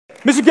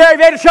Mr. Gary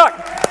Vaynerchuk.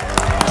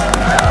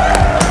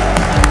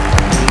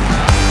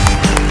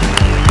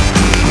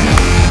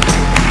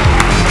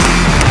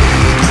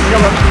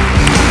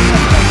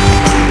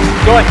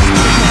 Go ahead.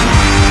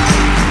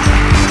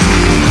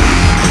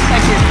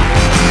 Thank you.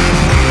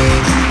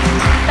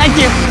 Thank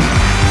you.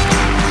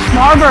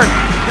 Marvin.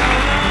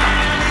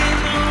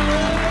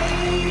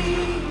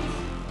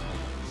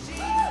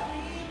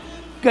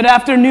 Good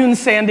afternoon,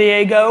 San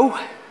Diego.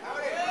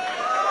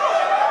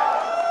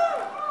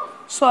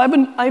 So I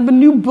have a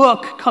new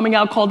book coming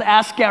out called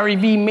Ask Gary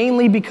Vee,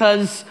 mainly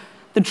because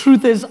the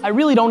truth is I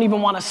really don't even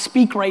want to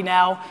speak right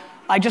now.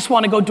 I just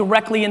want to go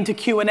directly into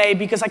Q&A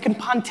because I can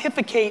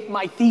pontificate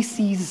my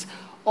theses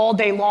all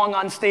day long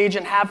on stage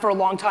and have for a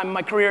long time in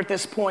my career at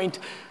this point.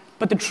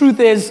 But the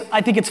truth is,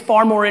 I think it's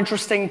far more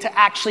interesting to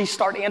actually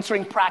start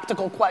answering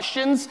practical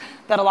questions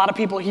that a lot of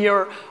people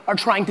here are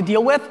trying to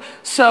deal with.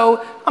 So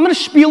I'm going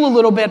to spiel a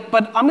little bit,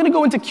 but I'm going to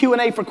go into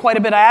Q&A for quite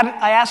a bit.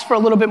 I asked for a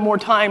little bit more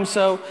time,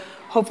 so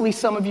hopefully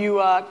some of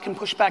you can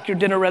push back your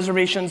dinner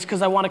reservations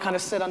because I want to kind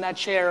of sit on that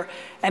chair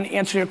and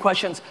answer your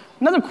questions.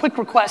 Another quick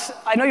request,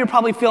 I know you're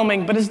probably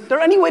filming, but is there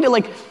any way to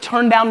like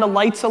turn down the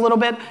lights a little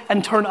bit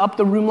and turn up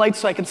the room lights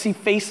so I can see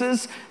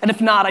faces? And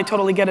if not, I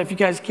totally get it if you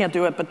guys can't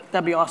do it, but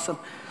that'd be awesome.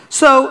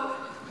 So,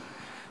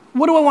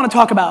 what do I want to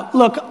talk about?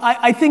 Look,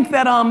 I think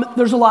that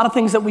there's a lot of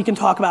things that we can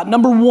talk about.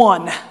 Number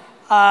one,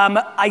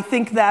 I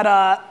think that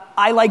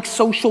I like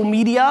social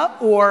media,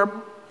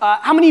 or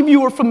how many of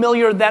you are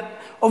familiar that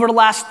over the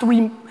last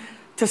 3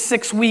 to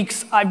 6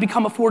 weeks, I've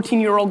become a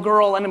 14-year-old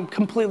girl and I'm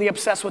completely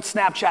obsessed with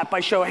Snapchat, by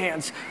show of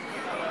hands?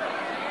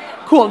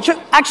 Cool,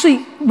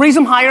 actually, raise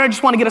them higher, I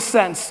just want to get a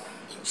sense.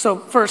 So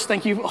first,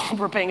 thank you all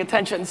for paying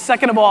attention.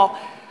 Second of all,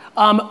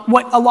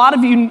 what a lot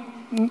of you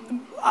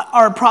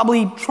are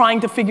probably trying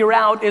to figure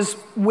out is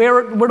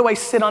where do I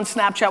sit on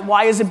Snapchat?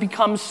 Why has it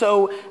become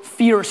so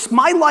fierce?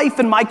 My life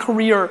and my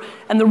career,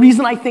 and the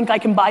reason I think I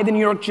can buy the New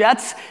York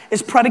Jets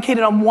is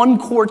predicated on one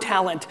core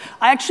talent.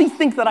 I actually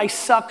think that I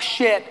suck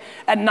shit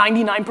at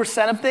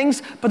 99% of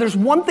things, but there's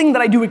one thing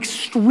that I do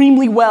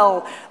extremely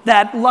well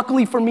that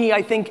luckily for me,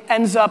 I think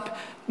ends up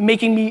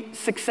making me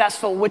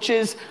successful, which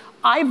is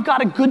I've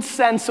got a good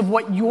sense of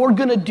what you're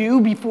gonna do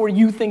before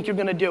you think you're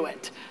gonna do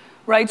it.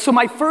 Right? So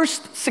my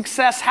first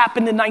success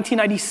happened in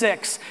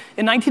 1996.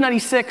 In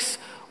 1996,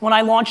 when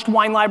I launched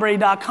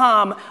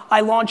WineLibrary.com,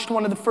 I launched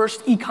one of the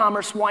first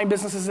e-commerce wine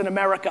businesses in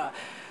America.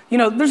 You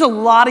know, there's a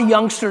lot of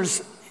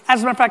youngsters.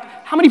 As a matter of fact,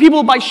 how many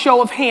people by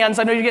show of hands,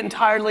 I know you're getting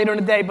tired later in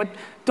the day, but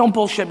don't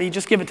bullshit me,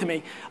 just give it to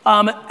me.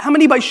 How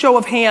many by show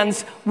of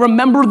hands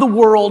remember the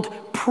world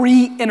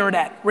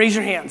pre-internet? Raise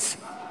your hands.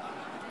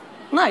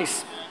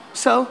 Nice.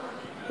 So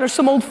there's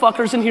some old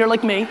fuckers in here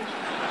like me.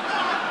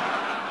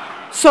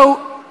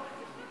 So,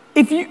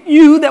 if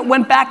you that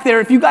went back there,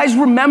 if you guys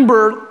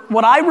remember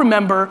what I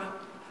remember,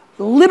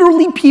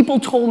 literally people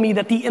told me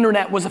that the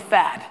internet was a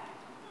fad.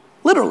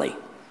 Literally.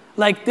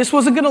 Like, this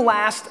wasn't gonna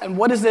last, and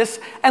what is this?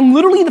 And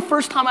literally the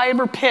first time I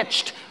ever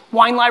pitched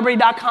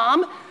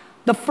WineLibrary.com,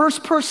 the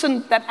first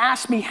person that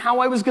asked me how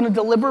I was gonna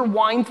deliver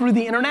wine through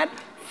the internet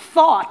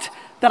thought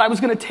that I was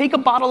gonna take a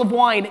bottle of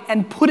wine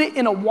and put it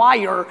in a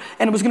wire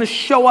and it was gonna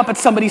show up at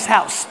somebody's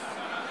house.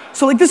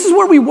 So like this is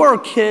where we were,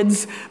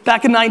 kids,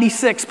 back in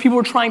 96. People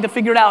were trying to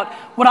figure it out.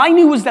 What I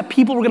knew was that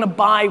people were gonna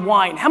buy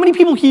wine. How many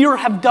people here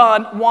have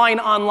done wine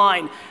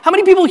online? How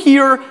many people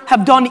here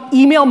have done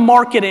email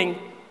marketing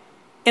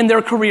in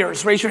their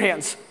careers? Raise your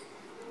hands.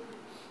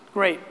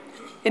 Great.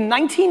 In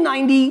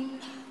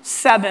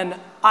 1997,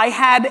 I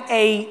had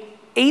in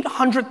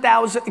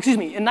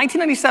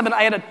 1997,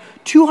 I had a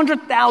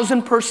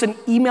 200,000 person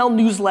email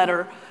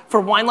newsletter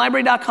for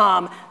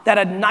WineLibrary.com that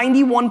had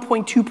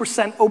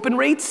 91.2% open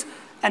rates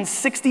and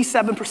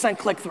 67%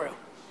 click-through.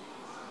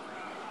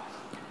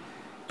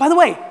 By the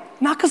way,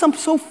 not because I'm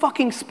so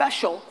fucking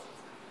special,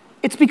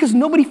 it's because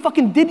nobody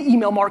fucking did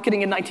email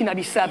marketing in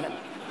 1997.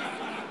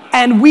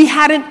 And we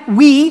hadn't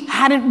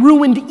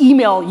ruined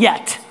email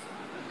yet.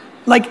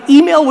 Like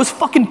email was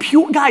fucking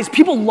pure, guys,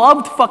 people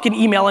loved fucking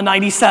email in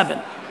 97.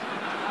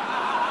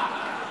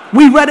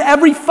 We read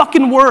every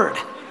fucking word.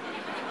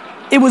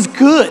 It was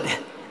good.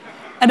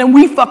 And then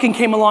we fucking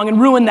came along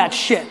and ruined that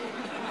shit.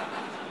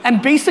 And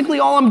basically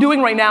all I'm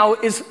doing right now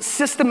is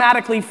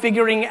systematically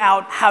figuring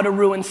out how to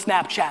ruin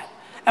Snapchat.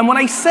 And when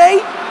I say,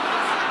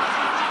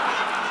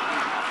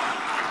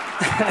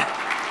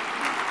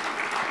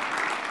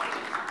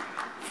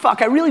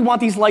 fuck, I really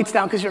want these lights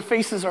down because your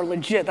faces are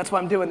legit. That's why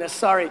I'm doing this,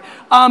 sorry.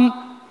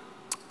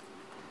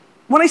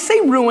 When I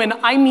say ruin,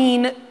 I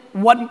mean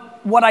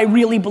what I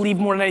really believe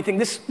more than anything.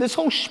 This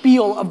whole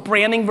spiel of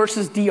branding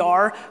versus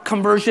DR,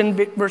 conversion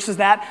versus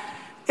that,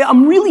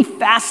 I'm really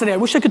fascinated. I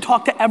wish I could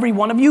talk to every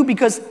one of you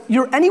because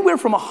you're anywhere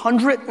from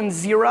 100 and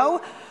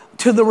 0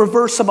 to the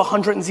reverse of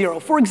 100 and 0.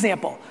 For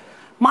example,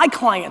 my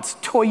clients,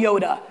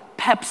 Toyota,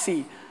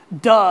 Pepsi,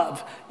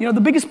 Dove, you know,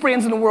 the biggest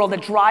brands in the world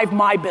that drive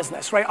my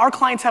business, right? Our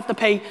clients have to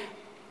pay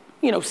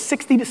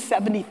 $60,000 to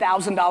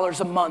 $70,000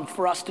 a month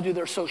for us to do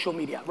their social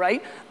media,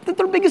 right?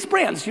 They're biggest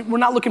brands. We're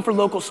not looking for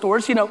local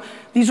stores.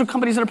 These are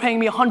companies that are paying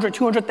me $100,000,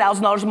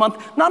 $200,000 a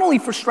month, not only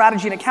for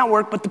strategy and account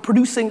work, but the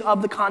producing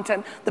of the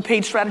content, the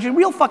paid strategy,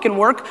 real fucking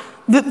work,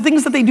 the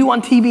things that they do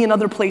on TV and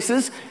other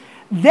places.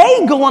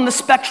 They go on the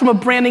spectrum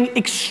of branding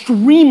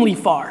extremely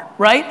far,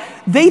 right?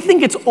 They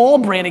think it's all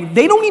branding.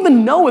 They don't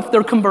even know if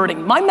they're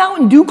converting. My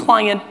Mountain Dew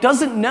client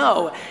doesn't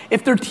know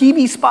if their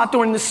TV spot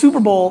during the Super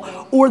Bowl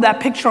or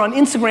that picture on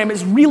Instagram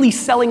is really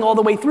selling all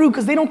the way through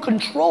because they don't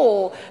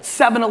control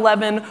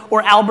 7-Eleven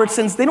or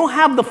Albertsons. They don't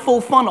have the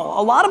full funnel.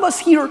 A lot of us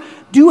here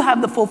do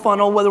have the full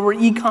funnel, whether we're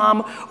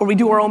e-com or we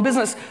do our own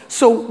business.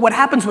 So what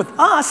happens with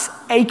us,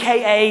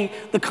 AKA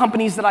the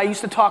companies that I used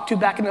to talk to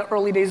back in the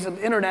early days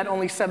of internet,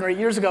 only 7 or 8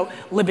 years ago,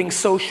 Living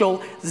Social,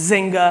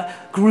 Zynga,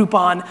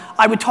 Groupon,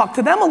 I would talk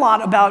to them a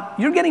lot about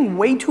you're getting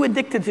way too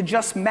addicted to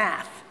just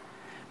math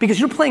because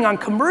you're playing on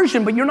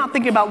conversion, but you're not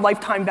thinking about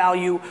lifetime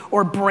value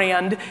or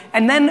brand.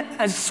 And then,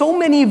 as so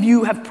many of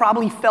you have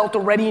probably felt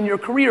already in your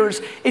careers,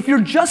 if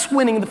you're just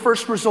winning the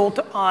first result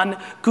on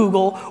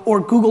Google or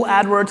Google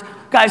AdWords,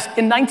 guys,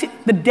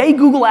 the day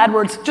Google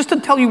AdWords, just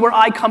to tell you where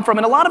I come from,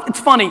 and it's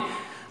funny,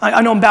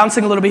 I know I'm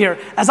bouncing a little bit here.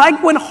 As I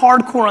went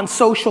hardcore on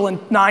social in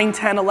 9,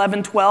 10,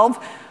 11,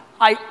 12,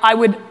 I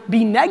would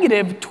be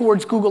negative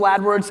towards Google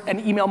AdWords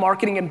and email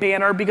marketing and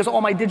banner because all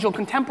my digital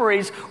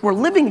contemporaries were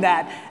living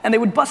that, and they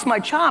would bust my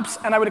chops,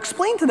 and I would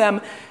explain to them,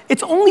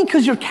 it's only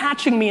because you're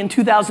catching me in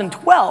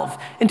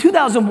 2012. In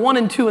 2001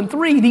 and 2 and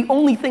 3, the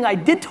only thing I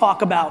did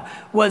talk about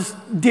was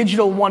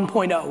digital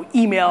 1.0,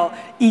 email,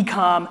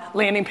 e-com,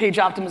 landing page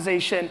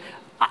optimization.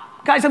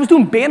 Guys, I was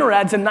doing banner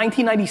ads in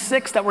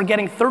 1996 that were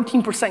getting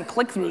 13%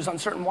 click-throughs on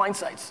certain wine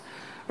sites.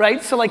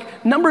 Right? So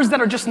numbers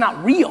that are just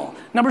not real,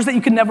 numbers that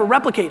you can never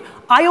replicate.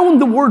 I owned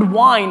the word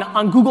wine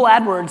on Google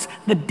AdWords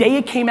the day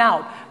it came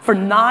out for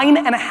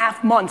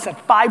 9.5 months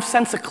at 5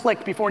 cents a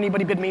click before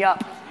anybody bid me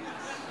up.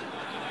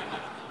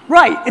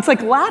 Right, it's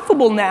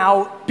laughable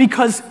now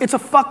because it's a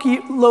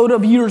fuckload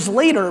of years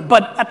later,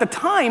 but at the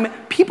time,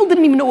 people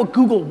didn't even know what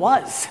Google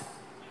was.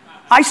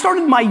 I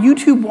started my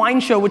YouTube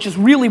wine show, which is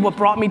really what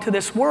brought me to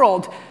this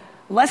world,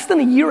 less than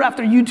a year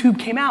after YouTube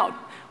came out.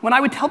 When I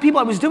would tell people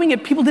I was doing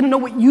it, people didn't know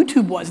what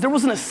YouTube was. There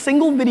wasn't a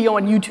single video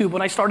on YouTube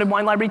when I started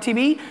Wine Library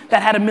TV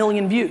that had 1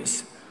 million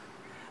views.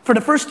 For the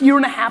first year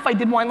and a half I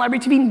did Wine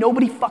Library TV,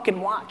 nobody fucking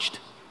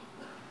watched,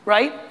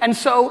 right? And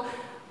so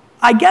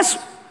I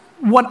guess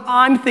what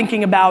I'm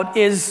thinking about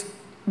is,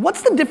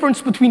 what's the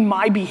difference between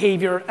my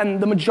behavior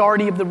and the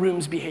majority of the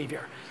room's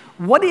behavior?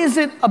 What is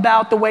it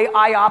about the way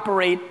I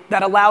operate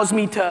that allows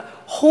me to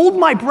hold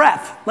my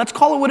breath? Let's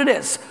call it what it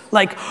is.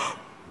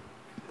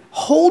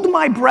 Hold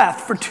my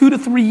breath for 2 to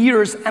 3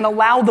 years and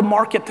allow the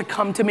market to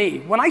come to me.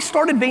 When I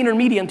started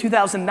VaynerMedia in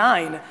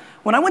 2009,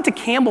 when I went to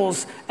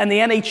Campbell's and the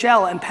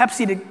NHL and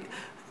Pepsi to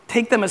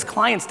take them as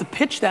clients to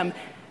pitch them,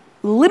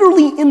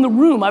 literally in the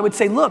room, I would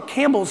say, look,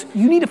 Campbell's,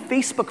 you need a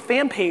Facebook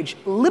fan page.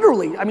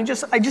 Literally,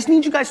 I just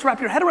need you guys to wrap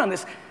your head around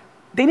this.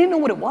 They didn't know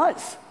what it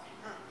was.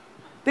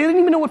 They didn't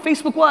even know what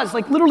Facebook was.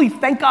 Literally,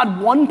 thank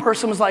God one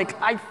person was like,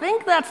 I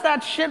think that's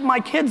that shit my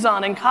kid's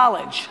on in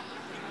college.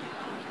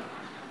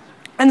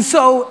 And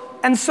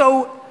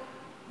so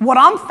what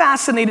I'm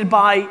fascinated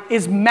by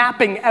is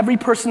mapping every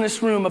person in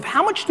this room of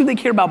how much do they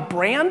care about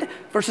brand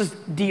versus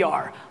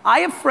DR. I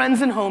have friends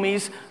and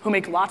homies who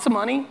make lots of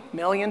money, $1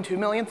 million, $2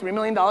 million, $3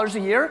 million a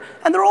year,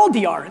 and they're all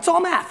DR. It's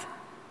all math.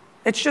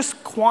 It's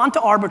just quant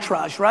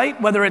arbitrage, right?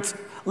 Whether it's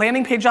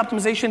landing page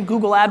optimization,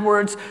 Google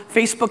AdWords,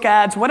 Facebook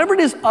ads, whatever it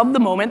is of the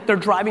moment, they're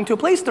driving to a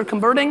place, they're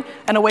converting,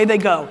 and away they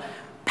go.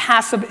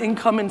 Passive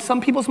income in some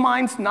people's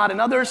minds, not in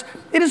others.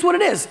 It is what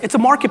it is. It's a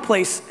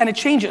marketplace and it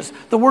changes.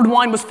 The word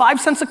wine was 5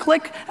 cents a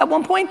click at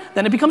one point,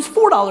 then it becomes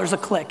 $4 a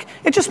click.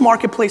 It's just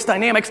marketplace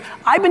dynamics.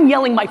 I've been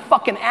yelling my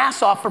fucking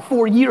ass off for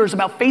 4 years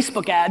about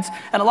Facebook ads,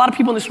 and a lot of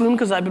people in this room,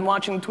 because I've been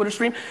watching the Twitter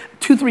stream,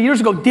 2-3 years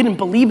ago didn't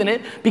believe in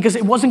it because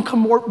it wasn't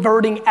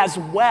converting as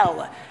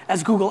well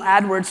as Google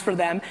AdWords for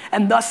them,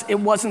 and thus it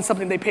wasn't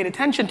something they paid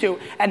attention to.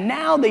 And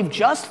now they've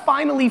just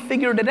finally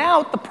figured it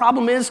out. The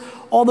problem is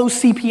all those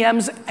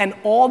CPMs and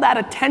all that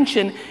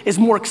attention is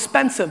more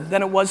expensive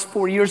than it was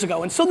 4 years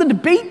ago. And so the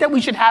debate that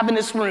we should have in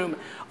this room,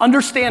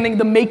 understanding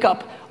the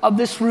makeup of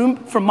this room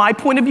from my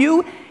point of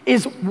view,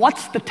 is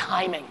what's the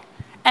timing?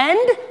 And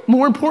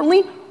more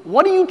importantly,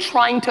 what are you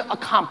trying to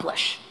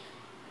accomplish?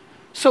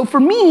 So for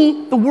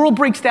me, the world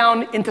breaks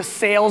down into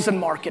sales and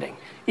marketing.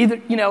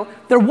 Either,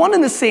 they're one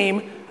and the same.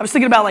 I was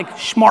thinking about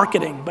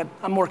schmarketing, but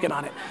I'm working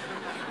on it.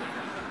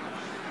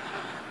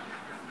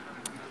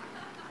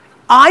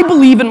 I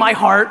believe in my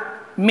heart,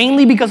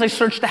 mainly because I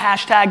searched the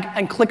hashtag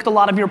and clicked a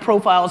lot of your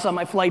profiles on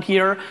my flight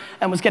here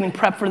and was getting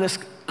prepped for this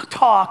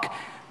talk,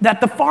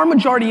 that the far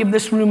majority of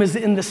this room is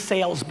in the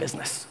sales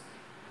business.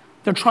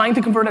 They're trying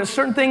to convert at a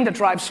certain thing that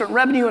drives certain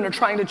revenue, and they're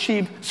trying to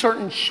achieve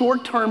certain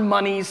short-term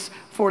monies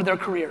for their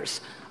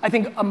careers. I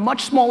think a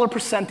much smaller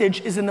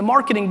percentage is in the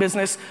marketing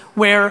business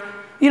where,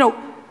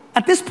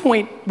 at this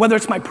point, whether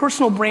it's my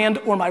personal brand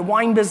or my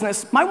wine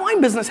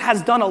business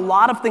has done a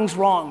lot of things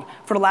wrong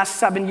for the last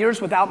 7 years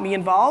without me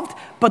involved,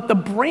 but the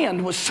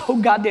brand was so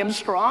goddamn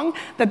strong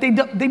that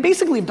they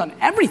basically have done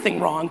everything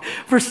wrong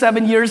for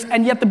 7 years,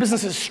 and yet the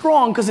business is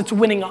strong because it's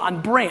winning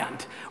on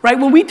brand, right?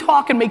 When we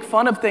talk and make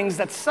fun of things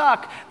that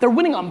suck, they're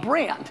winning on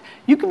brand.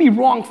 You can be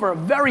wrong for a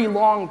very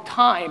long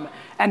time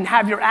and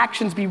have your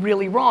actions be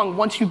really wrong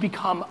once you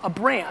become a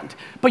brand.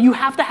 But you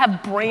have to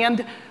have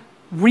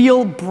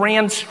real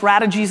brand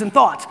strategies and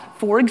thoughts.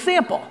 For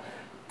example,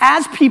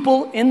 as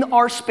people in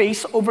our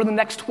space over the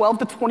next 12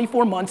 to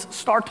 24 months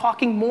start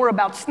talking more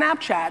about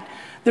Snapchat,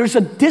 there's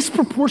a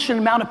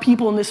disproportionate amount of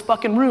people in this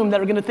fucking room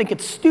that are gonna think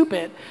it's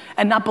stupid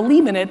and not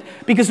believe in it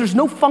because there's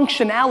no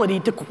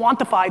functionality to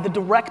quantify the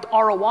direct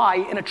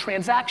ROI in a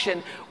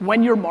transaction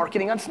when you're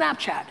marketing on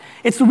Snapchat.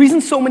 It's the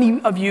reason so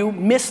many of you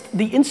missed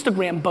the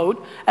Instagram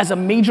boat as a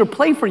major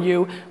play for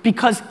you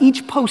because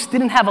each post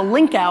didn't have a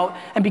link out,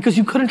 and because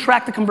you couldn't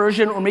track the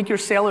conversion or make your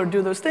sale or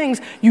do those things,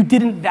 you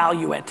didn't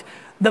value it.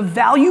 The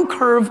value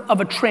curve of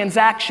a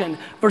transaction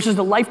versus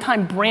the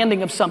lifetime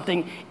branding of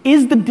something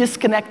is the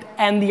disconnect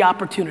and the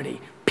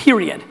opportunity,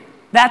 period.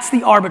 That's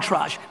the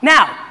arbitrage.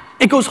 Now,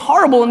 it goes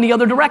horrible in the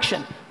other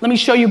direction. Let me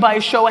show you by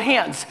a show of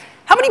hands.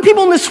 How many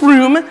people in this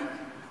room,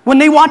 when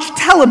they watch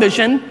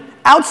television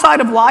outside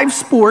of live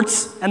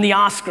sports and the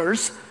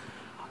Oscars,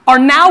 are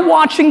now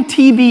watching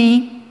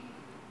TV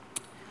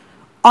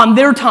on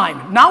their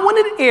time? Not when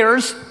it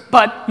airs,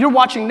 but you're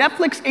watching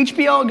Netflix,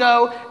 HBO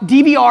Go,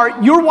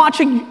 DVR, you're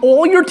watching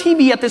all your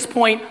TV at this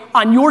point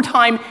on your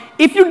time.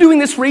 If you're doing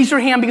this, raise your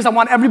hand because I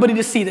want everybody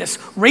to see this.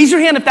 Raise your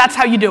hand if that's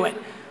how you do it.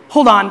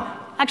 Hold on.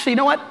 Actually, you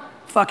know what?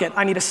 Fuck it,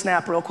 I need a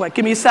snap real quick.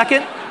 Give me a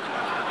second.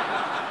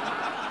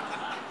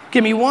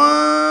 Give me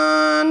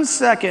 1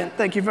 second.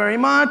 Thank you very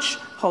much.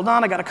 Hold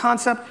on, I got a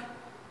concept.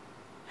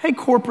 Hey,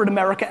 corporate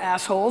America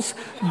assholes.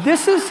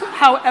 This is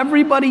how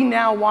everybody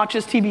now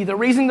watches TV. They're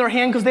raising their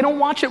hand because they don't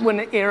watch it when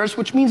it airs,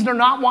 which means they're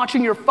not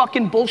watching your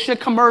fucking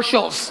bullshit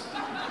commercials.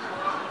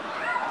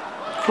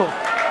 Cool.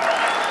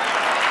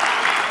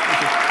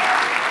 Thank you.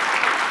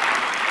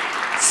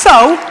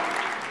 So,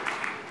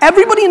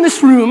 everybody in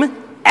this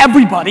room,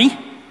 everybody,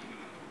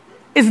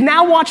 is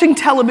now watching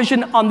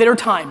television on their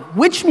time,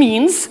 which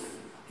means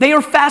they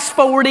are fast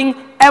forwarding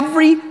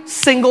every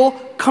single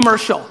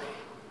commercial.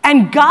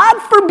 And God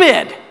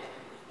forbid,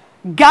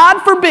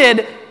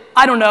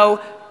 I don't know,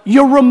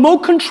 your remote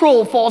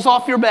control falls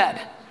off your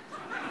bed.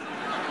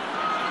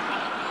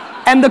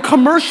 And the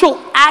commercial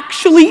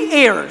actually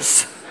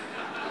airs.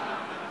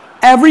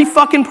 Every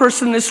fucking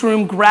person in this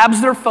room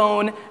grabs their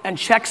phone and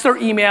checks their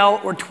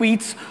email or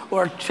tweets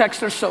or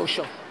checks their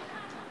social.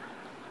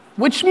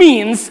 Which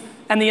means,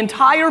 and the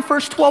entire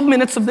first 12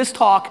 minutes of this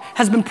talk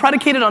has been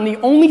predicated on the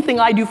only thing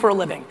I do for a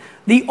living.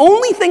 The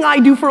only thing I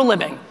do for a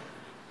living,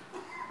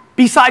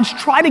 besides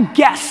try to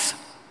guess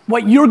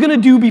what you're gonna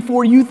do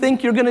before you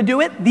think you're gonna do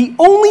it, the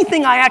only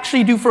thing I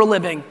actually do for a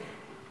living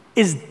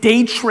is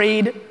day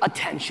trade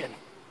attention.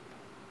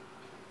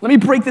 Let me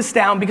break this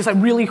down because I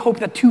really hope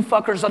that 2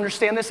 fuckers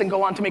understand this and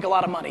go on to make a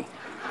lot of money.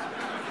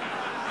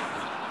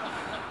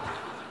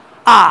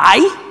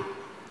 I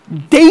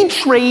day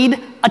trade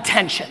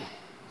attention.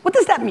 What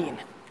does that mean?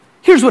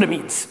 Here's what it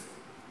means.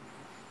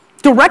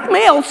 Direct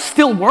mail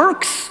still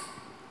works.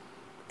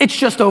 It's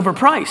just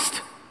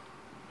overpriced.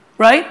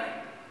 Right?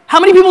 How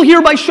many people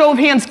here by show of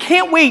hands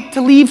can't wait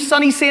to leave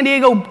sunny San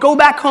Diego, go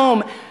back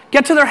home,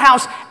 get to their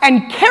house,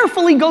 and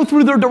carefully go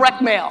through their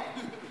direct mail?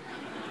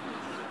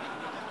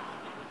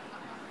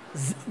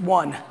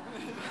 1.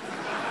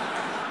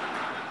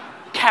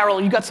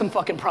 Carol, you got some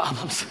fucking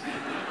problems.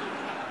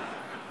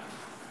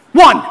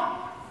 1.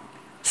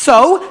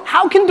 So,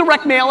 how can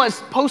direct mail, as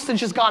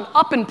postage has gone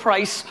up in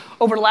price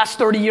over the last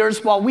 30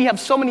 years, while we have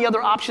so many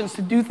other options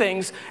to do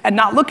things and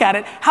not look at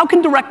it, how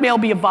can direct mail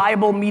be a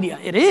viable media?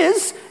 It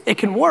is, it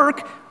can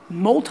work.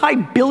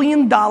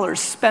 Multi-billion dollars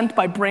spent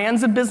by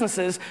brands and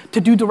businesses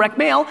to do direct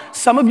mail.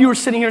 Some of you are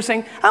sitting here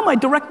saying, oh, my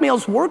direct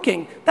mail's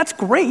working. That's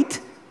great.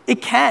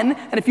 It can,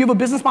 and if you have a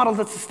business model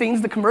that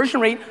sustains the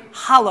conversion rate,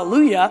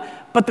 hallelujah.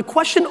 But the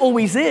question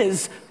always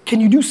is, can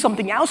you do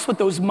something else with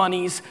those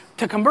monies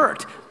to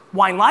convert?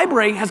 Wine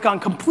Library has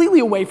gone completely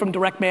away from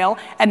direct mail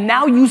and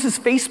now uses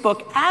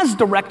Facebook as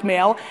direct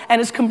mail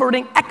and is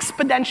converting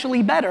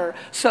exponentially better.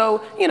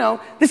 So, you know,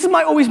 this is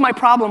always my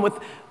problem with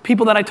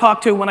people that I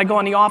talk to when I go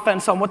on the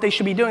offense on what they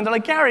should be doing. They're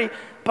like, Gary,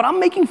 but I'm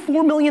making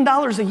 $4 million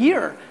a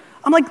year.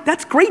 I'm like,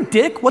 that's great,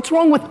 Dick. What's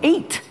wrong with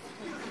 8?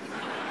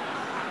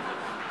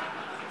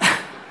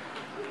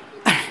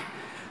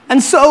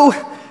 And so,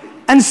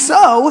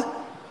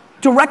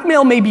 direct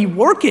mail may be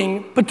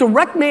working, but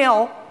direct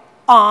mail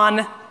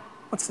on,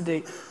 what's the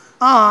date?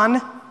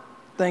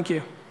 Thank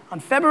you, on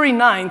February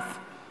 9th,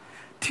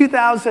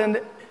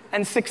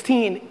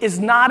 2016 is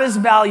not as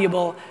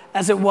valuable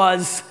as it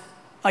was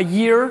a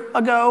year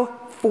ago,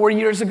 4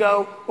 years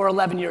ago, or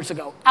 11 years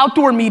ago.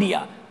 Outdoor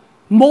media,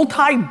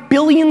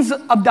 multi-billions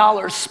of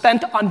dollars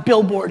spent on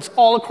billboards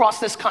all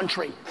across this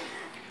country.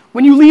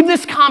 When you leave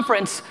this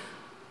conference,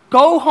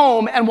 Go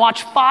home and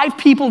watch 5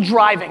 people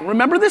driving.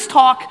 Remember this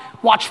talk?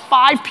 Watch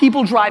 5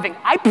 people driving.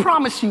 I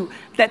promise you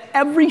that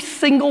every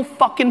single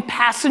fucking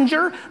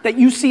passenger that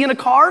you see in a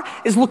car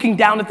is looking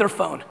down at their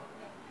phone.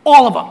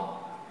 All of them.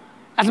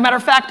 As a matter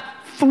of fact,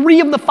 3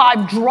 of the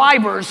 5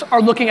 drivers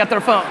are looking at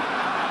their phone.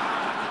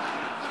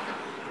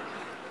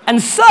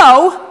 And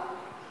so,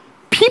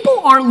 people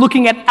aren't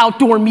looking at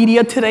outdoor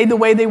media today the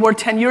way they were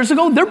 10 years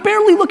ago. They're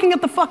barely looking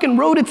at the fucking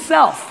road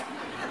itself.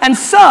 And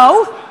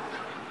so,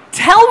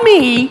 tell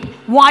me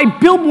why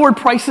billboard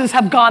prices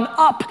have gone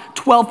up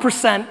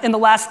 12% in the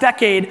last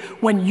decade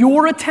when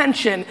your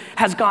attention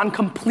has gone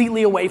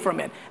completely away from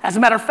it. As a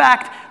matter of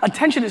fact,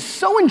 attention is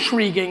so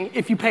intriguing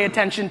if you pay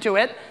attention to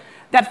it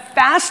that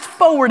fast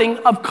forwarding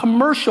of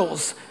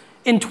commercials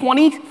in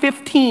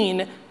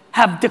 2015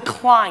 have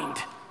declined.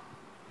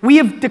 We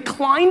have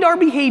declined our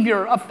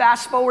behavior of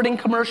fast forwarding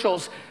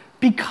commercials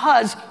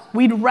because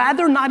we'd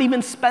rather not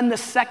even spend the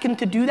second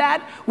to do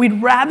that.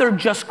 We'd rather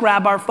just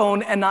grab our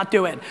phone and not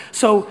do it.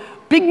 So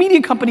big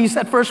media companies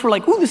at first were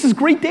like, ooh, this is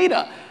great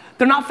data.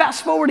 They're not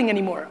fast forwarding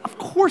anymore. Of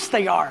course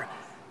they are.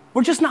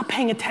 We're just not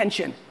paying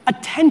attention.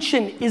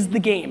 Attention is the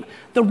game.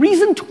 The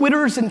reason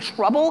Twitter is in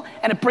trouble,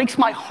 and it breaks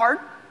my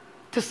heart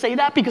to say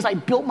that because I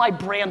built my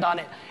brand on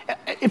it.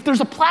 If there's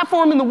a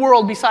platform in the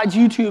world besides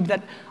YouTube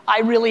that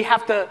I really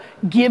have to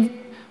give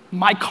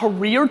my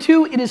career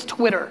to, it is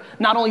Twitter.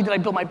 Not only did I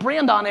build my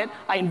brand on it,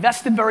 I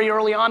invested very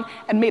early on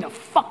and made a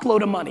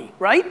fuckload of money,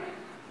 right?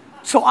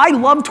 So I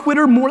love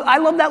Twitter more. I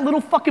love that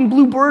little fucking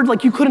blue bird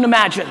like you couldn't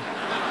imagine.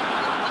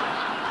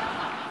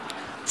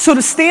 So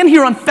to stand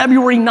here on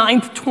February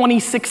 9th,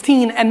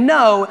 2016 and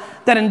know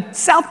that in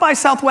South by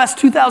Southwest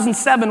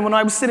 2007 when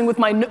I was sitting with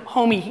my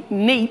homie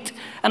Nate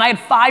and I had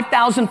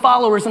 5,000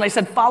 followers and I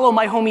said, follow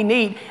my homie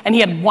Nate, and he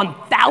had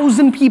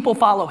 1,000 people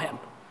follow him.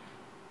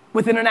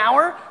 Within an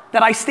hour,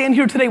 that I stand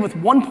here today with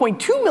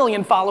 1.2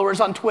 million followers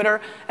on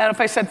Twitter, and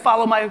if I said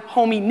follow my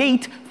homie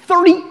Nate,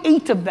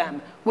 38 of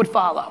them would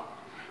follow.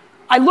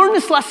 I learned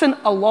this lesson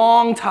a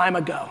long time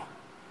ago.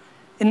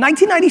 In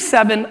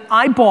 1997,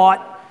 I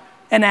bought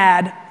an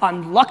ad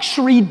on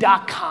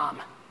luxury.com.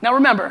 Now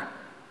remember,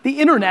 the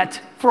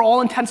internet, for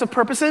all intents and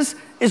purposes,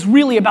 is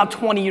really about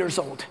 20 years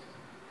old.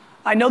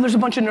 I know there's a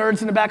bunch of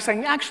nerds in the back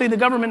saying, actually, the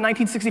government in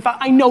 1965,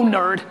 I know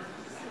nerd.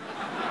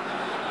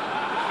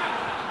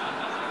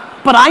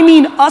 But I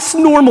mean, us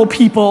normal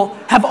people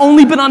have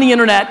only been on the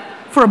internet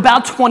for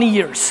about 20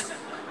 years.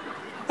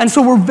 And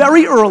so we're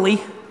very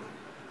early,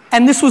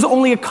 and this was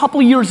only a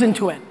couple years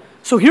into it.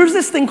 So here's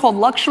this thing called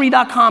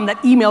luxury.com that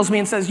emails me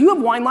and says, you have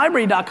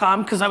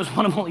winelibrary.com, because I was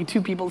one of only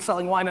 2 people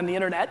selling wine on the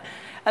internet.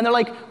 And they're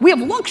like, we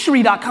have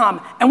luxury.com,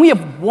 and we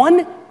have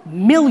 1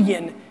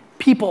 million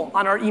people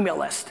on our email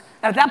list.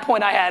 And at that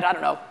point, I had, I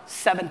don't know,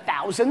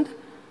 7,000. And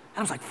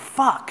I was like,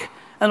 fuck. And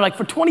they're like,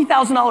 for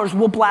 $20,000,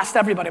 we'll blast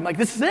everybody. I'm like,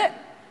 this is it.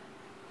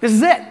 This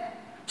is it.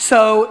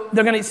 So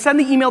they're gonna send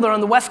the email, they're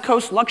on the West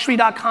Coast,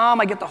 luxury.com,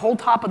 I get the whole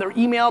top of their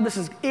email, this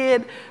is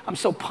it, I'm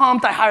so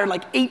pumped, I hired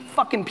like 8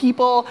 fucking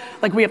people,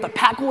 like we have to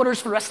pack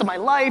orders for the rest of my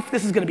life,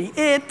 this is gonna be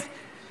it.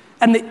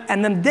 And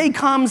then the day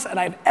comes, and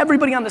I have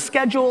everybody on the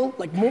schedule,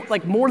 like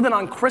more than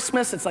on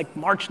Christmas, it's like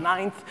March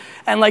 9th,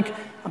 and like,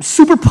 I'm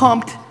super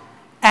pumped,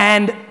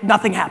 and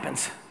nothing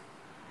happens.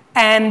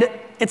 And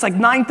it's like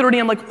 9:30,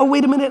 I'm like, oh,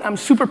 wait a minute, I'm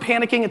super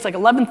panicking, it's like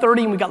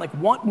 11:30, and we got like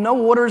no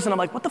orders, and I'm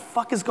like, what the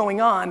fuck is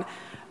going on?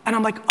 And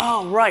I'm like,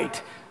 oh,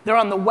 right, they're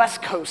on the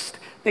West Coast.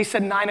 They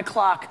said 9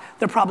 o'clock,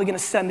 they're probably gonna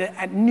send it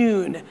at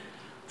noon.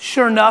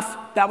 Sure enough,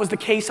 that was the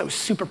case. I was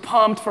super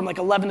pumped from like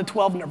 11 to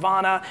 12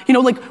 Nirvana. You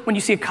know, like when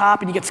you see a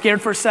cop and you get scared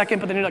for a second,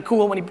 but then you're like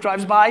cool when he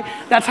drives by?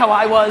 That's how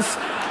I was.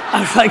 I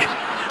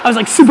was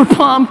like super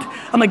pumped.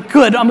 I'm like,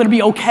 good, I'm gonna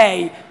be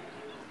okay.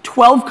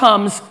 12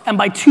 comes, and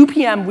by 2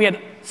 p.m., we had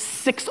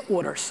 6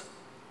 orders.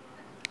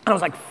 And I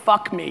was like,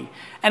 fuck me.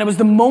 And it was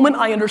the moment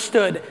I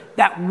understood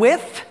that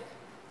width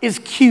is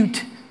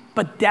cute,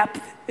 but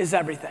depth is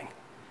everything.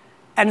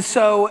 And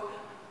so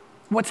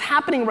what's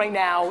happening right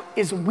now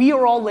is we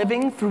are all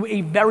living through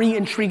a very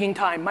intriguing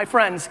time. My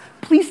friends,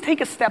 please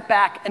take a step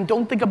back and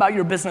don't think about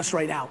your business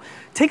right now.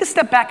 Take a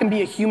step back and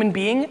be a human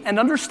being and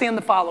understand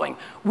the following.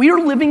 We are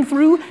living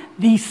through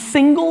the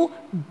single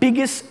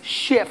biggest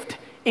shift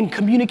in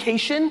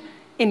communication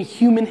in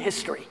human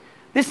history.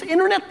 This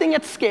internet thing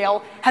at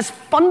scale has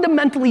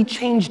fundamentally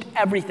changed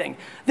everything.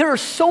 There are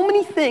so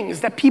many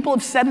things that people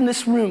have said in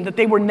this room that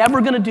they were never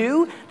gonna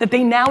do, that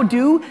they now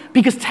do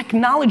because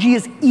technology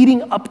is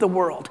eating up the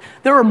world.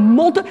 There are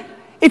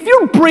if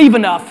you're brave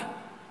enough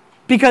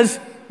because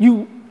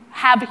you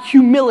have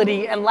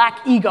humility and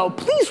lack ego,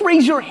 please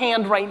raise your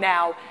hand right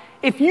now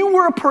if you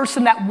were a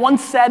person that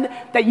once said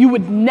that you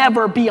would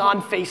never be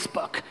on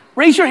Facebook.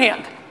 Raise your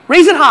hand,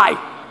 raise it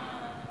high.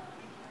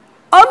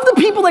 Of the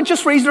people that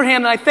just raised their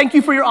hand, and I thank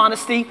you for your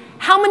honesty,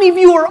 how many of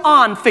you are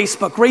on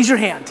Facebook? Raise your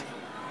hand.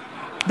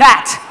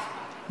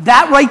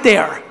 That right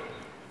there.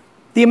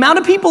 The amount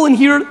of people in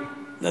here,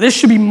 this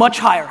should be much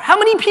higher. How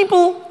many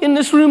people in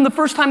this room the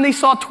first time they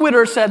saw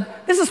Twitter said,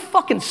 this is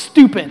fucking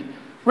stupid?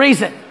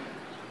 Raise it.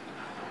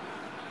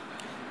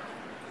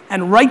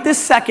 And right this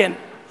second,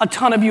 a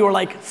ton of you are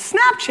like,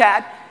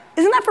 Snapchat?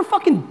 Isn't that for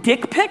fucking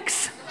dick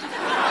pics?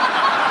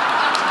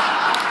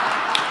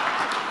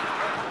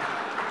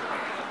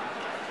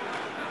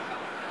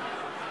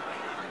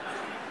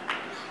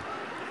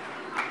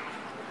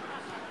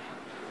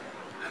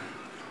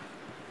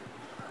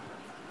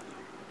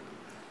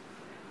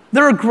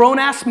 There are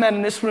grown-ass men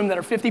in this room that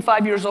are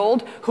 55 years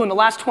old who in the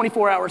last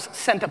 24 hours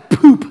sent a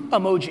poop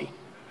emoji.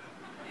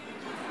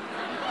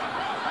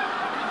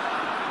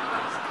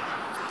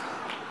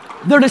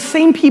 They're the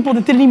same people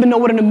that didn't even know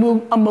what an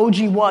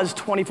emoji was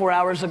 24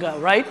 hours ago,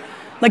 right?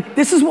 Like,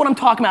 this is what I'm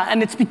talking about,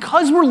 and it's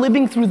because we're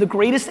living through the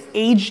greatest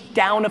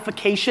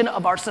age-downification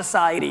of our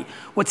society.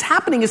 What's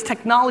happening is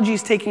technology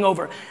is taking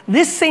over.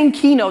 This same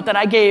keynote that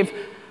I gave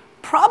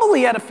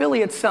probably at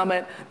Affiliate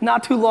Summit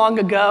not too long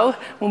ago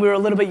when we were a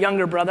little bit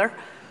younger, brother.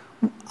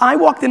 I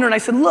walked in there and I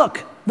said,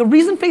 look, the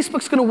reason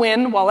Facebook's gonna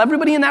win, while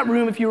everybody in that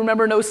room, if you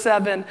remember in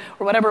 07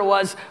 or whatever it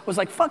was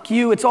like, fuck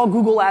you, it's all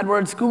Google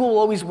AdWords, Google will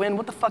always win,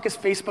 what the fuck is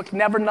Facebook,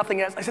 never,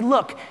 nothing else. I said,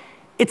 look,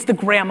 it's the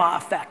grandma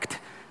effect.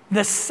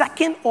 The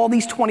second all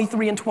these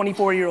 23 and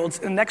 24-year-olds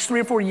in the next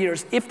 3 or 4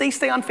 years, if they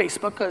stay on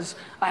Facebook, because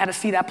I had to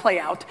see that play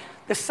out,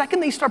 the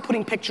second they start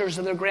putting pictures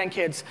of their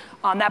grandkids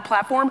on that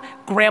platform,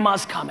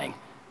 grandma's coming.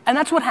 And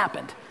that's what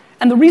happened.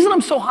 And the reason I'm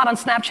so hot on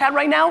Snapchat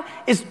right now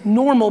is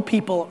normal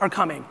people are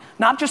coming.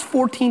 Not just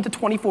 14 to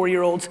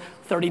 24-year-olds,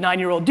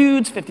 39-year-old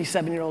dudes,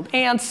 57-year-old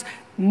aunts,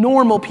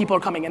 normal people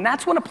are coming. And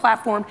that's when a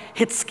platform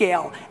hits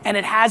scale and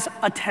it has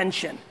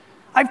attention.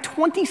 I have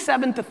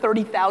 27 to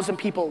 30,000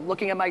 people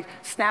looking at my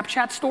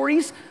Snapchat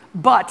stories,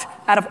 but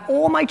out of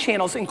all my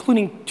channels,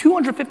 including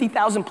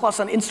 250,000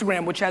 plus on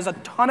Instagram, which has a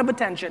ton of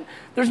attention,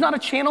 there's not a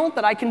channel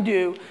that I can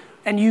do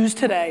and use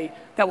today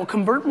that will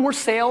convert more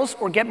sales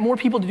or get more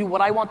people to do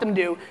what I want them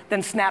to do than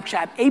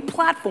Snapchat, a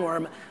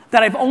platform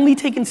that I've only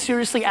taken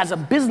seriously as a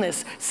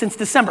business since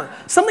December.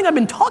 Something I've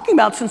been talking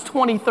about since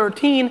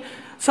 2013,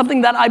 something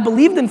that I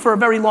believed in for a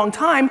very long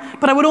time,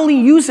 but I would only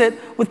use it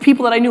with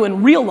people that I knew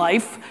in real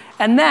life,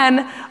 and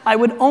then I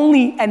would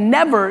only and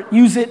never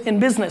use it in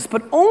business,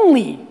 but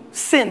only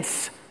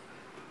since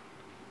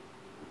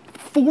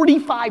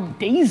 45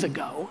 days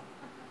ago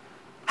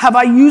have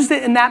I used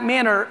it in that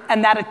manner,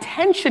 and that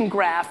attention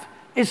graph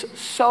is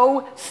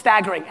so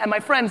staggering. And my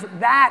friends,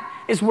 that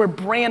is where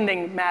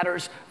branding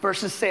matters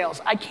versus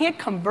sales. I can't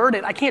convert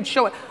it, I can't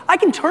show it. I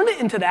can turn it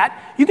into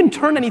that. You can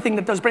turn anything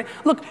that does brand.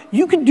 Look,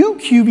 you could do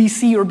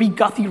QVC or be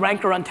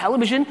Guthy-Ranker on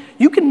television.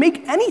 You can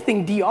make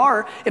anything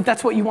DR if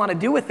that's what you want to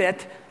do with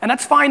it. And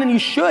that's fine, and you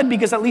should,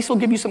 because at least it'll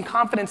give you some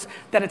confidence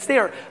that it's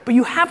there. But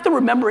you have to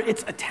remember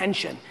it's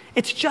attention.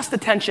 It's just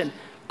attention.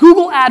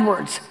 Google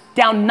AdWords,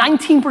 down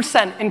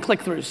 19% in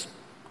click-throughs.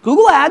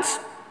 Google Ads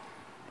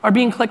are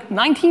being clicked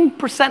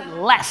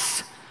 19%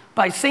 less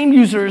by same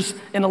users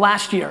in the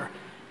last year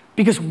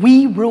because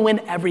we ruin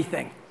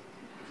everything.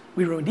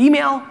 We ruined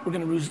email,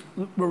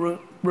 we're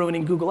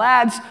ruining Google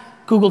Ads.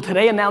 Google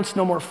today announced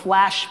no more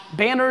flash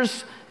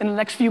banners in the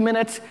next few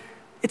minutes.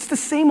 It's the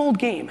same old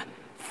game.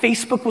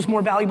 Facebook was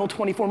more valuable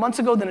 24 months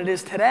ago than it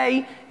is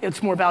today.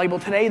 It's more valuable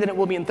today than it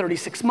will be in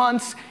 36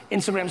 months.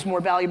 Instagram's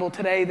more valuable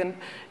today than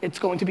it's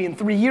going to be in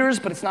 3 years,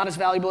 but it's not as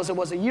valuable as it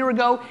was a year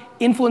ago.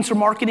 Influencer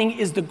marketing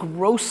is the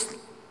grossest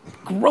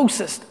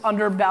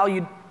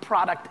undervalued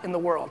product in the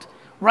world.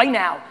 Right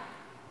now,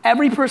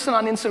 every person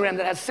on Instagram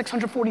that has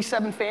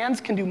 647 fans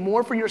can do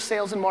more for your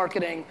sales and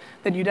marketing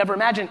than you'd ever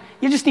imagine.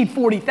 You just need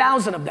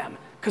 40,000 of them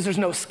because there's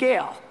no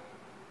scale.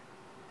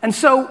 And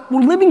so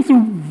we're living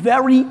through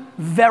very,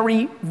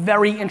 very,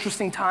 very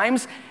interesting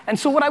times. And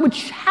so what I would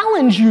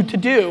challenge you to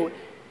do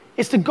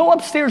is to go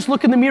upstairs,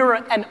 look in the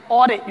mirror, and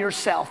audit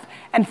yourself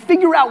and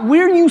figure out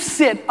where you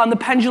sit on the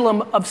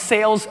pendulum of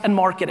sales and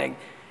marketing.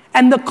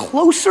 And the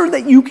closer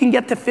that you can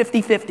get to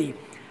 50-50,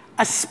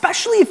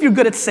 especially if you're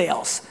good at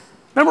sales.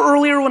 Remember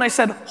earlier when I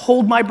said,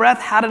 hold my breath,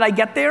 how did I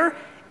get there?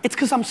 It's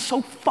because I'm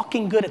so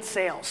fucking good at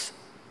sales.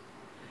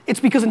 It's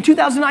because in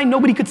 2009,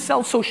 nobody could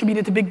sell social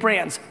media to big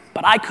brands,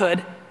 but I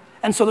could.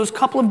 And so those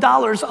couple of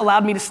dollars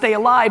allowed me to stay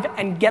alive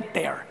and get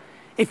there.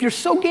 If you're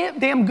so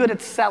damn good at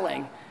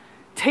selling,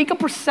 take a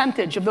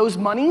percentage of those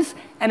monies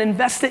and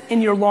invest it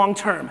in your long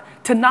term.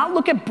 To not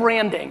look at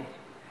branding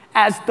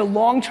as the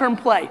long-term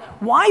play.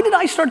 Why did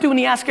I start doing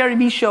the Ask Gary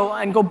Vee show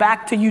and go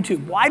back to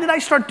YouTube? Why did I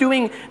start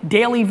doing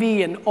Daily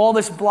V and all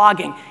this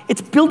vlogging?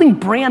 It's building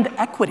brand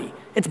equity.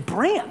 It's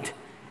brand.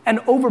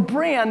 And over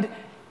brand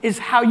is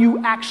how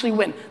you actually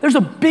win. There's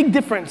a big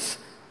difference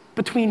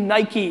between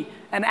Nike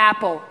and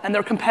Apple and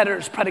their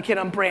competitors predicated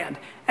on brand.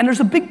 And there's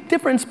a big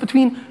difference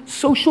between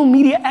social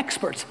media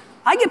experts.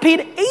 I get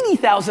paid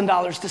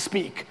 $80,000 to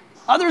speak.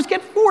 Others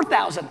get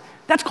 $4,000.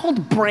 That's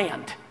called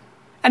brand.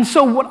 And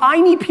so what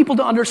I need people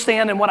to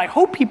understand, and what I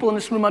hope people in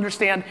this room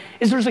understand,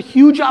 is there's a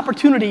huge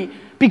opportunity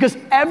because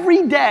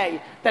every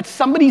day that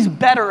somebody's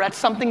better at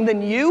something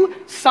than you,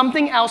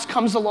 something else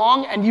comes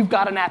along and you've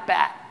got an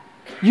at-bat.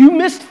 You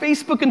missed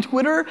Facebook and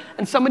Twitter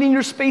and somebody in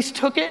your space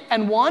took it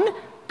and won?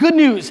 Good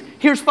news,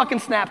 here's fucking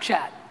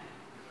Snapchat,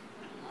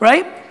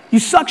 right? You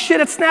suck shit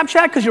at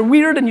Snapchat because you're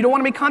weird and you don't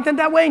want to make content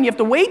that way and you have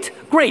to wait?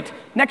 Great.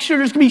 Next year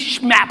there's going to be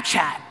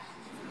Schmapchat.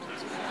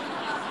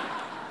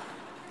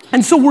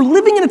 And so we're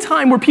living in a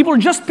time where people are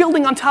just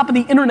building on top of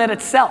the internet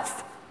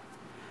itself.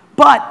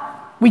 But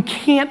we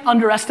can't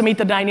underestimate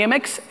the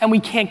dynamics and we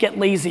can't get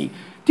lazy.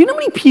 Do you know how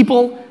many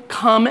people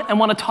come and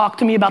want to talk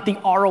to me about the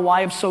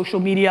ROI of social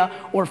media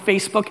or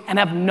Facebook and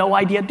have no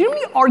idea? Do you know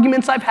how many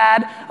arguments I've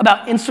had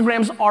about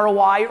Instagram's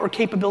ROI or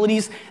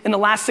capabilities in the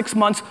last 6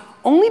 months,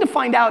 only to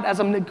find out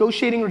as I'm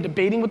negotiating or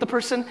debating with the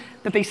person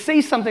that they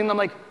say something and I'm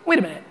like, wait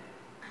a minute,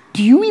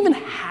 do you even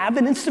have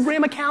an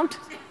Instagram account?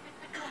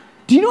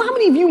 Do you know how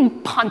many of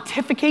you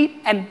pontificate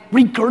and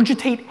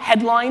regurgitate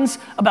headlines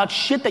about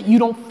shit that you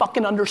don't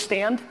fucking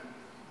understand?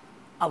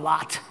 A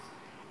lot.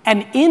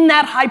 And in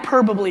that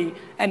hyperbole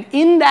and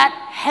in that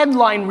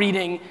headline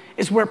reading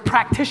is where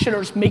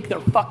practitioners make their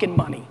fucking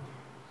money.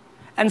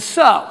 And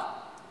so,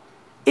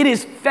 it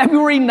is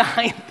February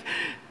 9th,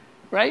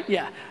 right?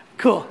 Yeah,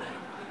 cool.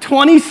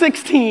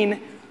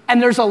 2016,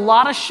 and there's a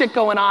lot of shit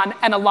going on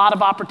and a lot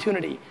of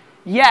opportunity.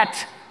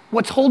 Yet,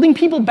 what's holding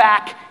people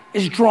back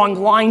is drawing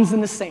lines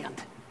in the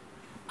sand.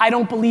 I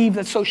don't believe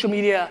that social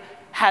media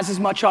has as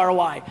much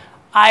ROI.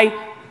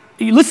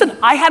 Listen,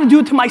 I had to do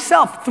it to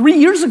myself. 3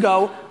 years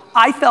ago,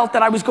 I felt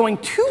that I was going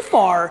too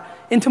far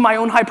into my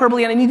own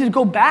hyperbole and I needed to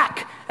go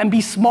back and be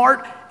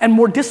smart and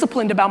more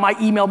disciplined about my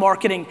email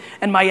marketing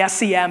and my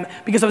SEM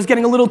because I was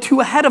getting a little too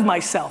ahead of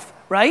myself,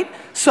 right?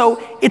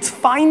 So it's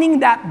finding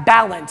that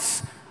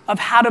balance of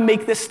how to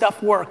make this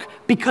stuff work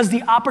because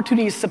the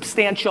opportunity is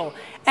substantial.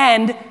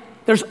 And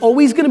there's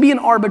always gonna be an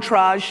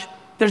arbitrage,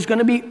 there's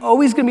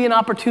always gonna be an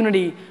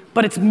opportunity,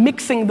 but it's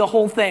mixing the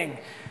whole thing.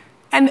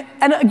 And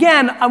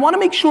again, I wanna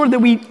make sure that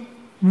we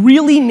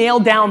really nail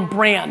down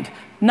brand.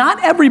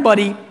 Not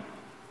everybody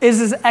is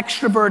as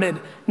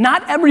extroverted.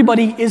 Not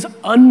everybody is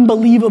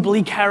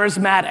unbelievably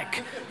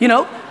charismatic. You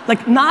know,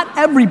 like not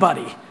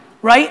everybody,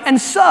 right? And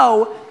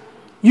so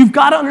you've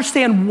got to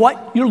understand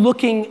what you're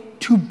looking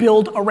to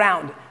build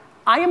around.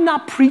 I am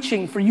not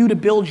preaching for you to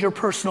build your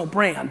personal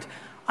brand.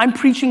 I'm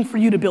preaching for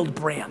you to build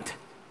brand,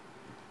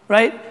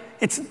 right?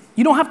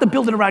 You don't have to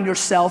build it around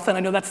yourself, and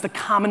I know that's the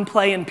common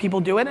play and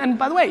people do it. And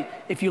by the way,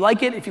 if you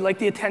like it, if you like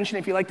the attention,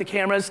 if you like the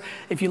cameras,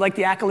 if you like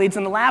the accolades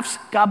and the laughs,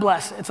 God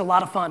bless. It's a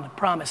lot of fun,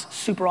 promise,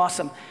 super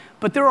awesome.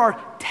 But there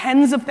are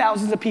tens of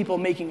thousands of people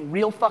making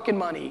real fucking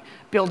money,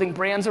 building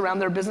brands around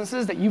their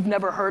businesses that you've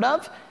never heard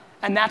of,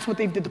 and that's what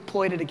they've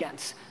deployed it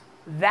against.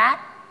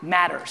 That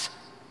matters.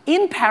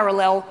 In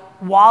parallel,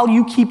 while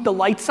you keep the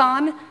lights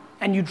on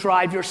and you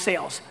drive your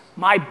sales.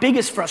 My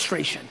biggest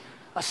frustration,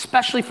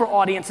 especially for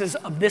audiences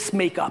of this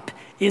makeup,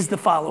 is the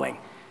following.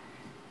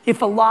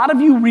 If a lot of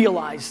you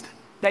realized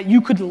that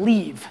you could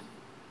leave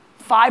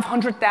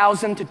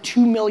 $500,000 to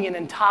 $2 million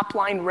in top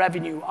line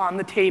revenue on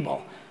the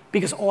table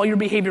because all your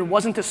behavior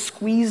wasn't to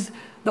squeeze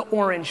the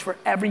orange for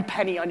every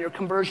penny on your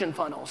conversion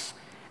funnels,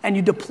 and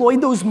you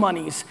deployed those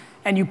monies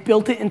and you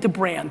built it into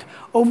brand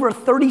over a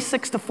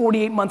 36 to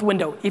 48 month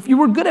window, if you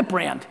were good at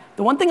brand,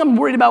 the one thing I'm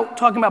worried about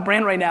talking about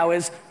brand right now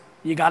is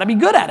you gotta be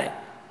good at it.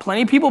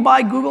 Plenty of people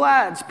buy Google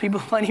ads.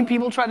 Plenty of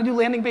people try to do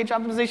landing page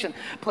optimization.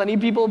 Plenty of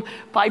people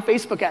buy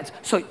Facebook ads.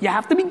 So you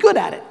have to be good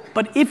at it.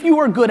 But if you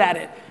are good at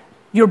it,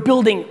 you're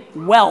building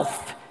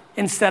wealth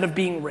instead of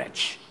being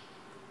rich.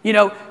 You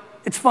know,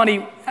 it's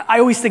funny, I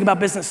always think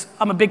about business.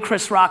 I'm a big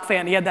Chris Rock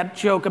fan. He had that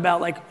joke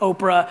about like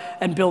Oprah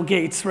and Bill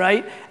Gates,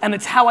 right? And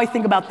it's how I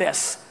think about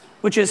this,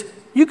 which is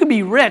you can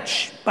be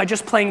rich by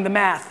just playing the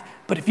math,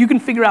 but if you can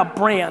figure out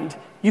brand,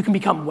 you can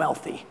become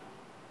wealthy.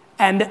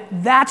 And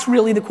that's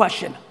really the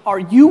question. Are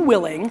you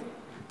willing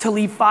to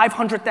leave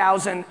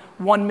 500,000,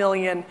 1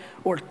 million,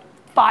 or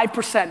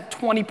 5%,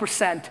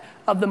 20%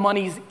 of the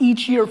monies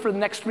each year for the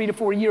next 3 to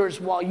 4 years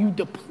while you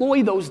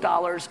deploy those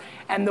dollars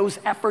and those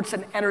efforts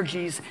and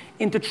energies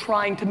into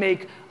trying to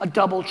make a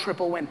double,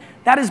 triple win?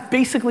 That is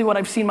basically what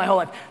I've seen my whole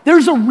life.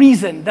 There's a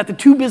reason that the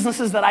two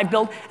businesses that I've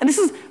built, and this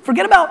is,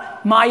 forget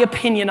about my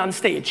opinion on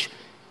stage.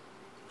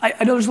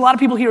 I know there's a lot of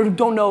people here who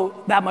don't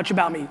know that much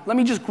about me. Let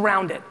me just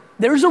ground it.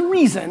 There's a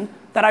reason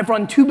that I've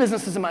run two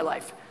businesses in my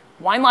life,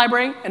 Wine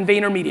Library and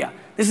VaynerMedia.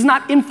 This is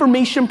not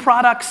information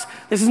products.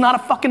 This is not a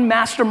fucking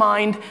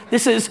mastermind.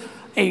 This is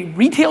a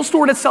retail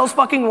store that sells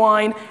fucking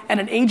wine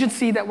and an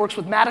agency that works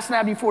with Madison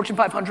Avenue Fortune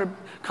 500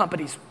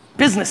 companies,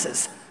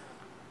 businesses.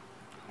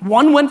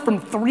 One went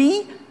from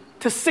 $3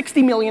 to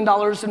 $60 million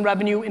in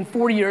revenue in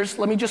 4 years.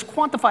 Let me just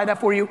quantify that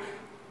for you.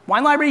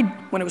 Wine Library,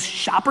 when it was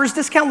Shoppers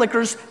Discount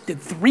Liquors, did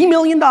 $3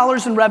 million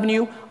in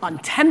revenue on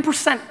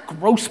 10%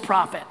 gross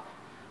profit,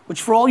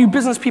 which for all you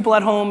business people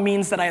at home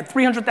means that I had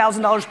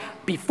 $300,000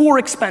 before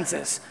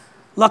expenses.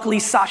 Luckily,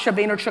 Sasha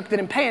Vaynerchuk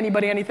didn't pay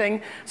anybody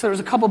anything, so there was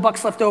a couple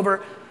bucks left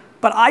over.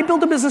 But I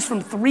built a business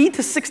from $3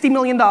 to $60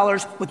 million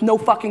with no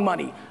fucking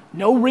money.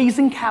 No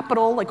raising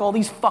capital like all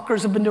these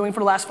fuckers have been doing for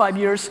the last 5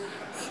 years.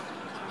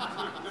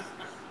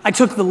 I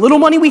took the little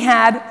money we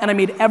had and I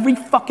made every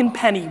fucking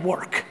penny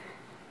work.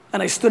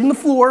 And I stood on the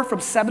floor from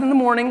 7 in the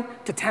morning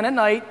to 10 at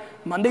night,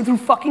 Monday through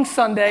fucking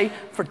Sunday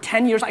for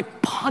 10 years. I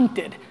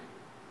punted.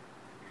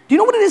 Do you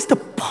know what it is to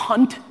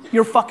punt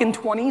your fucking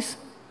 20s?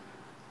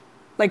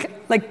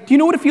 Like, do you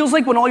know what it feels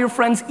like when all your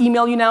friends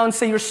email you now and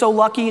say you're so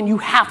lucky and you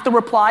have to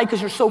reply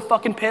because you're so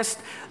fucking pissed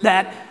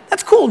that,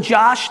 that's cool,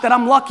 Josh, that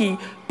I'm lucky,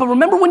 but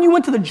remember when you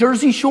went to the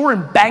Jersey Shore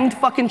and banged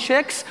fucking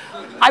chicks?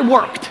 I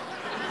worked.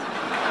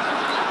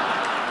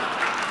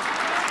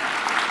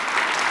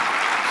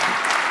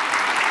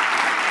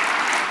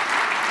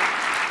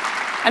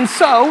 And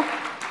so,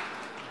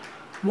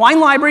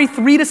 Wine Library,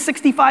 $3 to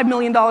 $65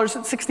 million,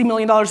 $60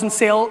 million in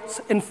sales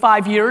in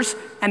 5 years,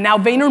 and now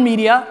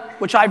VaynerMedia,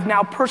 which I've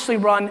now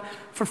personally run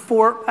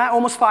for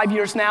almost 5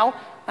 years now,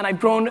 and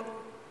I've grown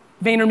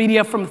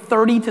VaynerMedia from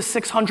 30 to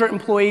 600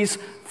 employees,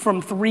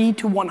 from $3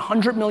 to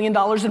 $100 million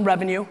in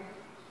revenue,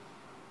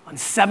 on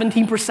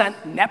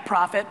 17% net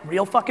profit,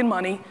 real fucking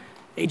money.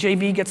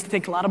 AJV gets to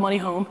take a lot of money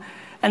home.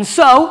 And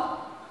so,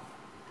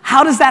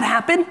 how does that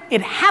happen?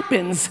 It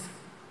happens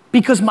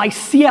because my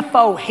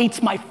CFO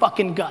hates my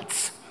fucking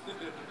guts.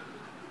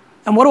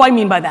 And what do I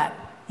mean by that?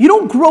 You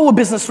don't grow a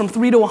business from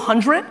 3 to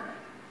 100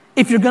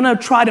 if you're gonna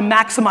try to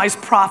maximize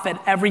profit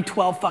every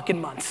 12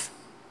 fucking months.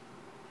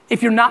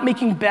 If you're not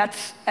making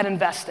bets and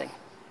investing.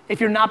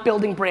 If you're not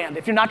building brand.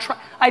 If you're not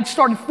I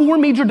started 4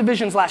 major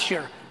divisions last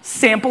year.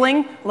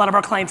 Sampling, a lot of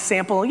our clients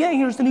sample, yeah,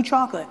 here's the new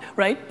chocolate,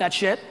 right? That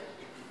shit.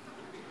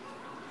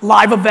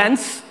 Live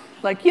events,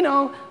 like, you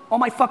know, all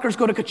my fuckers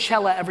go to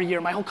Coachella every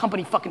year. My whole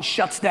company fucking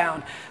shuts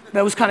down.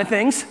 Those kind of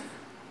things.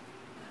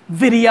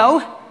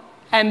 Video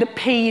and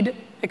paid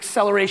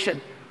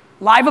acceleration.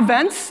 Live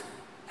events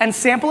and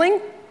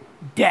sampling,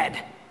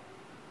 dead.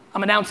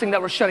 I'm announcing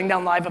that we're shutting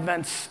down live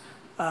events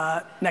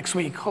next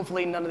week.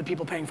 Hopefully none of the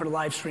people paying for the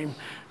live stream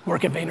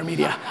work at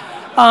VaynerMedia.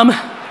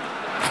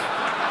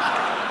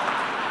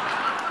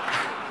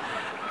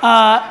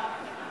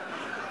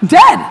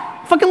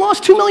 Dead. Fucking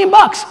lost $2 million.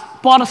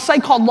 Bought a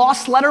site called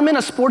Lost Letterman,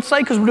 a sports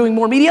site, because we're doing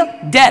more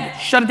media. Dead.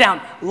 Shut it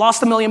down.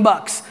 Lost $1 million.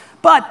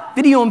 But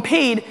video and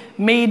paid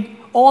made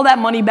all that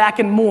money back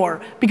and more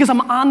because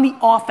I'm on the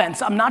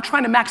offense. I'm not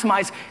trying to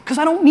maximize because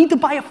I don't need to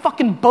buy a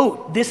fucking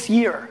boat this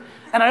year.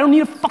 And I don't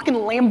need a fucking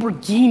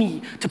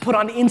Lamborghini to put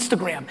on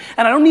Instagram.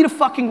 And I don't need a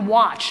fucking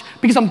watch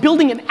because I'm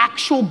building an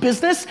actual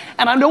business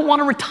and I don't want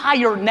to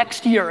retire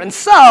next year. And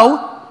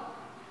so,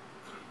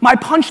 my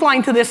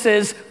punchline to this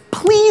is,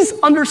 please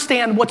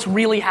understand what's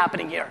really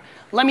happening here.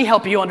 Let me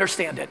help you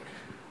understand it.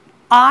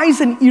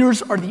 Eyes and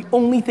ears are the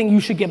only thing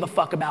you should give a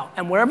fuck about.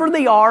 And wherever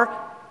they are,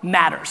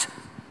 matters.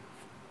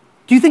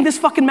 Do you think this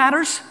fucking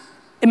matters?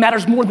 It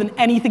matters more than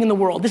anything in the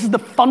world. This is the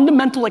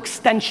fundamental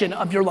extension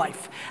of your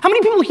life. How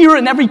many people here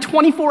in every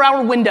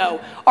 24-hour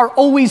window are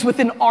always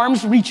within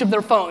arm's reach of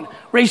their phone?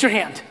 Raise your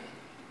hand.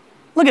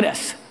 Look at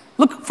this.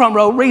 Look, front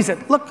row, raise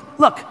it. Look.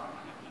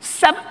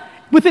 7,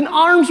 within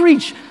arm's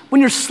reach. When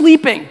you're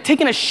sleeping,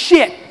 taking a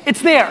shit,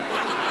 it's there.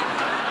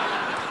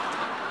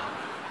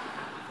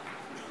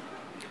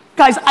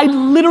 Guys, I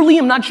literally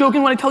am not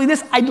joking when I tell you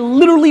this. I'd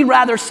literally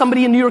rather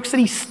somebody in New York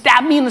City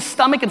stab me in the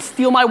stomach and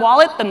steal my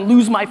wallet than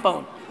lose my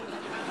phone.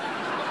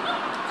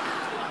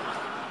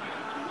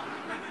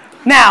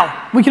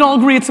 Now, we can all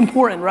agree it's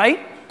important, right?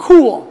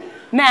 Cool.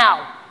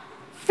 Now,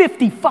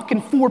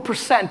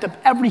 54% of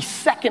every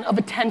second of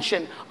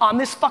attention on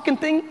this fucking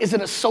thing is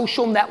in a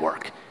social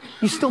network.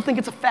 You still think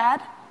it's a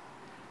fad?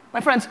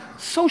 My friends,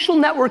 social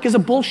network is a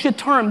bullshit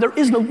term. There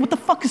is no, what the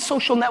fuck is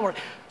social network?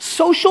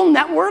 Social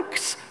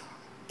networks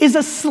is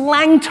a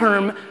slang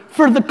term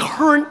for the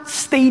current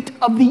state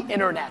of the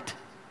internet.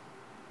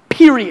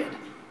 Period.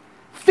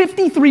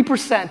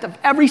 53% of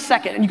every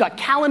second, and you got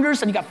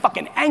calendars, and you got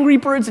fucking Angry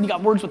Birds, and you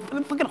got words with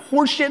fucking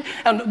horseshit,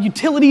 and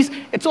utilities,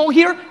 it's all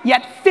here,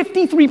 yet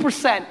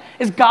 53%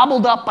 is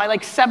gobbled up by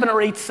like 7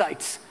 or 8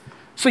 sites.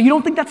 So you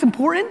don't think that's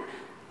important?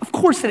 Of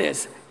course it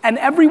is. And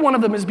every one of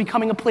them is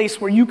becoming a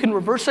place where you can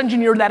reverse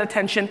engineer that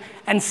attention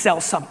and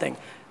sell something.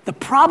 The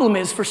problem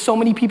is, for so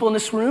many people in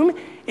this room,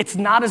 it's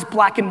not as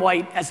black and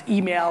white as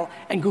email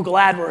and Google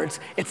AdWords.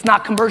 It's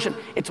not conversion.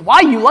 It's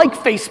why you like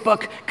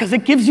Facebook, because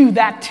it gives you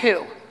that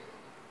too.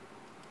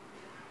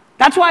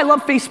 That's why I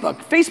love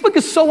Facebook. Facebook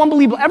is so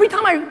unbelievable. Every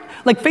time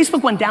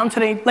Facebook went down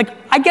today,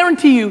 I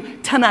guarantee you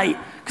tonight,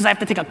 because I have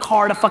to take a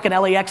car to fucking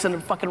LAX and a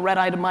fucking red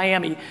eye to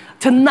Miami.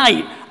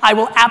 Tonight, I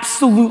will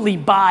absolutely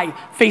buy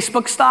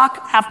Facebook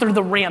stock after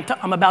the rant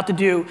I'm about to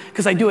do,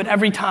 because I do it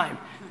every time.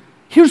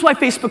 Here's why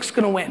Facebook's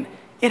gonna win.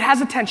 It has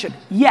attention.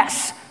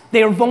 Yes,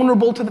 they are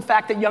vulnerable to the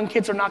fact that young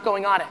kids are not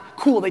going on it.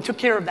 Cool, they took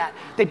care of that.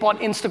 They bought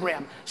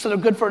Instagram, so they're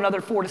good for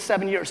another 4 to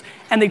 7 years.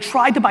 And they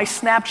tried to buy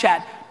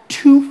Snapchat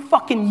 2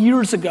 fucking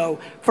years ago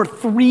for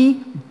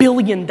 $3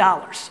 billion.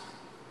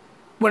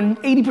 When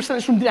 80% of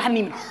this room hadn't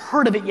even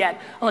heard of it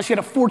yet, unless you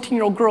had a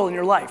 14-year-old girl in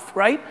your life,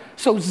 right?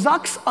 So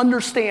Zucks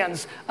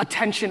understands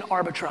attention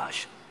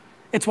arbitrage.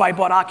 It's why I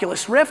bought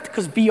Oculus Rift,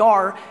 because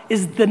VR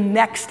is the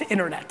next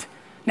internet.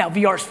 Now,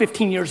 VR is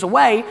 15 years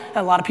away, and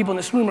a lot of people in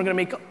this room are gonna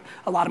make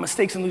a lot of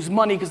mistakes and lose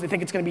money because they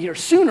think it's gonna be here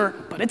sooner,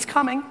 but it's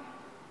coming.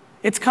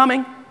 It's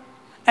coming.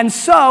 And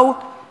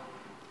so,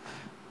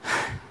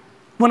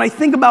 when I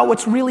think about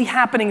what's really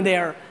happening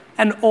there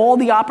and all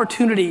the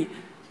opportunity,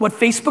 what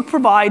Facebook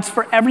provides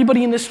for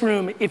everybody in this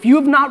room, if you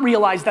have not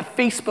realized that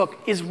Facebook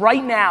is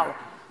right now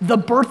the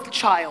birth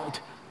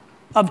child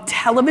of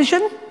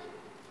television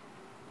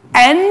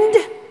and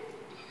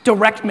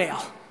direct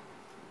mail.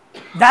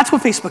 That's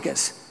what Facebook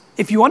is.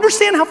 If you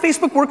understand how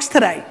Facebook works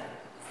today,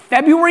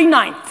 February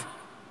 9th,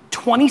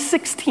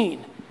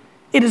 2016,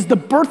 it is the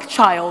birth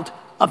child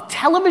of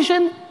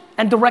television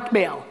and direct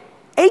mail,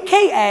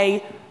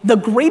 AKA the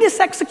greatest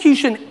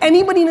execution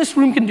anybody in this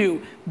room can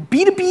do,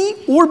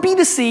 B2B or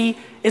B2C,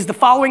 is the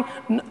following.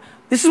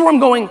 This is where I'm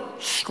going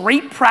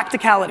straight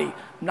practicality. I'm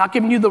not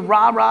giving you the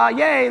rah-rah,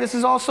 yay, this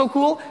is all so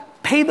cool.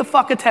 Pay the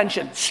fuck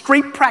attention,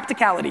 straight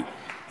practicality.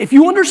 If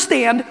you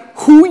understand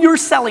who you're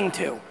selling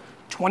to,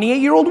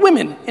 28-year-old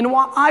women in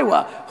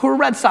Iowa who are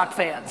Red Sox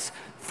fans,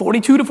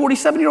 42 to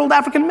 47-year-old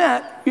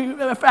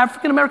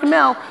African-American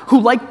male who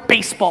like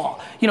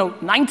baseball.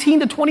 19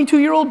 to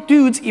 22-year-old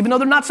dudes, even though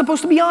they're not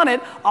supposed to be on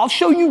it, I'll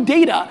show you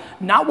data,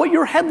 not what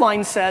your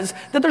headline says,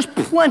 that there's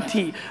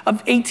plenty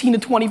of 18 to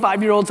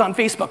 25-year-olds on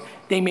Facebook.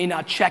 They may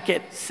not check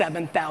it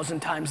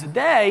 7,000 times a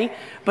day,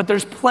 but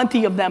there's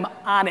plenty of them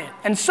on it.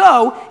 And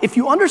so, if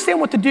you understand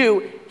what to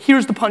do,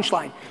 here's the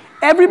punchline.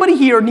 Everybody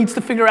here needs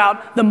to figure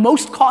out the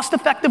most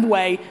cost-effective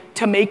way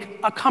to make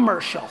a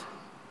commercial,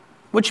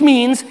 which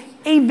means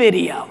a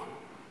video,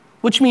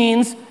 which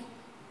means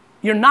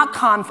you're not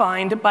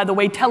confined by the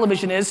way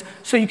television is,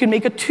 so you can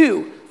make a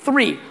 2,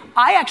 3.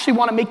 I actually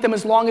want to make them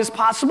as long as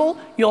possible.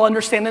 You'll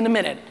understand in a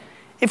minute.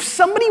 If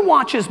somebody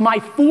watches my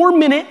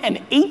 4-minute and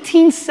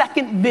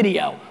 18-second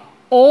video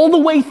all the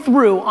way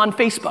through on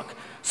Facebook,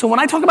 so when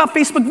I talk about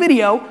Facebook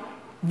video,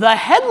 the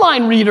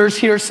headline readers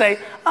here say,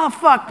 oh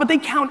fuck, but they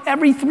count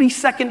every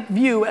 3-second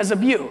view as a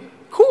view.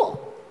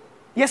 Cool.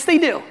 Yes, they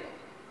do.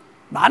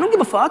 But I don't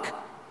give a fuck.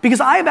 Because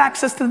I have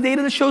access to the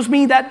data that shows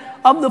me that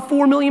of the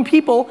 4 million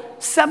people,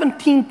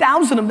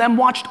 17,000 of them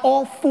watched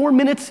all 4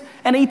 minutes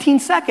and 18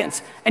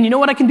 seconds. And you know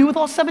what I can do with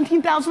all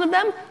 17,000 of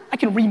them? I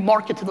can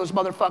remarket to those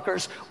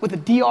motherfuckers with a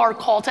DR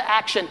call to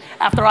action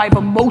after I've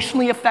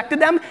emotionally affected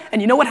them.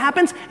 And you know what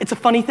happens? It's a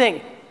funny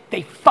thing.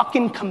 They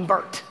fucking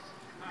convert.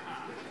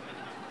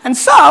 And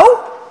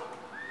so,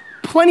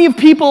 plenty of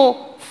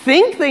people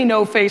think they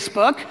know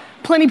Facebook.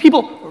 Plenty of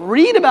people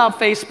read about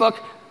Facebook.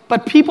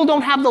 But people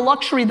don't have the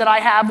luxury that I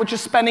have, which is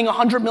spending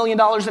 $100 million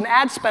in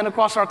ad spend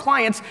across our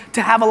clients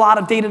to have a lot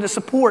of data to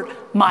support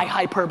my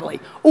hyperbole.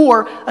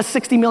 Or a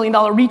 $60 million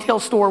retail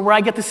store where I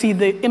get to see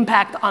the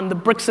impact on the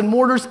bricks and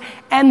mortars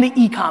and the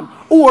e-com.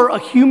 Or a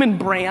human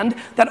brand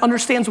that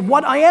understands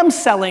what I am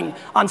selling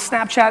on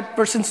Snapchat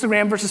versus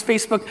Instagram versus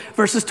Facebook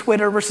versus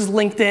Twitter versus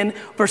LinkedIn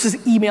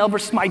versus email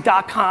versus my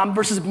 .com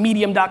versus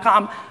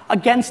medium.com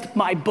against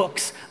my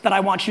books that I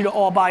want you to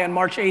all buy on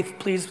March 8th,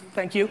 please,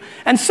 thank you.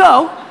 And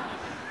so,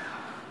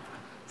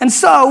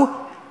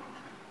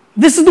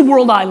 this is the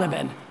world I live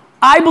in.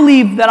 I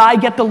believe that I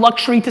get the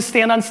luxury to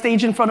stand on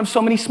stage in front of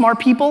so many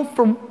smart people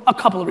for a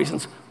couple of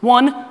reasons.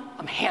 One,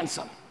 I'm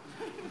handsome.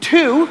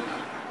 Two,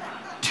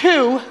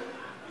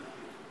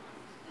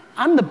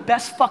 I'm the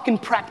best fucking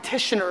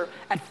practitioner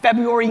at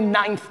February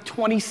 9th,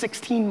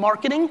 2016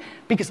 marketing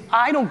because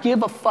I don't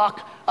give a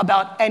fuck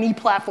about any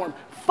platform.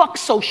 Fuck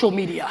social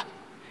media.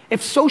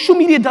 If social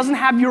media doesn't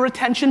have your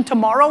attention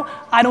tomorrow,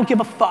 I don't give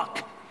a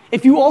fuck.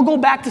 If you all go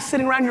back to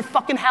sitting around your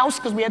fucking house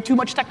because we had too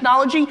much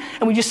technology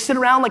and we just sit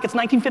around like it's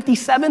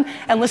 1957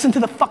 and listen to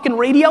the fucking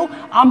radio,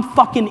 I'm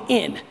fucking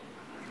in.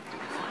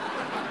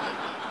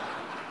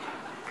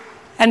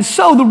 And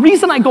so the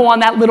reason I go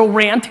on that little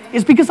rant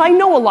is because I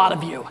know a lot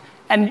of you.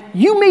 And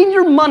you made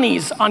your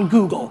monies on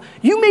Google.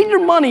 You made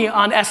your money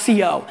on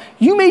SEO.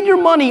 You made your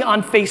money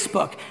on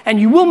Facebook. And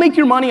you will make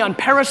your money on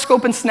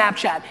Periscope and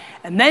Snapchat.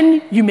 And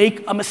then you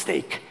make a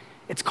mistake.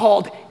 It's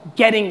called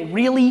getting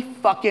really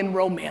fucking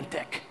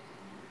romantic.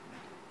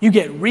 You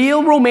get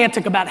real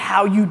romantic about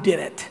how you did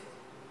it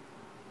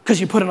because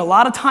you put in a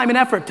lot of time and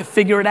effort to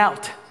figure it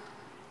out.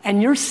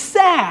 And you're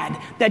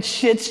sad that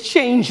shit's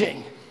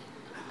changing.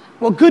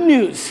 Well, good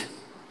news,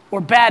 or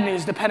bad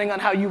news, depending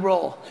on how you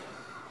roll.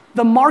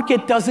 The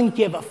market doesn't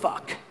give a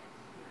fuck.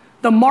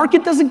 The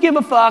market doesn't give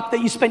a fuck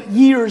that you spent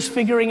years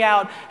figuring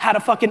out how to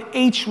fucking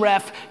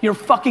href your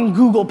fucking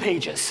Google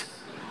pages.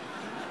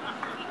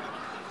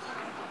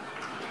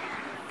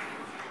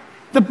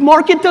 The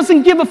market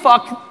doesn't give a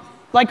fuck.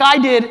 Like I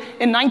did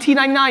in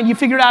 1999, you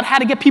figured out how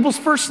to get people's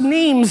first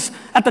names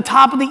at the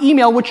top of the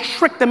email, which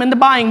tricked them into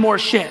buying more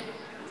shit.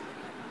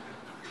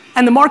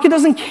 And the market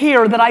doesn't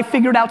care that I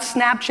figured out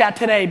Snapchat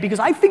today because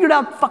I figured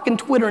out fucking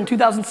Twitter in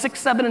 2006,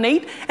 7, and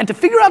 8. And to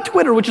figure out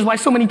Twitter, which is why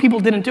so many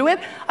people didn't do it,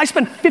 I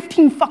spent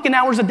 15 fucking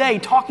hours a day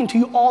talking to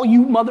you, all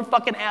you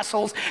motherfucking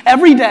assholes,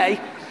 every day,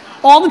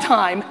 all the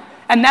time.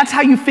 And that's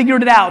how you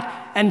figured it out.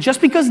 And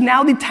just because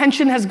now the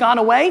tension has gone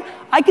away,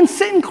 I can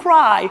sit and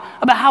cry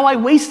about how I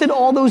wasted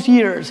all those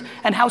years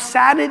and how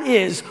sad it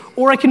is.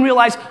 Or I can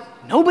realize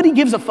nobody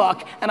gives a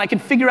fuck and I can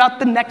figure out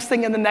the next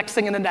thing and the next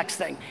thing and the next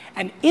thing.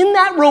 And in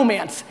that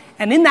romance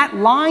and in that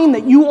line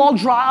that you all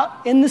draw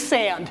in the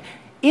sand,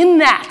 in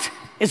that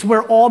is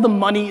where all the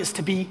money is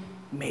to be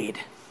made.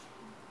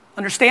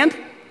 Understand?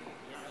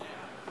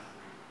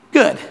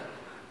 Good.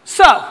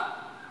 So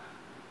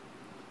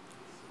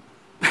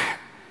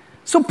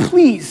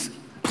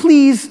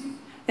please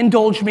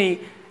indulge me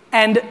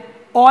and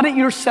audit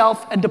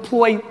yourself and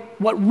deploy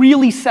what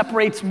really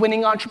separates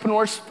winning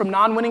entrepreneurs from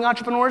non-winning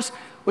entrepreneurs,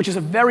 which is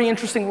a very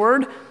interesting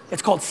word.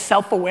 It's called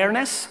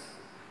self-awareness.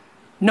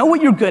 Know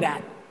what you're good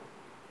at.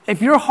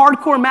 If you're a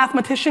hardcore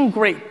mathematician,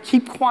 great.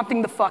 Keep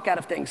quanting the fuck out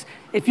of things.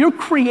 If you're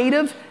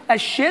creative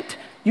as shit,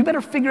 you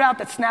better figure out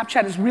that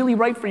Snapchat is really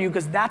right for you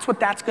because that's what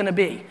that's gonna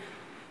be.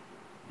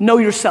 Know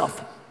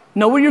yourself.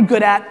 Know what you're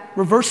good at,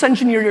 reverse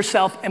engineer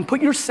yourself, and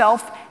put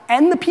yourself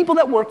and the people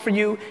that work for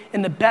you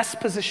in the best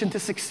position to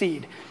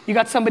succeed. You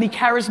got somebody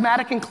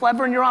charismatic and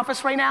clever in your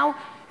office right now?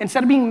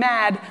 Instead of being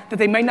mad that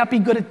they might not be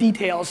good at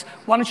details,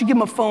 why don't you give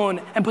them a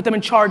phone and put them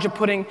in charge of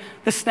putting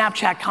the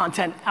Snapchat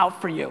content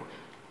out for you?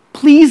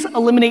 Please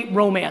eliminate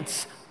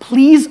romance.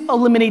 Please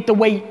eliminate the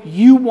way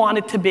you want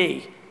it to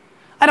be.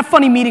 I had a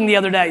funny meeting the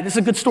other day. This is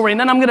a good story,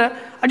 and then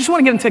I just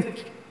want to get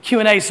into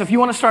Q&A, so if you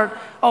want to start,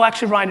 oh,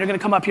 actually, Ryan, you're going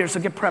to come up here,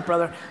 so get prepped,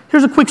 brother.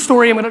 Here's a quick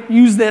story. I'm going to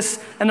use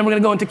this, and then we're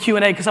going to go into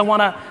Q&A, because I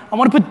want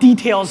to put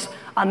details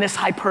on this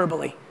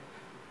hyperbole. I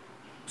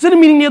was in a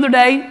meeting the other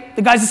day.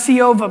 The guy's the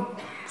CEO of a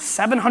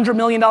 $700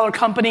 million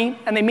company,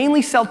 and they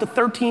mainly sell to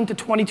 13 to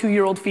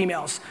 22-year-old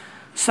females.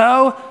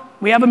 So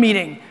we have a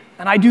meeting,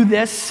 and I do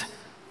this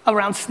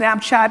around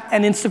Snapchat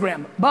and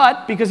Instagram.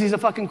 But because he's a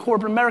fucking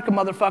corporate America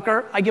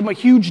motherfucker, I give him a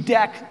huge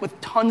deck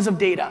with tons of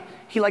data.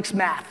 He likes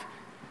math.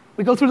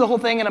 We go through the whole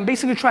thing, and I'm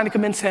basically trying to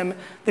convince him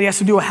that he has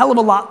to do a hell of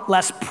a lot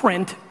less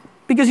print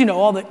because, you know,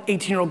 all the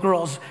 18-year-old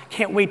girls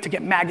can't wait to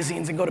get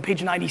magazines and go to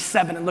page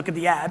 97 and look at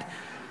the ad.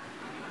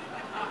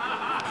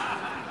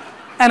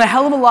 And a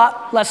hell of a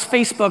lot less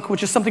Facebook,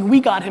 which is something we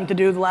got him to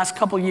do the last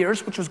couple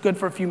years, which was good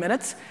for a few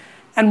minutes,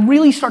 and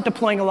really start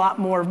deploying a lot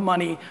more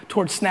money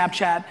towards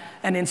Snapchat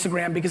and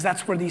Instagram because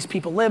that's where these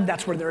people live,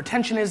 that's where their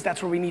attention is,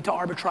 that's where we need to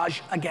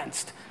arbitrage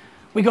against.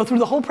 We go through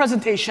the whole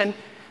presentation.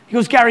 He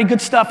goes, Gary,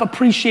 good stuff,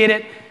 appreciate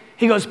it.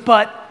 He goes,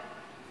 but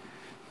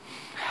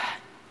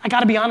I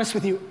gotta be honest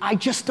with you, I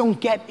just don't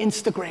get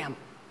Instagram.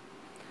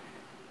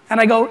 And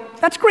I go,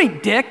 that's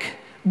great, Dick,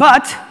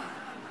 but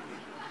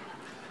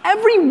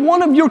every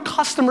one of your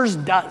customers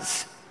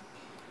does.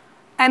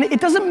 And it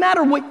doesn't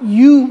matter what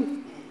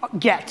you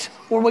get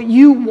or what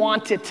you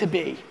want it to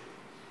be.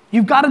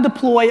 You've gotta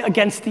deploy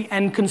against the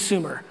end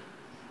consumer.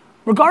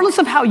 Regardless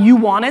of how you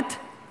want it,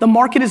 the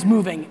market is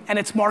moving and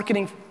it's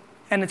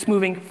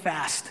moving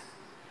fast.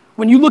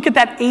 When you look at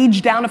that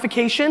age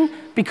downification,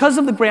 because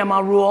of the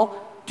grandma rule,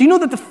 do you know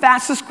that the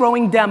fastest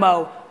growing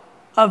demo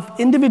of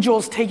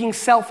individuals taking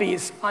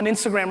selfies on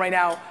Instagram right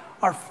now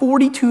are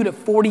 42 to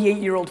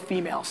 48-year-old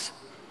females?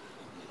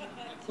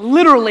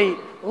 Literally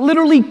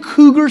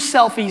cougar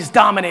selfies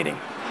dominating.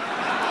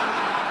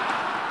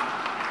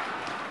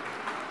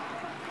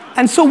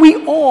 And so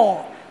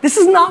this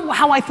is not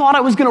how I thought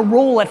I was gonna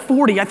roll at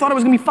 40. I thought I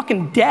was gonna be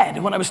fucking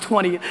dead when I was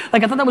 20.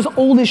 Like, I thought that was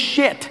old as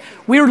shit.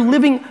 We're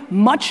living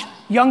much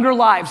younger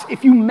lives.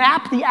 If you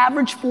map the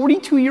average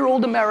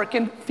 42-year-old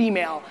American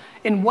female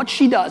in what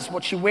she does,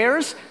 what she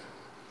wears,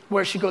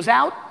 where she goes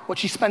out, what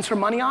she spends her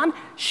money on,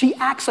 she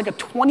acts like a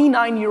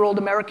 29-year-old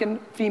American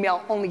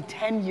female only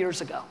 10 years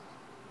ago.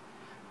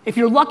 If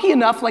you're lucky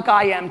enough, like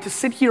I am, to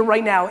sit here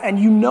right now and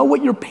you know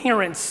what your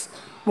parents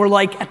were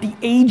like at the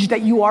age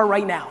that you are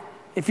right now,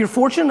 if you're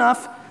fortunate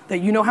enough that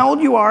you know how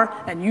old you are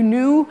and you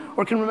knew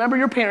or can remember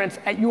your parents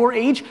at your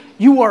age,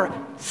 you are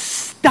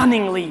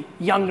stunningly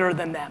younger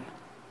than them.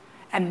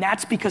 And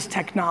that's because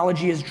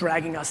technology is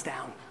dragging us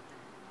down.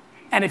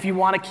 And if you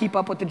want to keep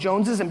up with the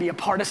Joneses and be a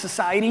part of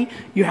society,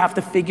 you have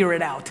to figure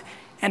it out.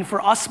 And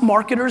for us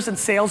marketers and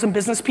sales and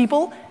business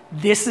people,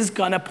 this is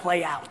gonna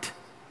play out.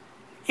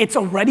 It's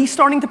already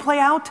starting to play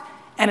out,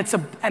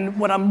 and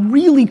what I'm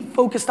really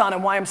focused on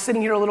and why I'm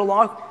sitting here a little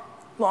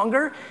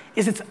longer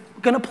is it's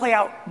gonna play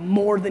out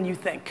more than you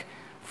think.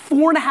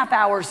 4.5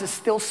 hours is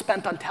still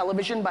spent on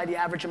television by the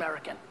average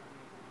American.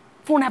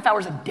 4.5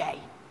 hours a day.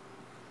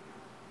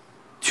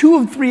 2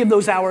 of 3 of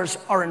those hours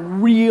are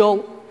in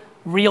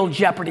real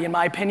jeopardy, in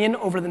my opinion,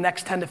 over the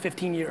next 10 to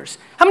 15 years.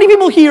 How many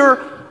people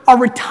here are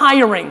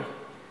retiring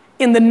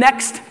in the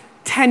next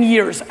 10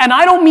 years? And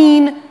I don't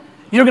mean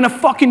you're gonna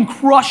fucking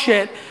crush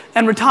it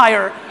and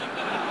retire.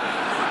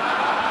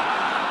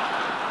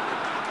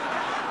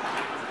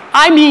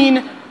 I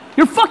mean,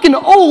 you're fucking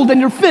old and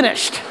you're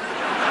finished.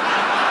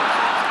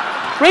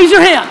 Raise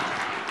your hand.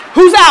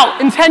 Who's out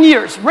in 10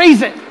 years?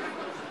 Raise it.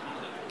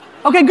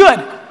 Okay,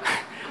 good.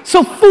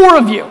 So 4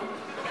 of you.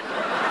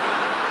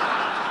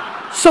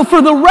 So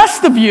for the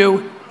rest of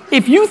you,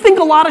 if you think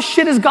a lot of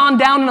shit has gone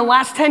down in the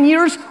last 10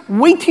 years,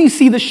 wait till you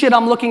see the shit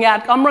I'm looking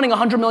at. I'm running a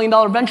 $100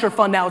 million venture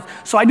fund now,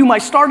 so I do my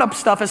startup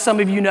stuff, as some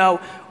of you know.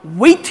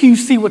 Wait till you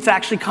see what's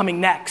actually coming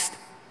next.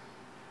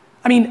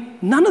 I mean,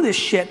 none of this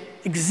shit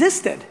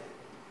existed.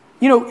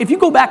 You know, if you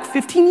go back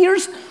 15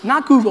 years,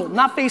 not Google,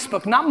 not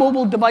Facebook, not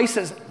mobile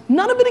devices,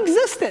 none of it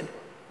existed.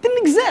 Didn't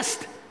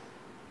exist.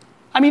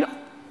 I mean,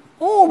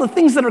 all the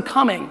things that are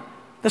coming,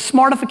 the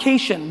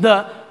smartification,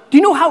 the Do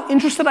you know how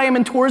interested I am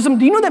in tourism?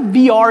 Do you know that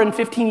VR in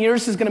 15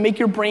 years is gonna make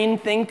your brain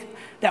think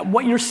that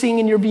what you're seeing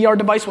in your VR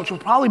device, which will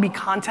probably be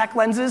contact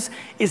lenses,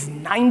 is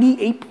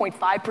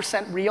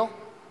 98.5% real?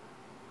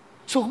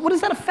 So what does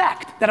that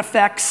affect? That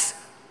affects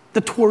the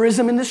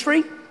tourism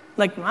industry?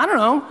 Like, I don't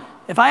know,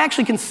 if I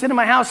actually can sit in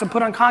my house and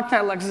put on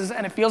contact lenses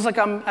and it feels like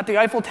I'm at the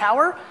Eiffel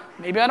Tower,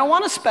 maybe I don't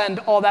wanna spend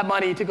all that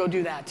money to go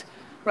do that,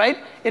 right?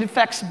 It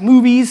affects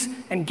movies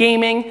and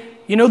gaming.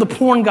 You know the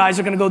porn guys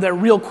are gonna go there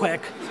real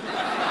quick.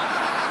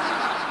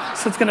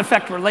 So it's gonna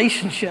affect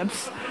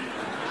relationships.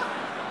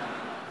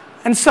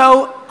 And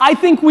so I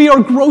think we are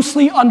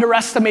grossly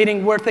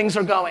underestimating where things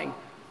are going.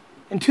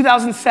 In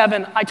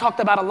 2007, I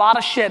talked about a lot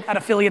of shit at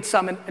Affiliate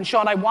Summit, and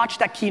Sean, I watched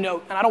that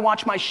keynote, and I don't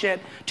watch my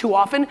shit too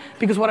often,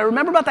 because what I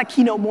remember about that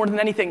keynote more than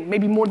anything,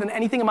 maybe more than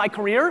anything in my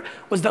career,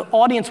 was the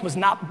audience was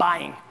not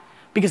buying,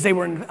 because they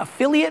were in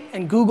affiliate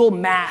and Google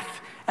Math,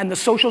 and the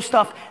social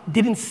stuff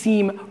didn't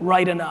seem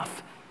right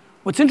enough.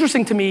 What's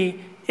interesting to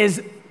me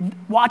is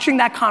watching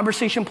that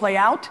conversation play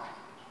out,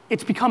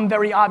 it's become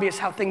very obvious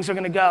how things are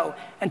gonna go.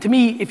 And to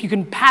me, if you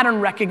can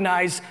pattern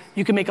recognize,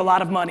 you can make a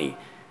lot of money.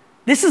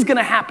 This is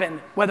gonna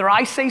happen, whether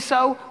I say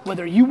so,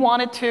 whether you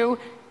want it to,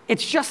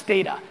 it's just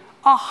data.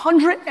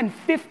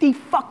 150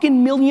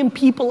 fucking million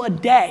people a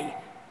day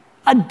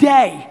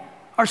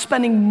are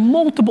spending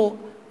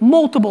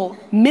multiple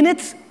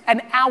minutes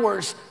and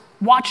hours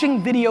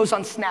watching videos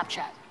on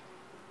Snapchat.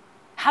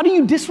 How do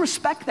you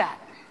disrespect that?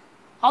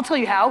 I'll tell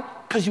you how,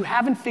 because you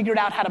haven't figured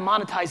out how to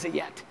monetize it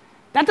yet.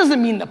 That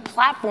doesn't mean the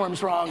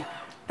platform's wrong.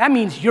 That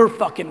means you're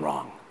fucking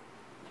wrong.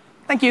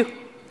 Thank you.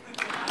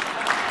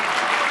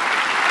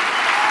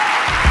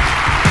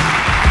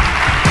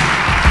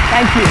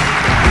 Thank you.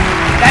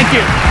 Thank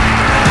you.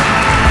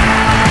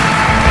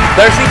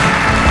 Darcy?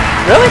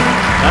 Really?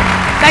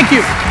 Thank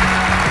you.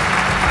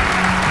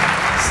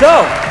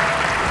 So,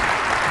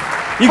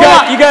 you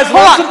guys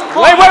want some?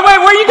 Wait, where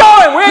are you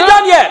going? We ain't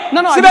done yet.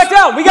 No, Sit back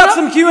down. We got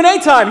some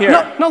Q&A time here.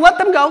 No, let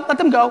them go.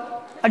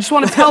 I just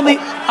want to tell leave.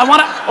 I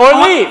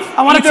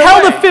want to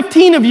tell the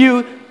 15 of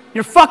you,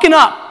 you're fucking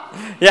up.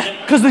 Yeah.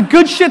 Because the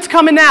good shit's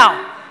coming now.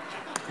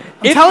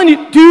 I'm telling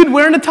you, dude,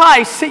 wearing a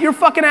tie, sit your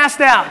fucking ass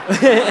down.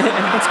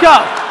 Let's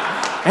go.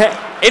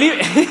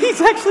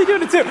 He's actually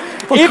doing it too.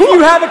 Well, if cool.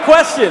 you have a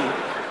question,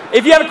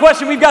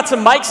 we've got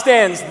some mic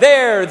stands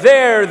there.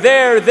 They're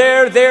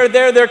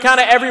kind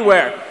of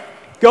everywhere.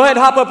 Go ahead,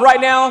 hop up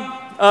right now.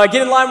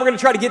 Get in line. We're going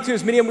to try to get to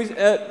as many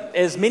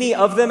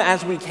of them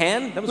as we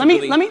can. That was let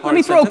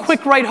me throw a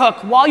quick right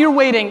hook. While you're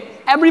waiting,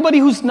 everybody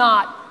who's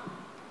not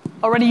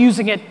already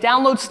using it,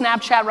 download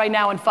Snapchat right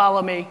now and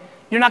follow me.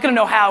 You're not going to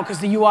know how because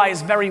the UI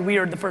is very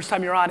weird the first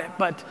time you're on it,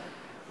 but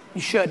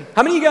you should.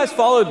 How many of you guys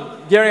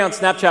followed Gary on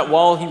Snapchat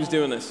while he was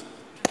doing this?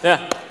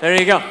 Yeah, there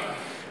you go.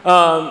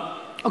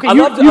 Okay,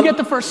 you get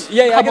the first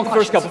couple I get the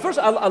first questions. couple. First,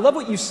 I love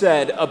what you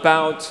said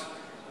about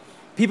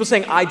people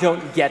saying, I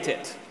don't get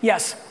it.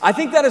 Yes. I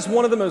think that is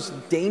one of the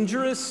most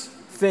dangerous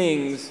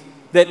things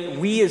that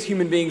we as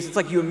human beings, it's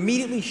like you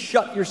immediately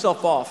shut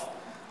yourself off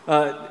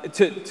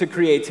to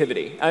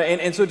creativity.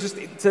 And so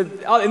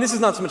and this is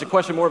not so much a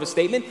question, more of a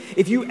statement.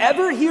 If you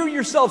ever hear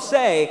yourself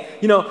say,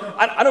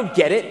 I don't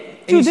get it,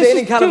 and Dude, you say it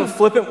in kind of a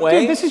flippant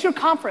way. Dude, this is your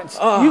conference.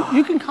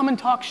 You can come and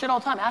talk shit all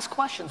the time. Ask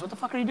questions. What the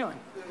fuck are you doing?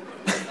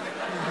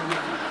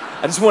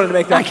 I just wanted to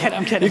make that.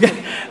 I'm kidding.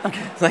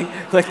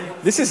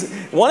 Like this is,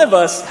 one of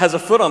us has a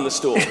foot on the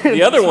stool.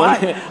 The other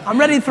one. I'm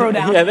ready to throw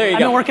down. Yeah, there you go.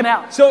 I've been working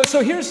out.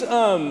 So here's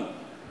a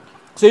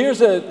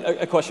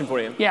question for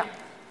you. Yeah.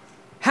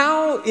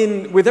 How,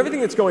 with everything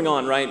that's going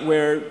on, right,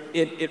 where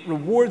it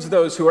rewards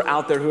those who are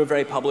out there, who are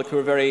very public, who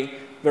are very,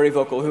 very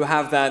vocal, who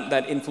have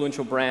that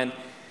influential brand,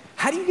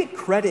 how do you get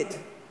credit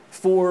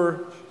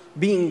for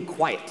being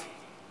quiet?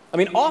 I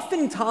mean,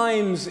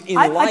 oftentimes in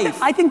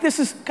life. I think this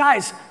is,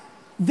 guys,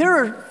 there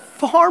are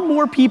far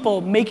more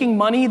people making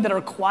money that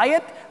are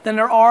quiet than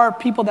there are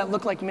people that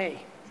look like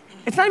me.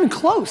 It's not even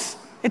close.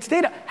 It's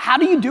data. How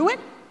do you do it?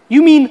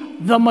 You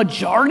mean the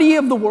majority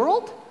of the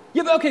world?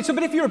 Yeah, but okay,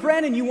 but if you're a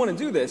brand and you want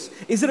to do this,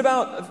 is it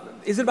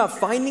about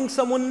finding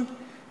someone,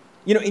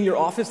 in your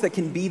office that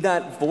can be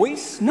that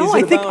voice? No,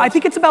 I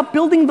think it's about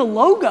building the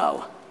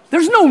logo.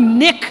 There's no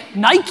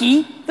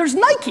Nike, there's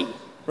Nike.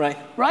 Right.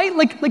 Right?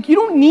 Like you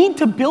don't need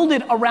to build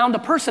it around a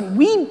person.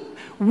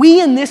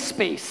 We in this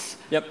space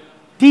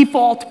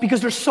default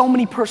because there's so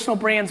many personal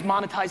brands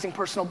monetizing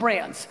personal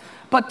brands.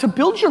 But to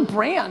build your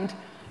brand,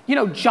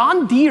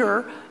 John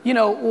Deere,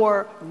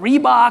 or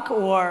Reebok,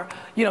 or,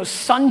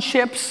 Sun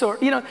Chips, or,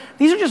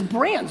 these are just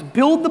brands.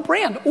 Build the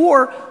brand.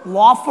 Or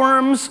law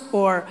firms,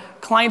 or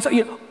clients,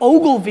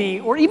 Ogilvy,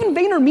 or even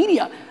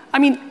VaynerMedia. I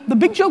mean, the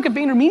big joke at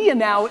VaynerMedia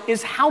now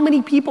is how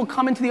many people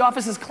come into the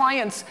office as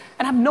clients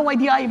and have no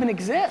idea I even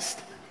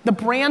exist. The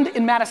brand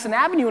in Madison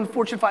Avenue in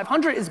Fortune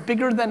 500 is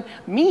bigger than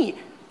me,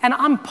 and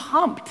I'm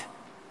pumped.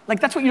 Like,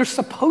 that's what you're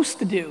supposed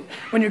to do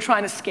when you're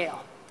trying to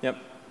scale. Yep,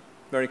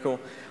 very cool.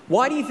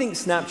 Why do you think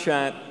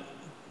Snapchat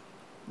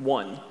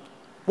won?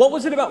 What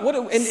was it about?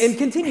 And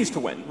continues to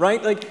win,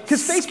 right? Like,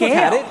 because Facebook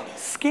had it.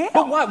 Scale.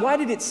 But why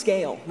did it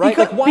scale, right?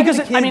 Why did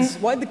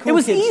the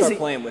cool kids start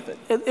playing with it?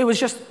 It was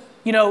just,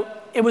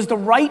 it was the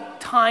right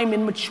time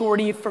in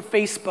maturity for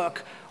Facebook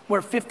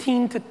where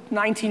 15 to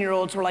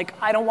 19-year-olds were like,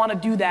 I don't want to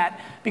do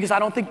that because I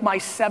don't think my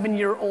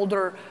 7-year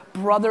older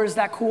brother is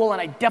that cool,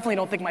 and I definitely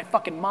don't think my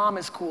fucking mom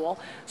is cool.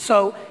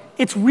 So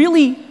it's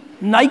really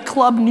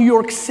nightclub New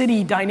York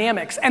City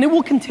dynamics, and it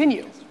will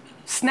continue.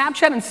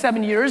 Snapchat in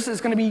 7 years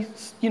is going to be,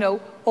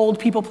 old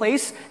people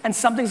place, and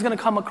something's going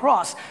to come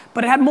across.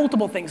 But it had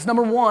multiple things.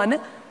 Number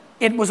one,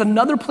 it was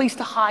another place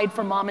to hide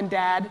from mom and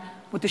dad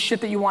with the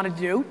shit that you wanted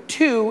to do.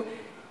 Two,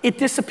 it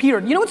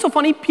disappeared. You know what's so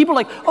funny? People are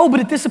like, oh, but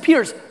it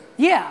disappears.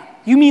 Yeah,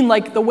 you mean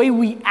like the way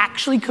we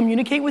actually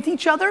communicate with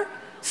each other?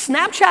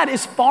 Snapchat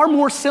is far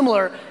more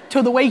similar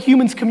to the way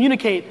humans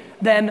communicate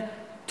than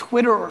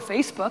Twitter or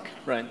Facebook.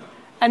 Right.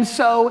 And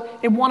so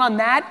it won on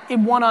that. It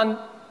won on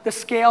the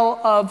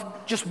scale of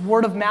just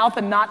word of mouth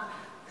and not,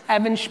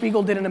 Evan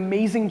Spiegel did an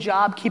amazing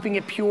job keeping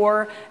it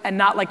pure and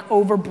not like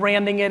over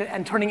branding it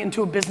and turning it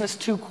into a business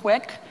too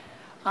quick.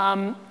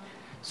 So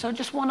it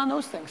just won on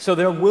those things. So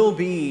there will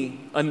be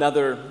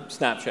another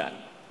Snapchat.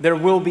 There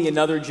will be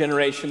another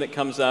generation that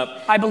comes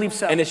up. I believe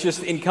so. And it's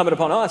just incumbent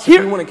upon us if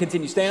we want to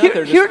continue staying out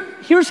there.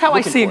 Here's how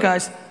I see it,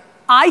 guys.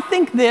 I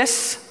think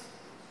this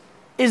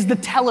is the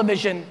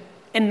television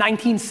in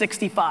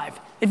 1965.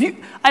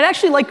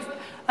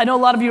 I know a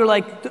lot of you are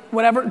like,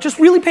 whatever, just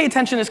really pay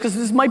attention to this because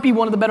this might be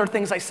one of the better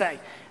things I say.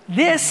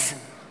 This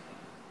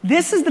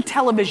is the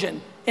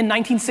television in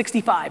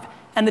 1965.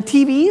 And the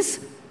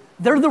TVs,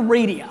 they're the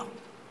radio,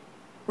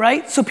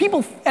 right? So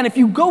and if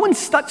you go and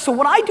study, so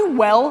what I do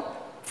well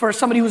for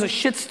somebody who's a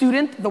shit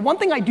student, the one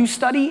thing I do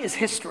study is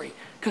history,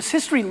 because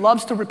history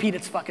loves to repeat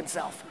its fucking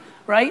self,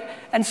 right?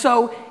 And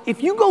so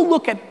if you go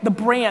look at the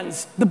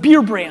brands, the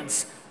beer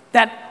brands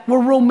that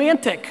were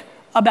romantic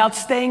about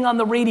staying on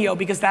the radio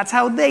because that's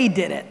how they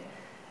did it,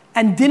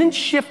 and didn't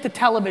shift to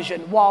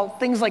television, while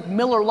things like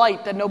Miller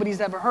Lite that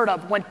nobody's ever heard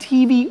of went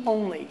TV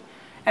only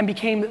and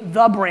became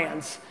the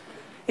brands.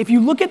 If you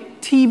look at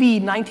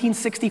TV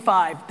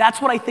 1965, that's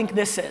what I think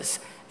this is.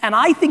 And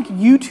I think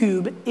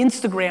YouTube,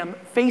 Instagram,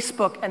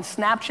 Facebook, and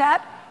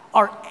Snapchat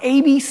are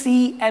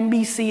ABC,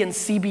 NBC, and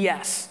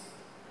CBS.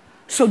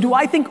 So do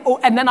I think,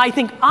 and then I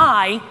think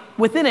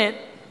within it,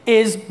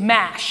 is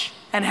MASH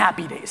and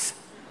Happy Days.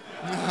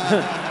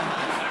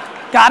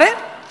 Got it?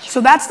 So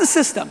that's the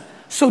system.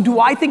 So do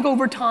I think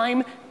over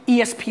time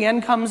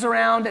ESPN comes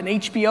around and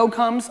HBO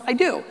comes? I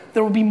do.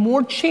 There will be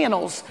more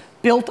channels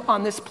built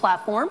on this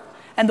platform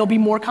and there'll be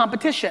more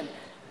competition.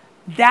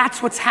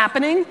 That's what's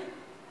happening.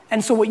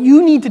 And so what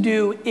you need to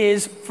do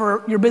is,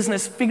 for your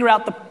business, figure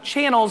out the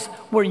channels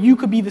where you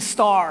could be the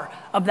star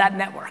of that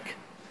network.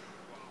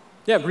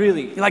 Yeah,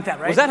 really. You like that,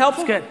 right? Was that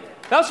helpful? It's good.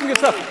 That was some good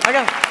stuff.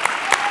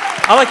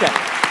 I like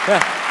that.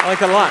 Yeah, I like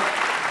that a lot.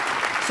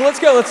 So let's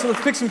go.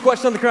 Let's pick some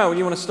questions on the crowd.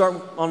 You want to start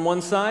on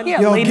one side?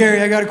 Yeah, Yo, Gary,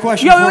 I got a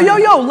question.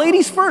 Yo,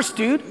 ladies first,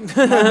 dude.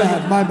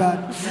 My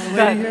bad.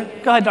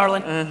 Go ahead,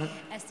 darling.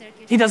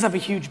 He does have a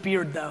huge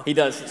beard, though. He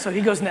does. So he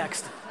goes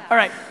next. All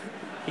right.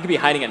 He could be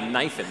hiding a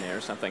knife in there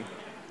or something.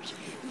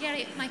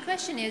 Gary, my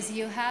question is,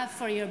 you have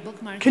for your book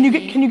marketing...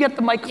 Can you get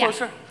the mic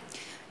closer? Yeah.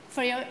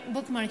 For your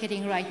book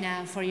marketing right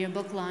now, for your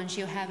book launch,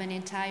 you have an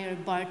entire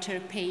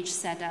barter page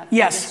set up.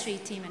 Yes. For the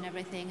street team and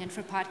everything. And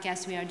for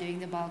podcasts, we are doing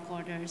the bulk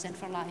orders and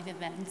for live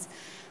events.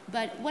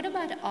 But what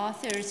about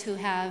authors who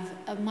have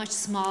a much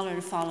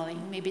smaller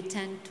following, maybe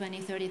 10,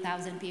 20,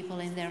 30,000 people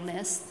in their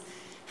list?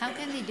 How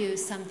can they do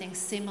something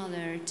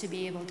similar to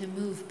be able to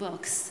move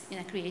books in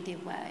a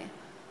creative way?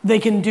 They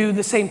can do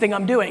the same thing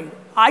I'm doing.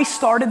 I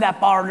started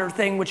that barter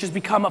thing, which has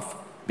become a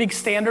big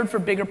standard for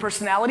bigger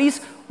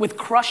personalities, with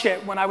Crush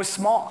It when I was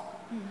small.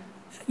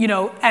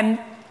 And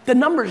the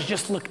numbers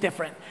just look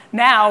different.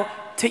 Now,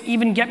 to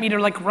even get me to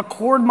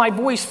record my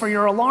voice for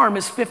your alarm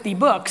is 50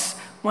 bucks.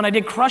 When I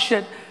did Crush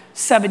It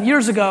 7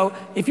 years ago,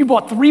 if you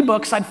bought 3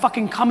 books, I'd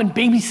fucking come and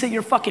babysit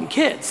your fucking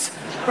kids,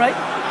 right?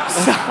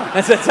 So,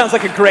 that sounds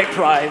like a great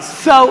prize.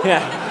 So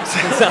yeah,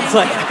 it sounds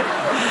like.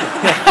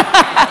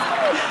 Yeah.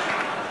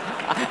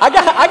 I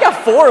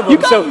got 4 of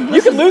them, so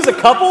you could lose a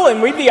couple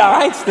and we'd be all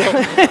right still.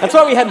 That's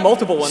why we had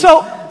multiple ones.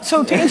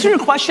 So to answer your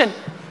question,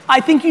 I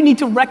think you need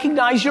to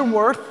recognize your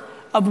worth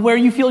of where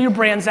you feel your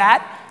brand's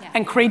at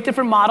and create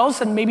different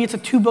models, and maybe it's a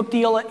 2-book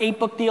deal, an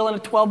 8-book deal, and a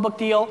 12-book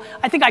deal.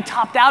 I think I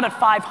topped out at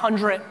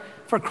 500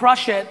 for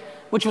Crush It,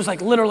 which was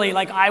literally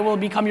I will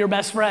become your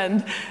best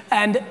friend.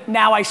 And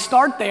now I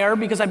start there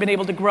because I've been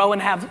able to grow and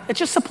have, it's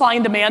just supply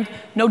and demand,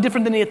 no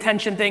different than the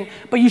attention thing.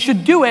 But you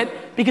should do it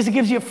because it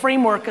gives you a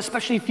framework,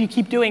 especially if you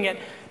keep doing it.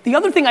 The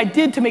other thing I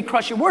did to make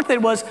Crush It worth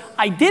it was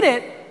I did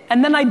it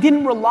and then I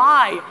didn't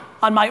rely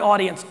on my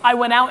audience. I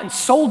went out and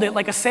sold it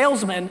like a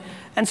salesman.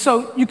 And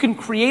so you can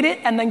create it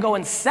and then go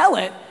and sell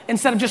it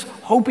instead of just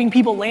hoping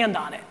people land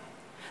on it.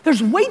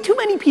 There's way too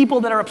many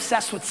people that are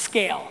obsessed with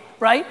scale.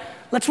 right?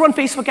 Let's run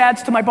Facebook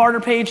ads to my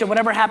barter page and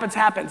whatever happens,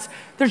 happens.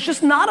 There's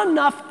just not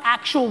enough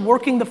actual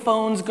working the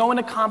phones, going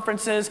to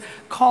conferences,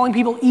 calling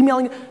people,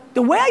 emailing.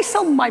 The way I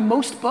sell my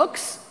most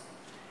books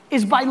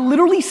is by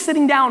literally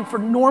sitting down for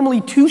normally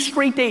 2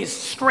 straight days,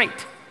 straight,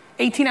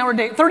 18-hour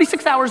day,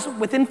 36 hours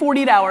within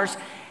 48 hours,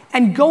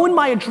 and go in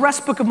my address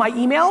book of my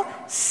email,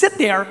 sit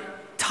there,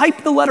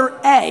 type the letter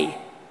A,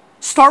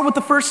 start with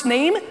the first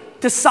name,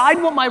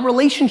 decide what my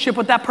relationship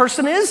with that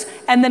person is,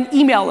 and then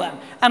email them.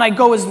 And I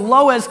go as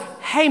low as,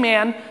 hey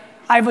man,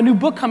 I have a new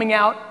book coming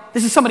out.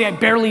 This is somebody I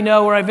barely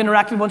know or I've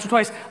interacted once or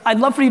twice. I'd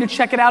love for you to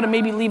check it out and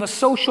maybe leave a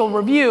social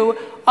review,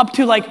 up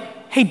to like,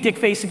 hey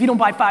dickface, if you don't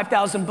buy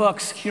 5,000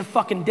 books, you're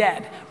fucking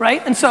dead,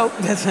 right? And so,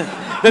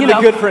 the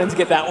good friends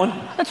get that one.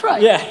 That's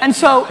right. Yeah. And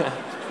so,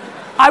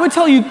 I would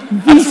tell you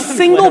the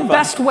single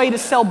best way to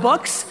sell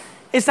books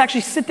is to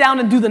actually sit down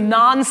and do the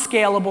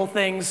non-scalable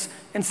things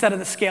instead of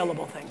the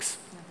scalable things.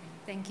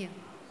 Thank you.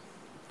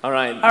 All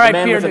right, All right, the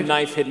man with a bearded.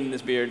 knife hidden in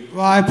his beard.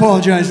 Well, I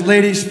apologize.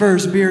 Ladies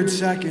first, beard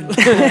second.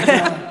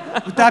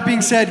 With that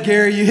being said,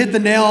 Gary, you hit the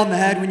nail on the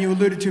head when you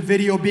alluded to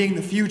video being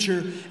the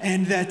future,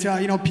 and that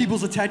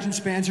people's attention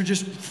spans are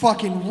just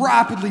fucking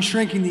rapidly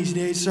shrinking these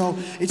days. So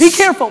it's Be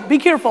careful, be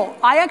careful.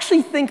 I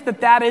actually think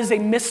that that is a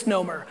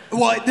misnomer.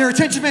 Well, their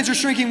attention spans are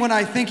shrinking when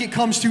I think it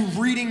comes to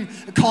reading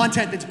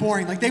content that's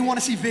boring. Like, they want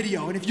to see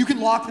video, and if you can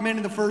lock them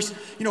in the first,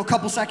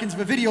 couple seconds of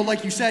a video,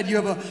 like you said, you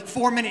have a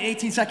 4-minute,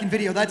 18-second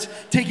video. That's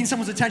taking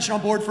someone's attention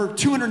on board for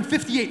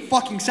 258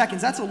 fucking seconds.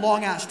 That's a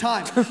long-ass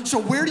time. So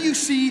where do you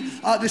see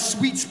the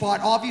sweet spot?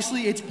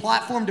 Obviously, it's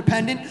platform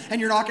dependent, and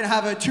you're not going to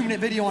have a 2-minute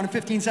video on a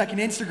 15-second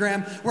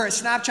Instagram,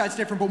 whereas Snapchat's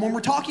different. But when we're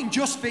talking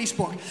just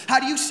Facebook, how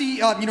do you see,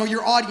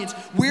 your audience?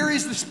 Where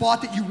is the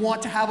spot that you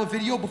want to have a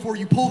video before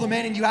you pull them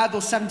in and you have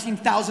those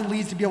 17,000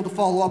 leads to be able to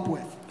follow up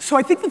with? So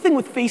I think the thing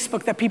with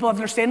Facebook that people have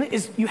to understand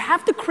is you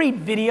have to create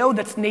video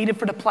that's native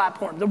for the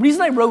platform. The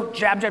reason I wrote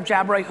Jab, Jab,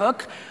 Jab, Right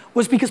Hook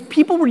was because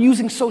people were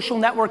using social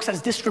networks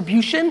as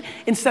distribution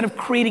instead of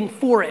creating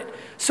for it.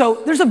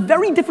 So there's a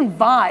very different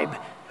vibe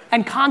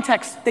and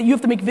context that you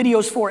have to make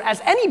videos for as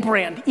any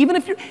brand. Even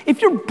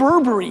if you're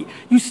Burberry,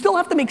 you still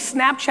have to make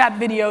Snapchat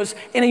videos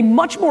in a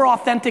much more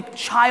authentic,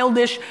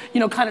 childish,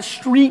 kind of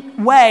street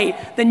way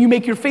than you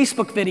make your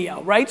Facebook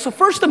video, right? So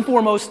first and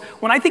foremost,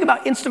 when I think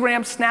about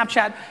Instagram,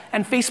 Snapchat,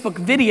 and Facebook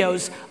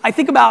videos, I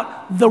think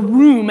about the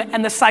room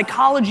and the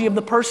psychology of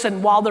the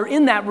person while they're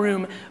in that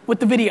room with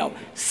the video.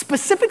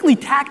 Specifically,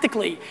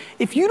 tactically,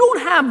 if you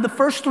don't have the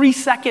first 3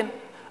 seconds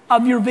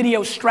of your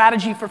video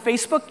strategy for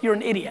Facebook, you're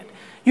an idiot.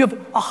 You have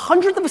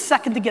 100th of a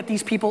second to get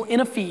these people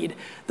in a feed.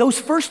 Those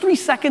first 3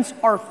 seconds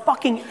are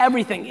fucking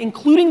everything,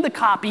 including the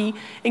copy,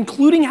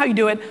 including how you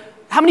do it.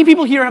 How many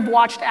people here have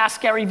watched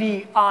Ask Gary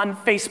Vee on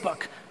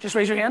Facebook? Just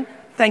raise your hand.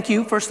 Thank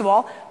you, first of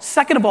all.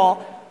 Second of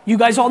all, you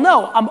guys all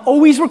know, I'm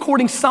always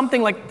recording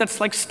something that's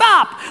like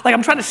stop. Like,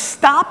 I'm trying to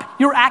stop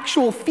your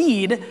actual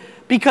feed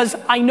because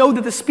I know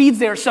that the speed's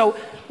there. So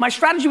my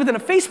strategy within a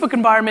Facebook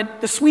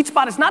environment, the sweet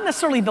spot is not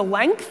necessarily the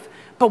length,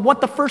 but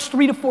what the first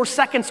 3 to 4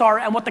 seconds are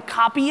and what the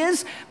copy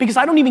is, because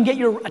I don't even get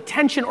your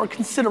attention or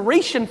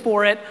consideration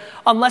for it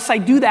unless I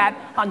do that.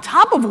 On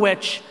top of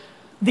which,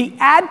 the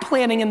ad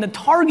planning and the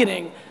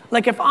targeting,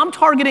 like if I'm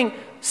targeting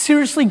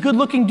seriously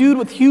good-looking dude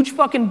with huge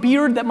fucking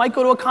beard that might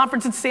go to a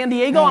conference in San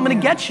Diego, I'm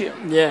gonna get you.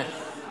 Yeah.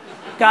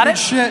 Got it? Good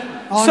shit,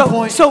 on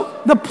point.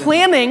 So the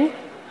planning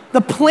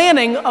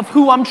of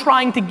who I'm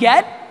trying to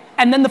get,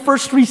 and then the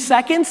first 3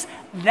 seconds,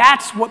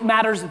 that's what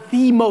matters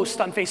the most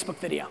on Facebook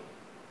video.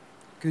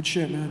 Good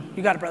shit, man.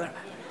 You got it, brother.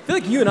 I feel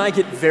like you and I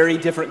get very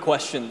different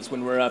questions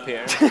when we're up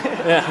here.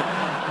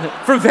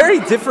 Yeah. From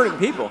very different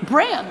people.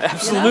 Brand.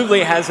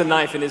 Absolutely has a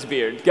knife in his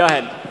beard. Go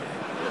ahead.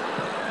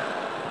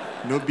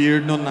 No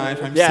beard, no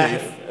knife, I'm Yeah.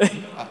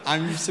 safe.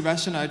 I'm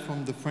Sebastian Knight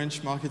from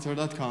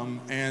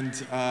thefrenchmarketer.com,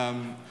 and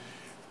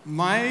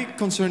my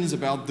concern is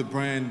about the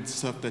brand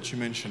stuff that you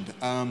mentioned.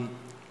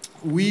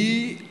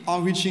 We are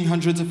reaching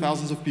hundreds of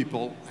thousands of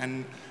people,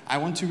 and I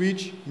want to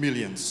reach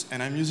millions,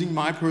 and I'm using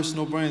my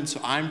personal brand,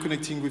 so I'm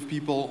connecting with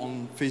people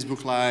on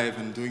Facebook Live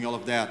and doing all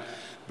of that.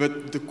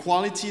 But the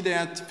quality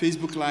that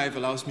Facebook Live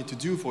allows me to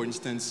do, for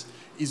instance,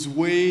 is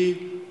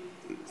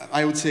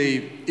I would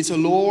say, it's a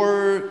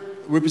lower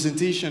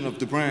representation of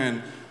the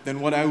brand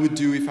than what I would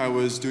do if I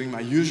was doing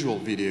my usual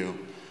video.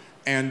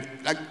 And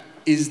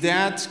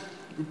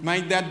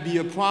might that be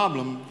a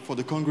problem for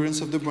the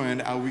congruence of the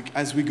brand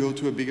as we go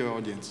to a bigger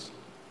audience?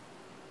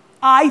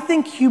 I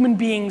think human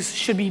beings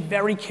should be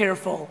very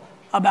careful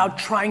about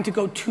trying to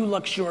go too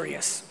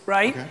luxurious,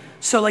 right? Okay.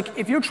 So like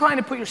if you're trying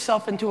to put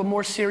yourself into a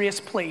more serious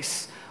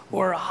place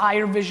or a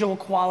higher visual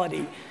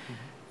quality,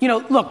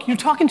 look, you're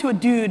talking to a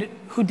dude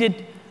who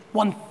did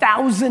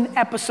 1,000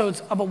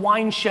 episodes of a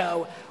wine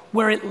show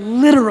where it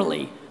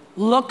literally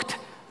looked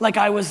like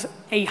I was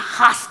a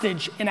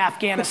hostage in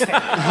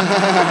Afghanistan.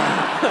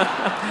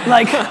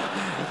 Like,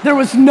 there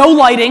was no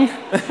lighting.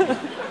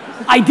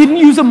 I didn't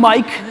use a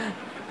mic.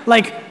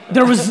 Like,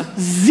 there was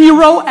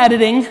zero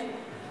editing.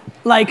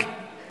 Like,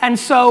 and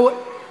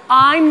so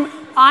I'm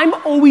I'm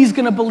always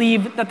gonna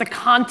believe that the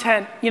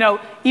content,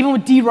 even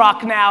with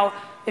D-Rock now,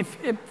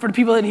 for the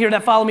people in here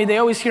that follow me, they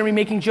always hear me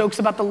making jokes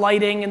about the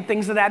lighting and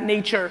things of that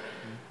nature.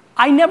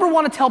 I never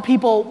wanna tell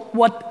people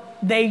what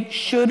they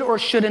should or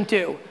shouldn't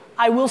do.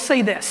 I will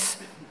say this,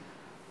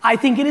 I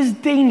think it is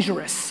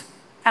dangerous,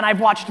 and I've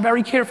watched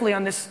very carefully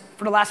on this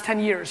for the last 10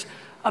 years,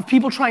 of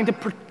people trying to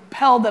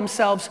propel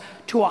themselves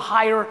to a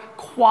higher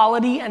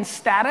quality and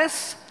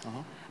status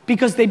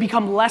because they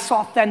become less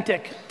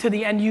authentic to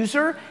the end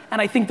user,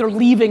 and I think they're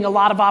leaving a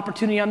lot of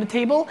opportunity on the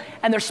table,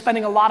 and they're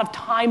spending a lot of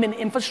time and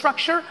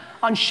infrastructure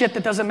on shit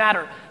that doesn't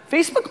matter.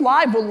 Facebook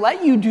Live will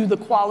let you do the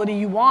quality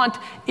you want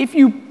if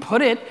you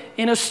put it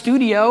in a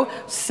studio,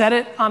 set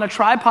it on a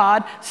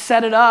tripod,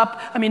 set it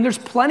up. I mean, there's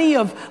plenty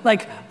of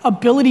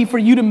ability for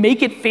you to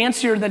make it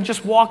fancier than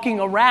just walking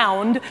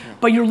around,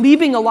 but you're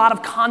leaving a lot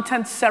of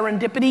content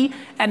serendipity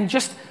and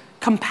just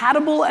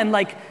compatible and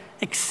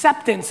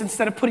acceptance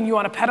instead of putting you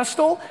on a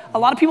pedestal. A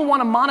lot of people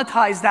want to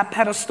monetize that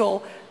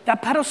pedestal.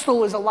 That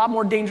pedestal is a lot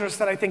more dangerous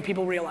than I think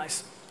people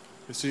realize.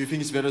 So you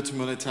think it's better to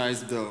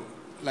monetize the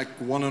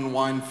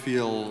one-on-one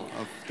feel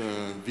of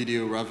the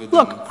video rather than...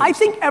 Look, I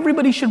think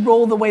everybody should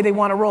roll the way they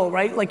want to roll,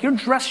 right? You're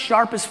dressed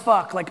sharp as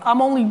fuck.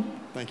 I'm only...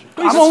 Thank you.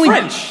 I'm only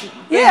French.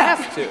 Yeah. They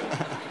have to.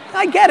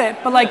 I get it,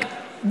 but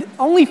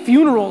only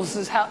funerals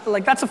is how...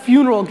 that's a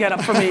funeral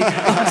getup for me.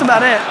 That's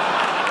about it.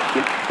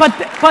 But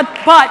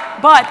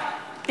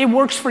it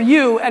works for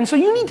you, and so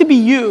you need to be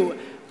you.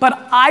 But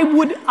I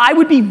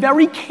would be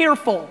very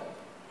careful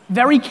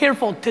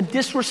to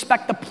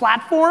disrespect the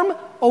platform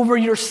over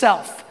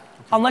yourself.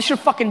 Unless you're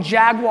fucking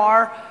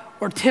Jaguar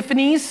or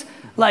Tiffany's,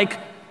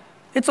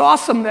 it's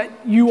awesome that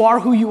you are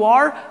who you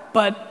are,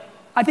 but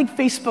I think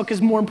Facebook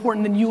is more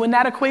important than you in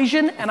that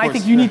equation, and I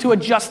think you need to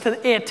adjust to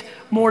it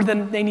more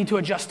than they need to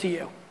adjust to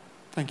you.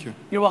 Thank you.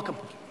 You're welcome.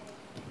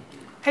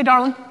 Hey,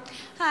 darling.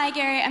 Hi,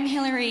 Gary. I'm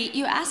Hillary.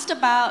 You asked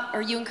about,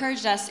 or you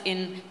encouraged us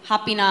in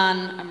hopping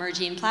on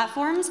emerging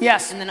platforms.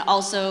 Yes. And then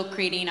also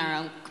creating our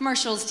own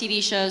commercials,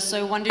 TV shows. So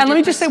I wondered. And let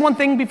me just say one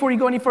thing before you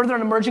go any further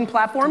on emerging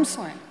platforms.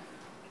 Go for it.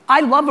 I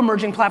love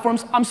emerging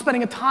platforms. I'm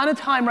spending a ton of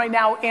time right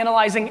now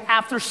analyzing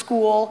After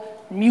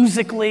School,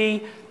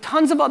 Musical.ly,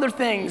 tons of other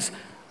things.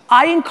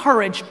 I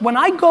encourage, when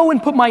I go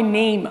and put my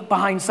name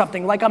behind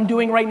something like I'm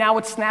doing right now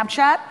with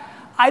Snapchat,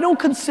 I don't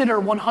consider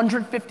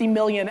 150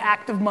 million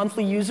active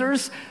monthly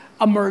users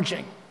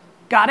emerging.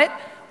 Got it?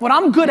 What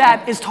I'm good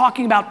at is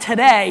talking about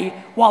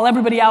today while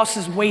everybody else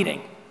is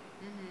waiting.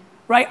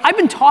 Right? I've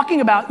been talking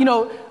about,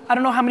 I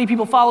don't know how many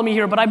people follow me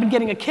here, but I've been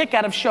getting a kick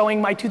out of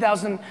showing my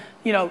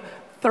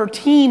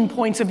 2013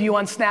 points of view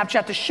on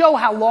Snapchat to show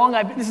how long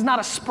this is not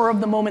a spur of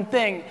the moment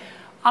thing.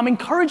 I'm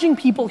encouraging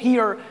people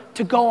here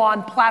to go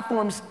on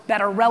platforms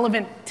that are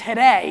relevant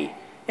today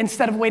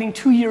instead of waiting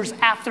 2 years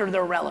after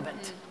they're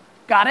relevant.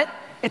 Got it?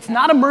 It's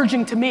not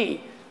emerging to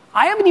me.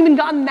 I haven't even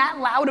gotten that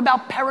loud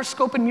about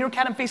Periscope and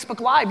Meerkat and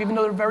Facebook Live, even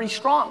though they're very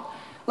strong.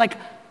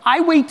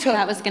 I wait to...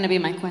 That was going to be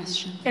my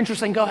question.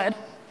 Interesting, go ahead.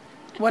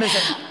 What is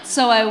it?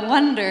 So I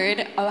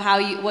wondered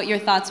what your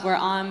thoughts were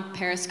on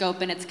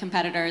Periscope and its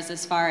competitors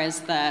as far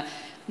as the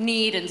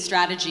need and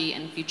strategy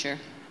and future.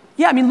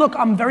 Yeah, I mean, look,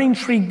 I'm very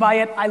intrigued by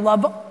it. I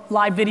love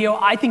live video.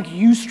 I think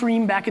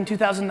Ustream back in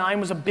 2009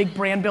 was a big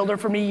brand builder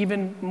for me,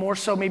 even more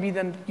so maybe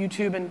than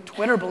YouTube and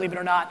Twitter, believe it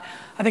or not.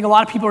 I think a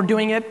lot of people are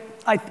doing it.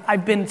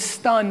 I've been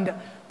stunned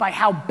by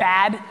how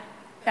bad,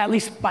 at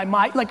least by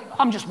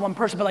I'm just one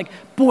person, but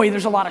boy,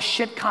 there's a lot of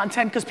shit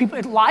content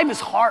because live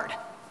is hard.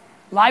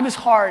 Live is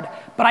hard,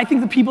 but I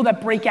think the people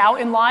that break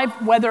out in live,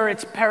 whether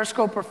it's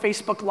Periscope or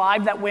Facebook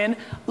Live that win,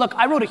 look,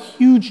 I wrote a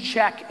huge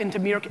check into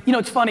Meerkat.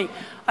 It's funny,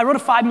 I wrote a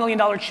 $5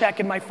 million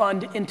check in my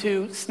fund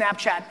into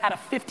Snapchat at a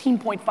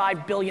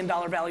 $15.5 billion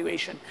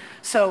valuation.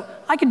 So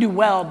I can do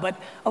well, but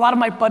a lot of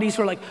my buddies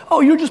were like,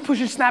 oh, you're just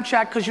pushing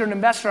Snapchat because you're an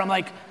investor. I'm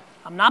like,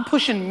 I'm not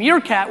pushing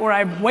Meerkat where I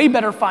have way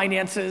better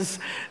finances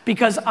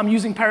because I'm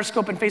using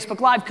Periscope and Facebook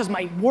Live because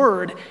my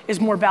word is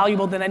more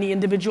valuable than any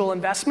individual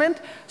investment.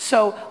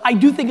 So I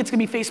do think it's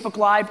gonna be Facebook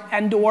Live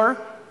and or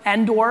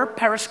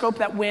Periscope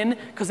that win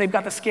because they've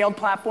got the scaled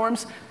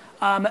platforms.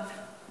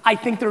 I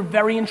think they're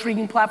very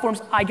intriguing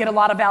platforms. I get a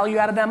lot of value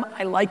out of them.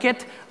 I like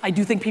it. I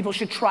do think people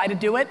should try to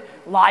do it.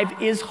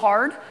 Live is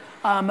hard.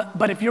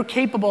 But if you're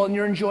capable and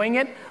you're enjoying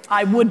it,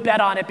 I would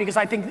bet on it because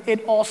I think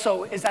it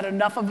also is at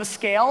enough of a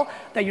scale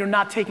that you're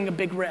not taking a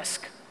big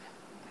risk.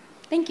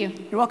 Thank you.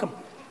 You're welcome.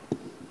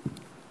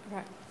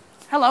 Right.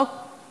 Hello.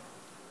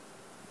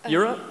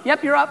 You're up?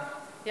 Yep, you're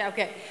up. Yeah,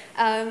 okay.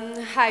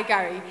 Hi,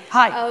 Gary.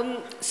 Hi.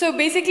 So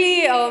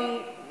basically,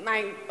 you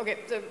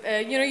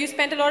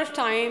spent a lot of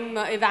time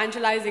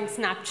evangelizing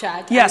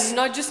Snapchat. Yes. And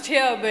not just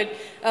here, but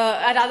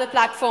at other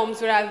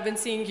platforms where I've been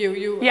seeing you.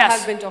 You Yes.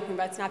 have been talking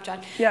about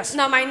Snapchat. Yes.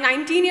 Now, my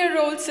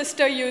 19-year-old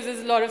sister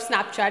uses a lot of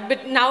Snapchat,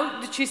 but now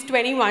that she's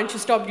 21, she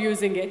stopped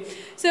using it.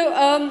 So,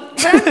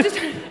 but I'm just...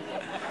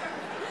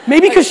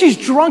 Maybe because she's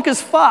drunk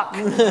as fuck.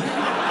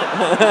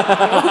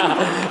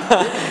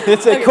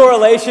 It's a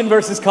correlation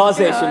versus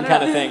causation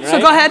kind of thing, right? So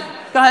go ahead.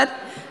 Go ahead.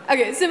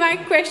 Okay, so my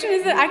question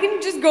is that I can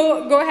just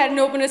go ahead and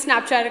open a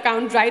Snapchat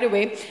account right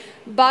away.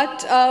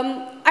 But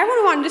I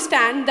want to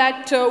understand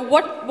that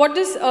what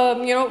does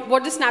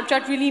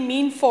Snapchat really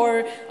mean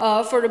for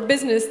a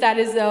business that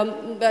is a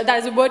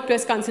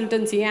WordPress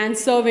consultancy and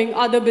serving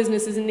other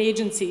businesses and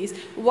agencies?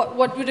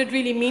 What would it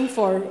really mean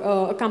for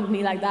a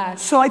company like that?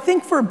 So I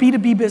think for a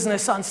B2B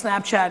business on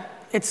Snapchat,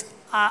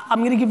 I'm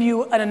going to give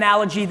you an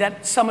analogy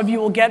that some of you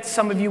will get,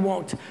 some of you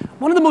won't.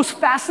 One of the most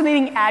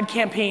fascinating ad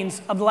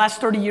campaigns of the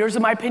last 30 years,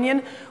 in my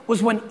opinion,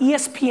 was when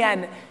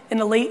ESPN in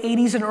the late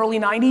 80s and early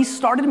 90s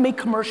started to make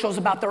commercials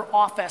about their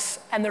office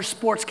and their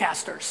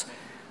sportscasters.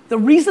 The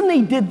reason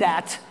they did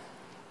that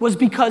was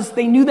because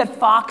they knew that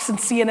Fox and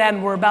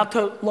CNN were about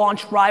to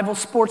launch rival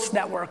sports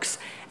networks.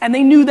 And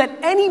they knew that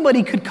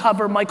anybody could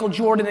cover Michael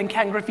Jordan and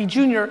Ken Griffey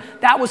Jr.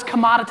 That was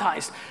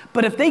commoditized.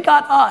 But if they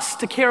got us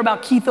to care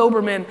about Keith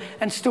Olbermann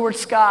and Stuart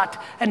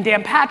Scott and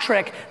Dan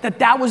Patrick,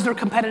 that was their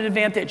competitive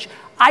advantage.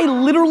 I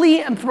literally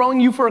am throwing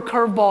you for a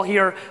curveball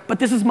here, but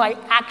this is my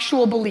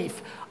actual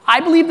belief. I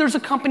believe there's a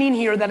company in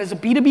here that is a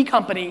B2B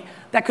company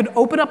that could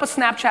open up a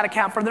Snapchat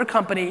account for their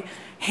company,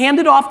 hand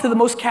it off to the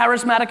most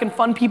charismatic and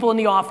fun people in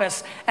the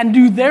office, and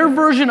do their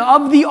version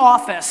of The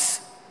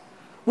Office,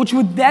 which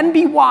would then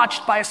be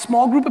watched by a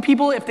small group of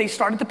people if they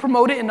started to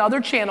promote it in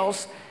other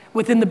channels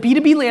within the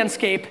B2B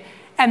landscape,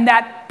 and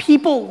that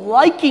people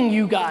liking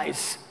you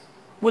guys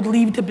would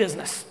lead to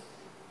business.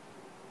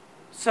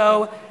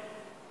 So,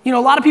 a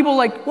lot of people are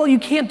like, well, you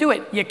can't do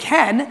it. You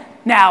can.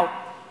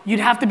 Now, you'd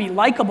have to be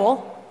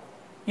likable.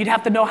 You'd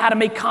have to know how to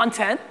make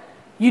content.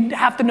 You'd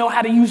have to know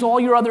how to use all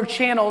your other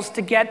channels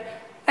to get,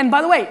 and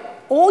by the way,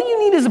 all you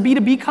need is a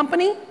B2B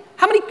company.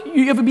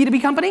 You have a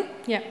B2B company?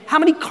 Yeah. How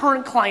many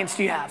current clients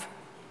do you have?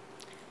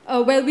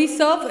 Well, we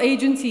serve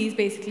agencies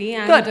basically,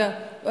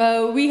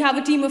 and we have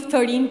a team of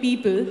 13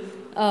 people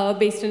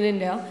based in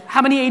India.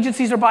 How many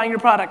agencies are buying your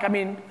product? I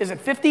mean, is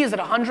it 50? Is it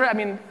 100? I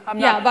mean,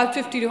 about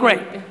 50 to 100.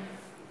 Great. Yeah.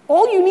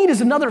 All you need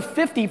is another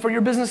 50 for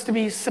your business to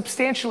be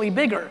substantially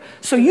bigger.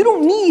 So you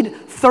don't need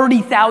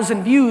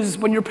 30,000 views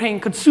when you're paying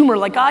consumer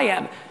like I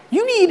am.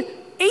 You need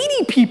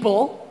 80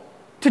 people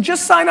to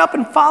just sign up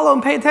and follow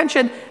and pay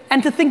attention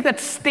and to think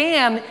that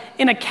Stan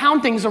in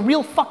accounting is a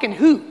real fucking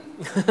hoot.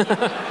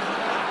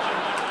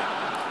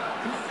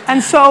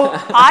 And so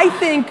I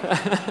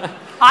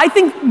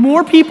think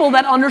more people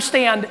that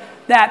understand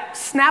that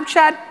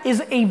Snapchat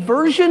is a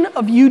version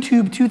of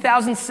YouTube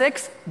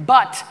 2006,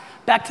 but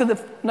back to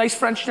the nice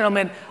French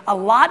gentleman, a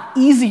lot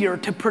easier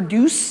to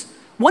produce.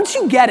 Once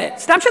you get it,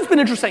 Snapchat's been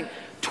interesting.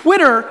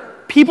 Twitter,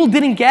 people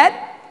didn't get,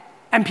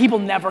 and people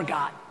never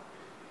got.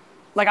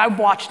 Like, I've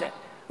watched it.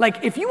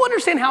 Like, if you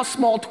understand how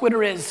small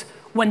Twitter is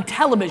when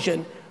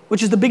television,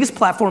 which is the biggest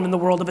platform in the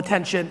world of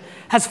attention,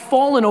 has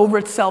fallen over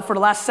itself for the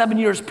last 7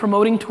 years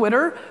promoting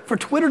Twitter, for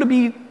Twitter to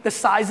be the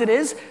size it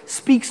is,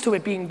 speaks to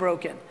it being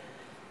broken.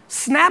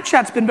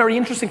 Snapchat's been very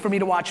interesting for me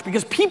to watch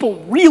because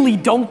people really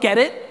don't get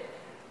it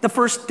the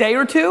first day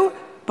or two,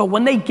 but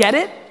when they get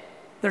it,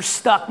 they're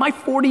stuck. My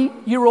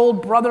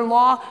 40-year-old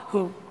brother-in-law,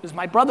 who is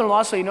my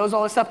brother-in-law, so he knows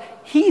all this stuff,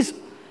 he's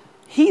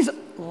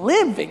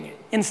living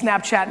in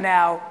Snapchat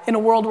now in a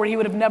world where he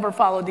would have never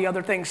followed the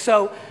other things.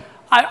 So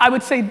I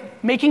would say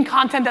making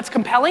content that's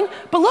compelling,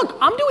 but look,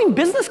 I'm doing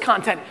business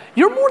content.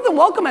 You're more than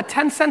welcome at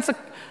 10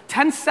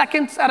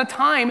 seconds at a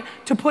time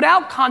to put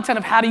out content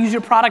of how to use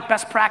your product,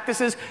 best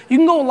practices. You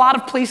can go a lot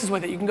of places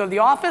with it. You can go the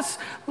Office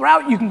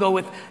route. You can go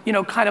with,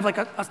 kind of like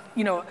a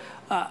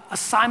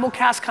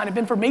simulcast kind of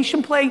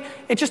information play.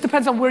 It just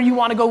depends on where you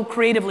want to go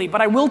creatively.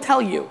 But I will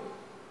tell you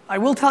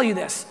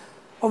this.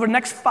 Over the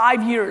next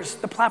 5 years,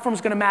 the platform's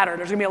going to matter.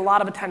 There's going to be a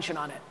lot of attention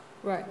on it.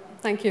 Right.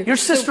 Thank you. Your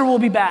sister will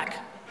be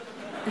back.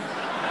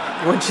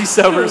 When she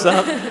sobers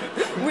up.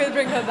 We'll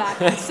bring her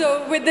back.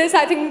 So with this,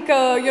 I think,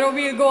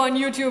 we'll go on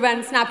YouTube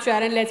and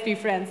Snapchat and let's be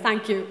friends.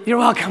 Thank you. You're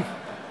welcome.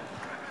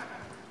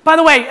 By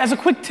the way, as a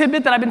quick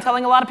tidbit that I've been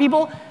telling a lot of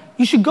people,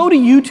 you should go to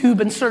YouTube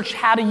and search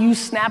how to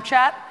use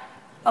Snapchat.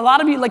 A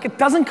lot of you, it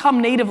doesn't come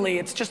natively.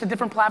 It's just a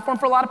different platform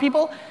for a lot of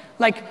people.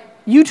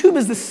 YouTube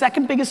is the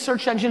second biggest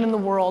search engine in the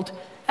world.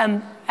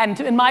 And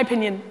in my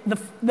opinion, the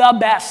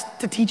best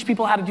to teach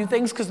people how to do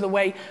things because of the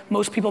way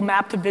most people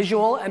map to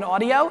visual and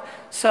audio.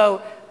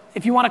 So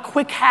if you want a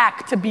quick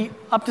hack to be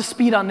up to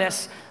speed on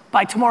this,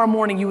 by tomorrow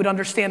morning you would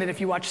understand it if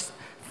you watch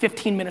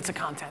 15 minutes of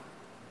content.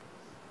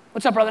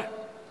 What's up, brother?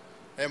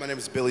 Hey, my name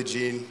is Billy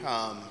Jean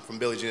from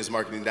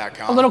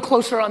BillyGeneSMarketing.com. A little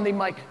closer on the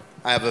mic.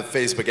 I have a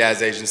Facebook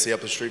ads agency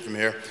up the street from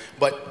here.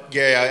 But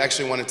Gary, I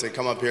actually wanted to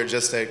come up here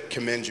just to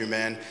commend you,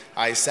 man.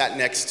 I sat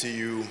next to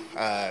you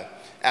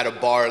at a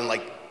bar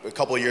a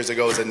couple of years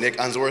ago. It was a Nick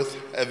Unsworth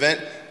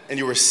event, and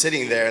you were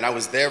sitting there, and I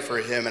was there for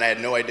him, and I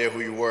had no idea who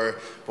you were,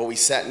 but we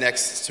sat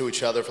next to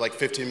each other for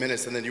 15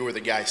 minutes, and then you were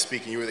the guy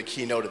speaking. You were the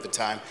keynote at the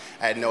time.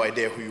 I had no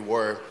idea who you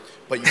were,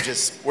 but you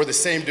just were the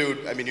same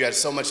dude. I mean, you had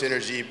so much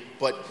energy,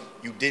 but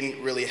you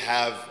didn't really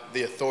have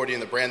the authority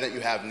and the brand that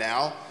you have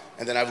now.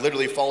 And then I've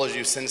literally followed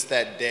you since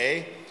that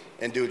day,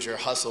 and dude, your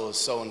hustle is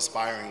so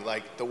inspiring.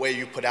 The way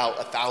you put out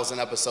 1,000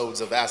 episodes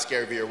of Ask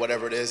Gary Vee or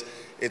whatever it is,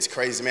 it's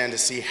crazy, man, to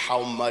see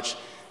how much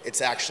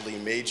it's actually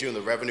made you and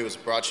the revenue has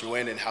brought you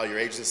in and how your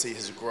agency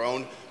has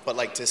grown. But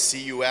like to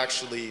see you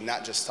actually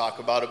not just talk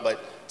about it,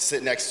 but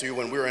sit next to you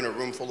when we were in a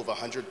room full of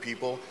 100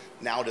 people,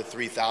 now to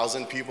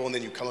 3,000 people, and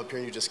then you come up here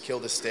and you just kill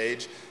the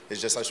stage.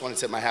 It's just, I just want to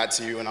tip my hat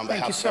to you, and on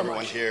behalf of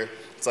everyone here,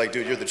 it's like,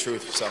 dude, you're the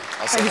truth. So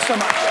I'll say Thank you so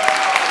much.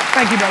 Yeah.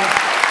 Thank you, brother.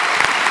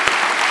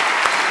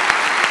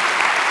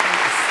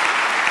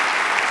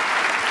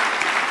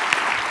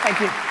 Thank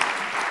you.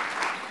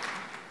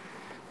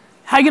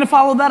 How are you going to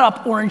follow that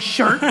up, orange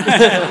shirt?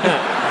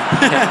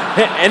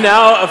 And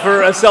now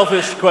for a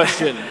selfish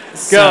question.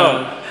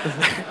 Go.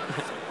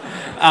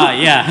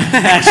 Yeah,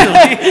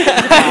 actually.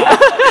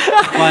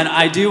 But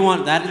I do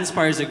want, that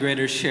inspires a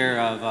greater share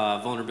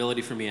of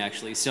vulnerability for me,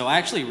 actually. So I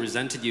actually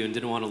resented you and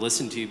didn't want to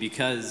listen to you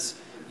because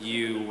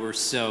you were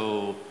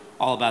so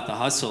all about the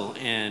hustle.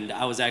 And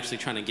I was actually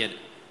trying to get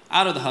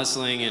out of the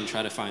hustling and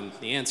try to find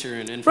the answer.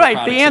 And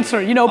right, the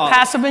answer. You know,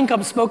 passive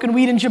income, smoking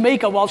weed in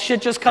Jamaica while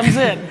shit just comes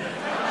in.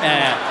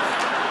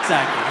 Yeah,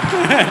 exactly.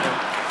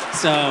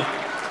 So,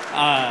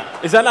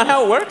 is that not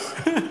how it works?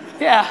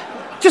 Yeah.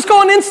 Just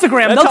go on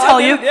Instagram. They'll tell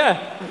you. Yeah.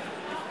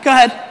 Go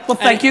ahead. Well,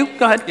 thank you.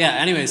 Go ahead. Yeah,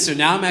 anyway, so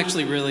now I'm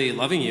actually really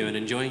loving you and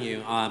enjoying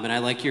you. And I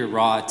like your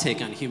raw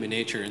take on human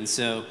nature. And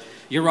so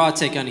your raw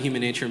take on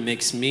human nature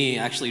makes me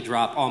actually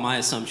drop all my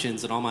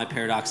assumptions and all my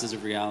paradoxes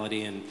of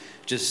reality and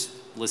just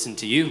listen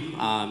to you.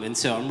 And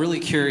so I'm really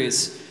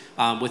curious,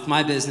 with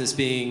my business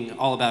being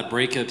all about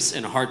breakups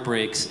and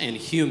heartbreaks and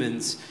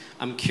humans,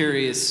 I'm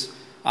curious,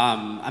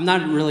 I'm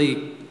not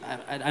really,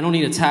 I don't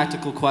need a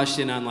tactical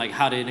question on like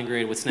how to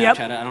integrate with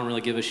Snapchat. Yep. I don't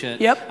really give a shit.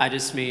 Yep. I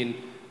just mean,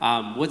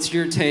 what's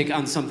your take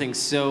on something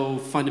so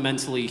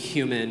fundamentally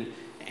human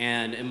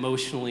and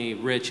emotionally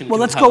rich and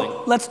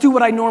compelling? Let's do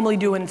what I normally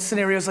do in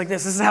scenarios like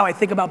this. This is how I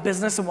think about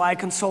business and why I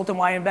consult and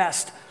why I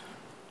invest.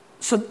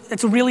 So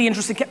it's a really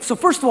interesting, so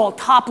first of all,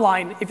 top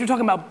line, if you're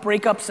talking about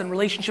breakups and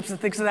relationships and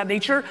things of that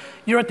nature,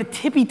 you're at the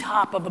tippy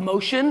top of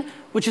emotion,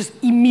 which is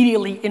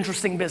immediately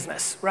interesting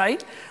business,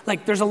 right?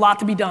 Like there's a lot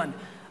to be done.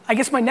 I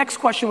guess my next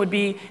question would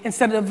be,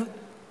 instead of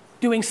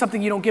doing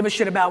something you don't give a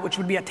shit about, which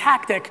would be a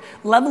tactic,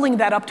 leveling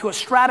that up to a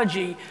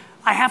strategy,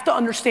 I have to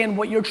understand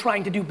what you're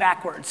trying to do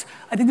backwards.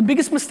 I think the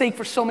biggest mistake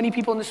for so many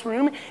people in this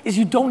room is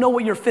you don't know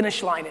what your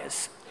finish line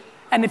is.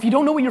 And if you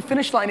don't know what your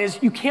finish line is,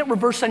 you can't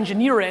reverse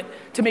engineer it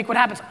to make what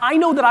happens. I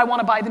know that I want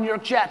to buy the New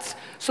York Jets.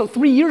 So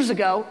 3 years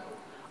ago,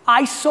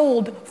 I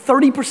sold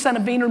 30%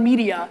 of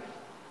VaynerMedia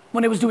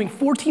when it was doing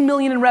 14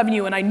 million in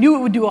revenue, and I knew it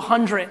would do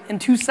 100 in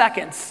 2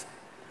 seconds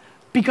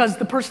because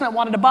the person that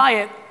wanted to buy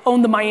it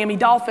owned the Miami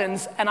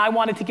Dolphins, and I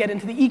wanted to get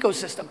into the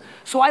ecosystem.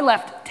 So I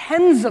left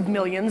tens of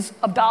millions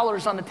of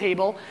dollars on the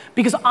table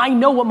because I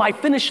know what my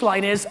finish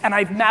line is, and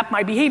I've mapped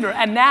my behavior.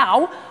 And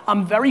now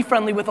I'm very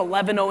friendly with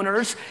 11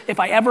 owners. If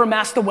I ever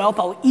amass the wealth,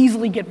 I'll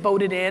easily get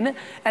voted in.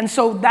 And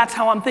so that's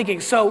how I'm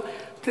thinking. So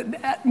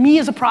me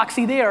as a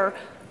proxy there,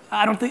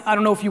 I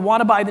don't know if you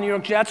want to buy the New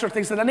York Jets or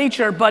things of that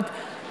nature, but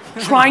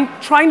trying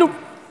to,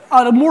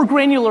 on a more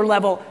granular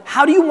level,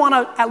 how do you want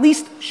to, at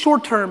least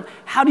short term,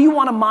 how do you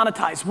want to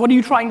monetize? What are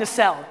you trying to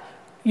sell?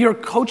 Your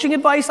coaching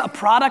advice, a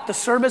product, a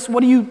service,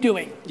 what are you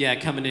doing? Yeah,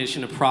 a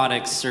combination of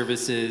products,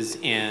 services,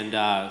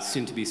 and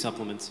soon to be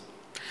supplements.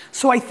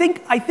 So I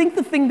think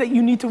the thing that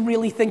you need to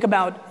really think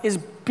about is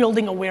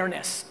building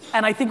awareness.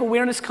 And I think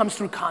awareness comes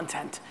through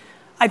content.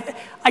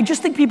 I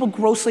just think people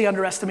grossly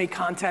underestimate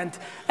content.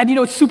 And you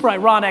know, it's super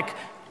ironic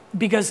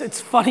because it's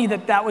funny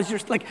that was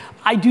just like,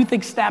 I do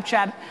think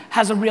Snapchat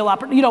has a real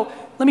opportunity. You know,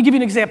 let me give you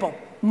an example.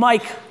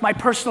 Mike, my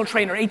personal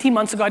trainer, 18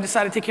 months ago, I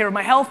decided to take care of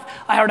my health.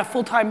 I hired a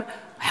full-time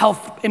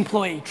health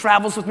employee,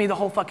 travels with me the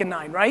whole fucking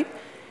nine, right?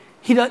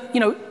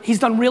 He's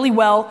done really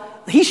well.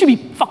 He should be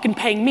fucking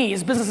paying me.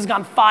 His business has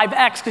gone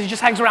 5x because he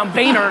just hangs around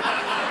Vayner.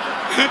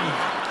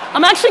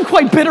 I'm actually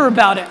quite bitter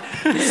about it.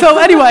 So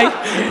anyway,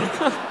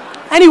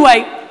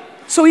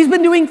 so he's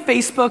been doing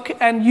Facebook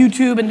and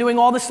YouTube and doing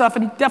all this stuff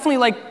and definitely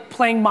like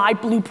playing my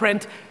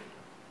blueprint.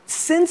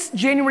 Since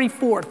January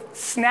 4th,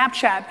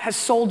 Snapchat has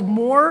sold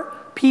more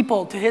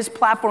people to his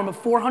platform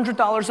of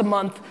 $400 a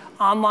month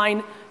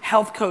online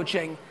health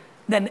coaching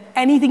than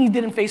anything he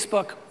did in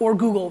Facebook or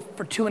Google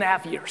for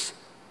 2.5 years.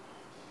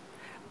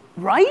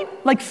 Right?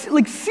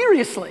 Like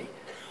seriously.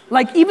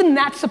 Like even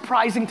that's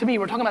surprising to me.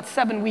 We're talking about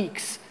 7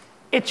 weeks.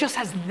 It just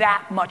has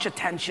that much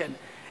attention.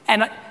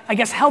 And I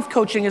guess health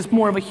coaching is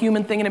more of a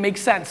human thing and it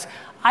makes sense.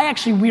 I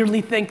actually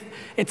weirdly think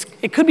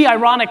it could be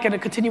ironic and a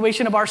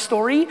continuation of our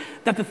story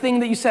that the thing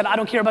that you said, I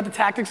don't care about the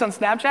tactics on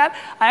Snapchat,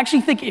 I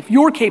actually think if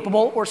you're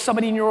capable or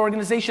somebody in your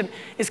organization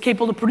is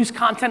capable to produce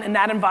content in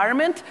that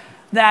environment,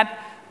 that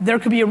there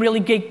could be a really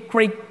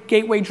great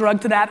gateway drug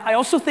to that. I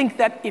also think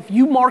that if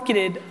you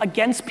marketed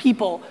against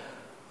people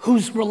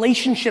whose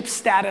relationship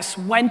status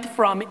went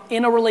from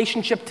in a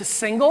relationship to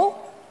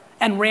single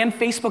and ran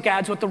Facebook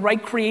ads with the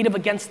right creative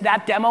against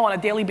that demo on a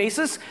daily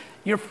basis,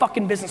 your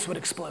fucking business would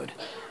explode.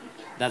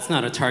 That's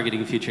not a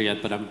targeting feature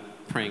yet, but I'm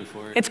praying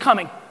for it. It's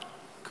coming.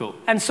 Cool.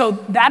 And so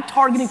that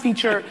targeting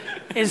feature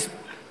is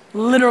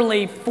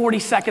literally 40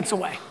 seconds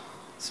away.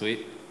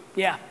 Sweet.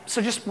 Yeah,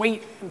 so just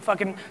wait and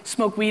fucking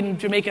smoke weed in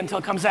Jamaica until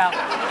it comes out.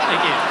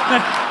 Thank you.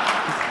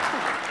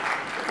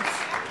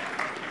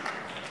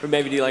 Or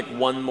maybe do like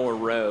one more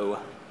row.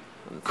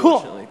 Cool.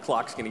 Unfortunately,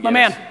 clock's gonna get My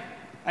man. us.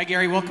 Hi,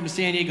 Gary. Welcome to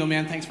San Diego,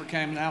 man. Thanks for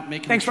coming out,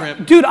 making Thanks the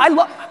trip. Dude,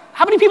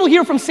 how many people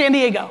here from San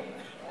Diego?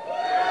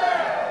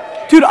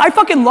 Dude, I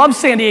fucking love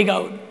San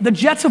Diego. The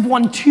Jets have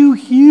won 2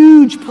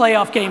 huge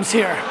playoff games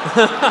here.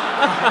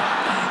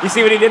 You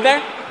see what he did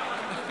there?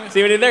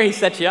 See what he did there? He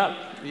set you up.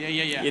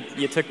 Yeah.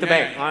 You took the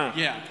bait. Wow.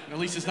 Yeah. At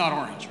least it's not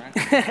orange, right?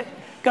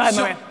 Go ahead,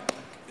 my man.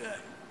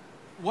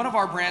 One of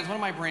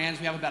my brands,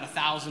 we have about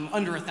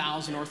under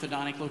 1,000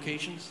 orthodontic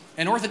locations.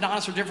 And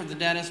orthodontists are different than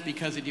dentists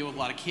because they deal with a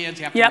lot of kids.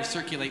 You have to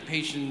recirculate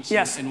patients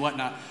and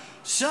whatnot.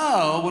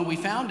 So when we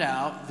found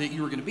out that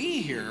you were going to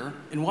be here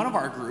in one of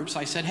our groups,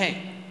 I said, hey,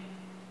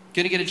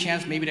 going to get a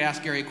chance maybe to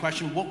ask Gary a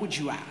question. What would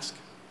you ask?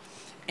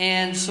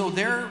 And so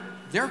their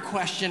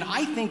question,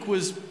 I think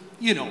was,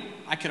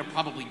 I could have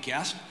probably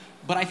guessed.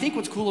 But I think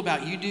what's cool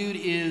about you, dude,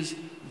 is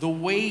the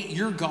way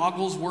your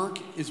goggles work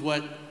is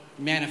what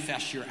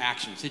manifests your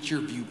actions. It's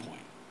your viewpoint.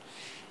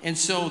 And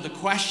so the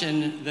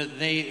question that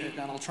and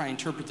I'll try and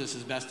interpret this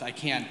as best I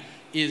can,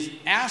 is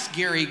ask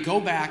Gary, go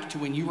back to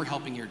when you were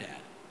helping your dad.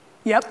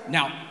 Yep.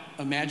 Now,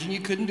 imagine you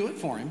couldn't do it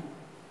for him,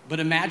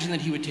 but imagine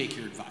that he would take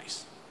your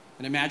advice.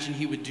 And imagine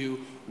he would do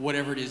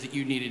whatever it is that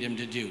you needed him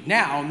to do.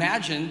 Now,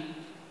 imagine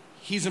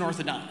he's an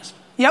orthodontist.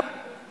 Yep.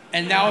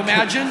 And now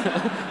imagine,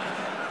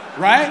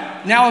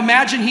 right? Now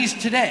imagine he's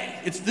today.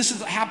 This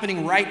is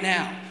happening right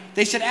now.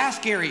 They said,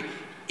 ask Gary,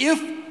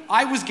 if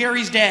I was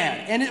Gary's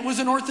dad, and it was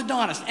an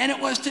orthodontist, and it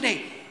was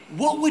today,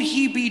 what would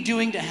he be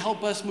doing to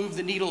help us move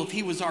the needle if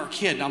he was our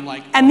kid? And I'm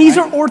like, and these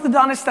are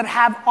orthodontists that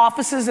have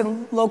offices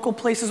in local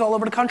places all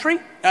over the country?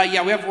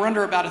 Yeah, we're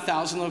under about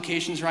 1,000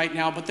 locations right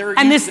now, but they're...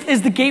 And this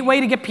is the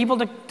gateway to get people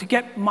to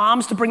get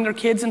moms to bring their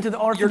kids into the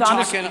orthodontist? You're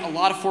talking a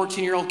lot of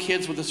 14-year-old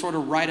kids with a sort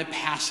of rite of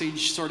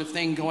passage sort of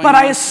thing going on. But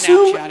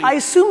I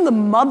assume the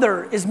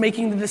mother is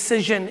making the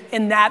decision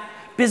in that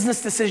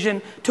business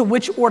decision to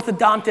which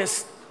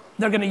orthodontist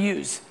they're going to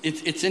use.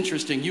 It's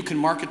interesting. You can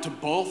market to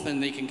both,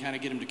 and they can kind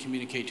of get them to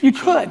communicate to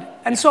each other. You could.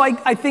 And so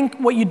I think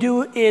what you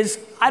do is,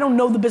 I don't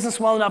know the business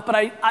well enough, but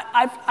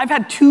I've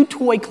had 2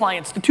 toy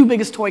clients, the 2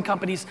 biggest toy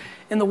companies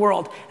in the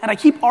world, and I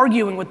keep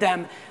arguing with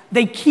them.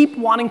 They keep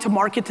wanting to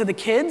market to the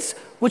kids,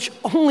 which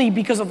only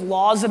because of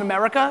laws in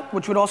America,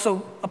 which would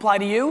also apply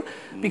to you,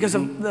 because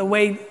of the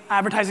way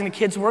advertising to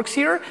kids works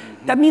here,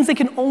 that means they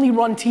can only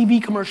run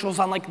TV commercials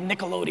on like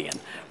Nickelodeon,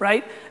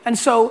 right? And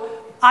so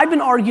I've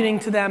been arguing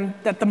to them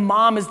that the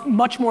mom is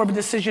much more of a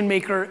decision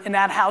maker in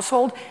that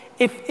household.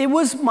 If it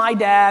was my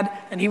dad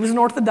and he was an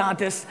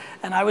orthodontist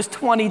and I was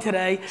 20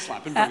 today,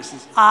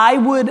 I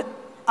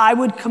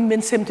would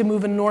convince him to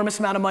move an enormous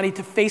amount of money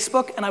to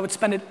Facebook, and I would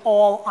spend it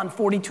all on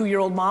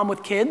 42-year-old mom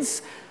with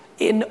kids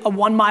in a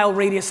 1-mile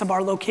radius of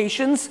our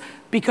locations,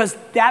 because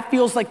that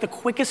feels like the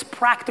quickest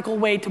practical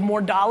way to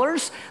more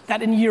dollars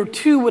that in year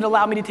 2 would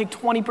allow me to take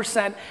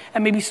 20%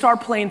 and maybe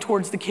start playing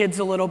towards the kids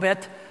a little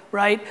bit.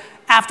 Right?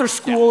 After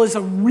School is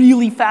a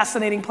really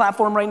fascinating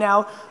platform right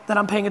now that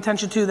I'm paying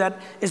attention to,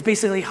 that is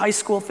basically high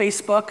school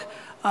Facebook.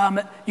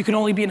 You can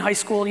only be in high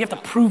school. You have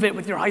to prove it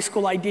with your high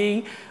school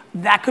ID.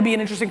 That could be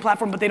an interesting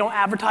platform, but they don't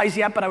advertise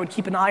yet, but I would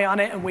keep an eye on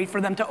it and wait for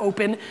them to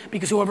open,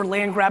 because whoever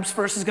land grabs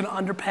first is going to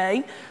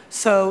underpay.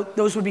 So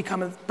those would be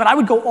coming. But I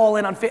would go all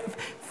in on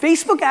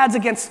Facebook ads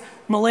against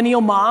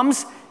millennial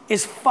moms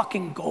is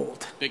fucking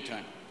gold. Big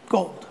time.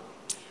 Gold.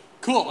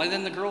 Cool, and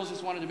then the girls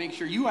just wanted to make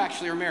sure you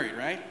actually are married,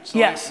 right? So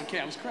yes.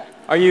 I was correct.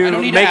 Are you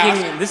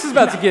making, this is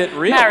about to get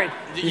real. Married.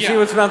 You see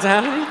what's about to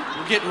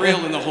happen? We're getting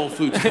real in the Whole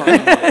Foods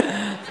parking lot.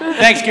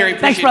 Thanks, Gary.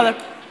 Thanks, brother.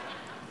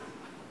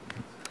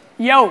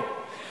 Yo.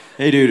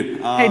 Hey,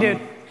 dude. Hey,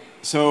 dude.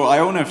 So I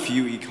own a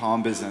few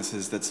e-com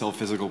businesses that sell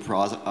physical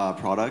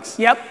products.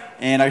 Yep.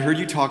 And I heard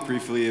you talk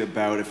briefly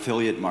about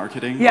affiliate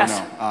marketing. Yes.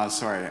 Oh,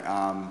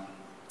 no,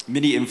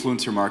 mini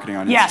influencer marketing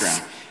on yes.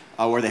 Instagram.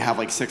 Where they have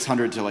like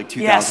 600 to like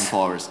 2,000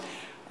 followers.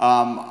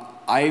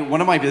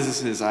 One of my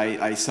businesses,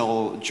 I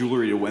sell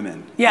jewelry to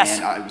women. Yes.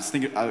 And I was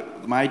thinking,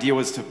 my idea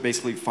was to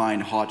basically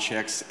find hot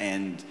chicks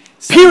and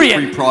send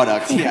them free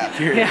products. Yeah,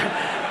 period.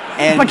 Yeah.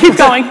 And but keep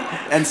going.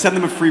 And send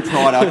them a free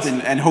product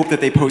and hope that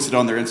they post it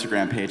on their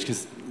Instagram page,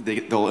 because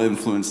they'll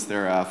influence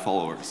their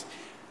followers.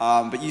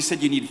 But you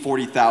said you need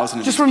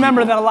 40,000. Just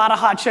remember that a lot of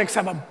hot chicks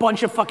have a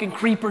bunch of fucking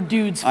creeper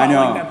dudes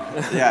following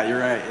them. Yeah, you're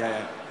right.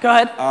 Yeah. Go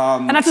ahead.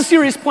 And that's a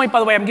serious point, by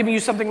the way. I'm giving you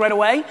something right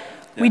away.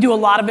 Yeah. We do a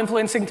lot of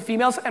influencing to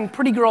females, and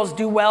pretty girls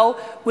do well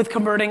with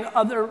converting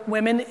other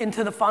women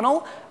into the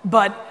funnel.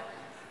 But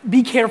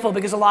be careful,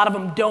 because a lot of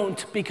them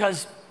don't,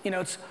 because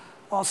it's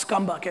all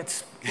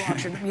scumbuckets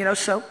watching.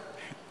 So.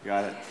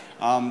 Got it.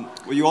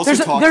 Well, you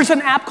also there's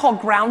an app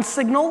called Ground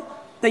Signal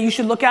that you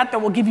should look at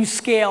that will give you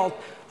scale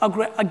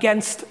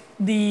against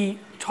the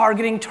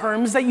targeting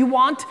terms that you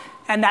want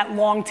and that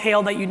long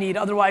tail that you need.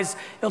 Otherwise,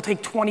 it'll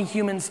take 20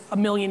 humans a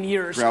million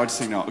years. Ground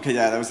Signal. Okay,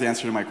 yeah, that was the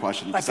answer to my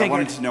question. Because I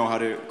wanted to know how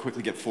to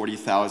quickly get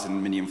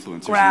 40,000 mini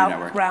influencers in your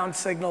network. Ground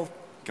Signal.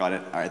 Got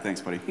it. All right,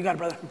 thanks, buddy. You got it,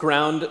 brother.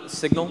 Ground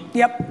Signal?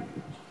 Yep.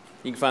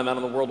 You can find that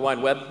on the World Wide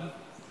Web.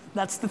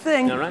 That's the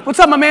thing. All right. What's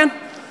up, my man?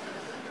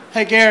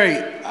 Hey, Gary,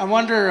 I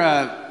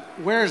wonder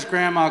where is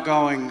Grandma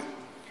going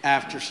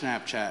after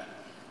Snapchat?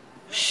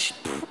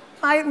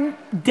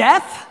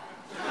 Death?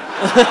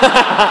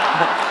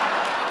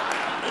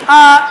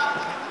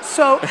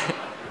 So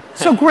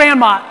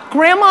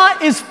Grandma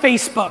is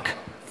Facebook.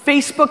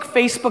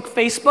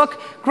 Facebook.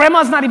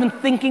 Grandma's not even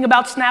thinking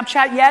about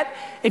Snapchat yet.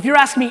 If you're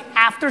asking me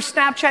after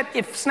Snapchat,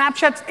 if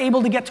Snapchat's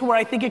able to get to where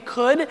I think it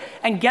could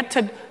and get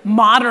to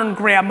modern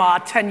Grandma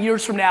 10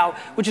 years from now,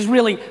 which is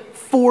really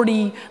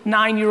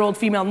 49-year-old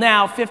female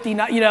now, 50,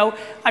 I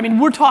mean,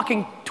 we're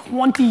talking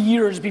 20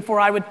 years before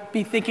I would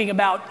be thinking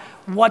about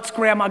what's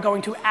Grandma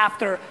going to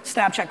after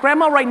Snapchat.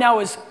 Grandma right now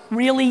is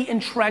really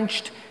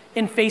entrenched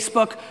in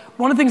Facebook.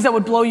 One of the things that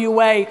would blow you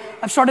away,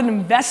 I've started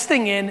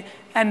investing in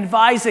and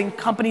advising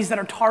companies that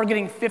are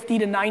targeting 50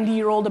 to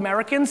 90-year-old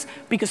Americans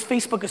because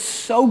Facebook is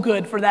so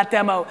good for that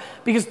demo.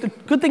 Because the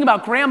good thing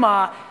about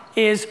Grandma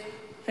is,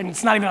 and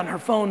it's not even on her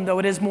phone, though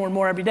it is more and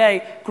more every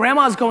day,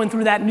 Grandma's going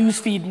through that news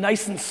feed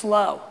nice and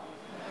slow.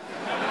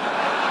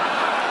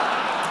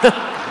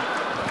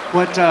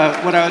 What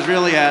I was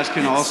really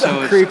asking also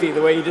so is... creepy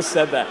the way you just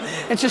said that.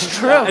 It's just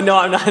true. No,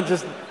 I'm not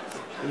just...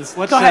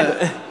 Go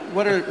ahead.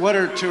 What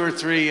are 2 or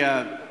 3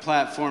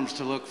 platforms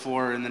to look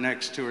for in the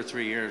next 2 or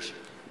 3 years?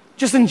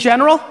 Just in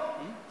general?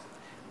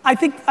 I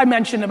think I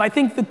mentioned them. I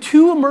think the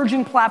 2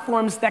 emerging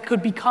platforms that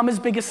could become as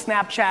big as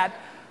Snapchat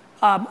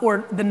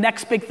or the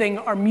next big thing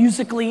are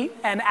Musical.ly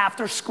and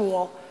After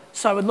School.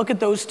 So I would look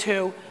at those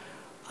 2.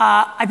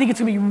 I think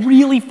it's going to be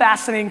really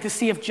fascinating to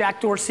see if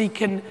Jack Dorsey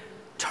can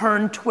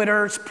turn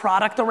Twitter's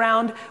product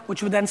around,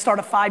 which would then start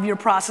a 5-year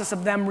process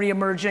of them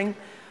reemerging.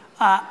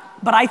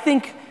 But I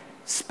think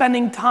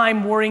spending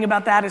time worrying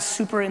about that is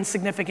super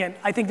insignificant.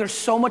 I think there's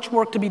so much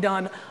work to be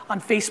done on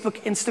Facebook,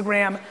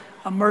 Instagram,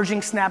 emerging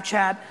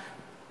Snapchat,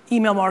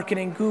 email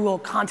marketing, Google,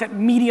 content,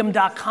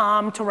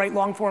 medium.com to write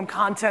long form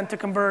content to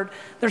convert.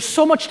 There's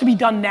so much to be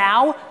done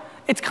now.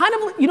 It's kind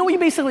of, you know what you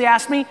basically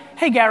asked me?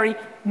 Hey Gary,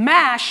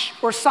 MASH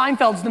or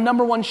Seinfeld's the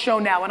 #1 show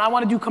now and I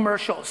want to do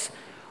commercials.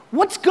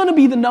 What's going to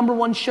be the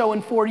 #1 show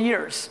in 4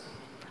 years?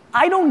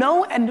 I don't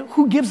know, and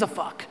who gives a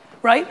fuck,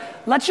 right?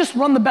 Let's just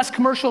run the best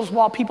commercials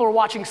while people are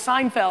watching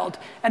Seinfeld,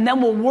 and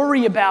then we'll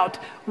worry about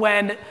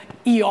when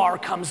ER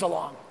comes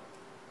along.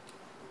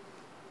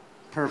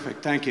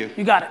 Perfect, thank you.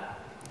 You got it.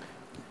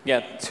 Yeah,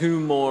 2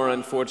 more,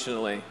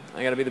 unfortunately.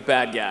 I gotta be the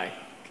bad guy.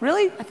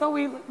 Really? I thought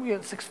we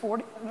had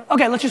 640.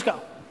 Okay, let's just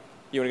go.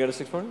 You wanna go to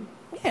 640?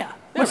 Yeah.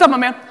 What's up, my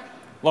man?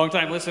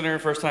 Long-time listener,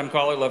 first-time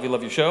caller, love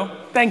your show.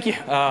 Thank you.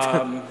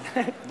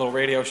 Little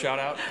radio shout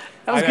out.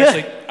 That was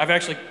good. I've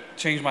actually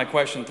changed my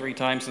question 3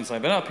 times since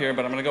I've been up here,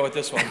 but I'm gonna go with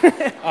this one.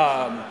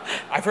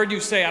 I've heard you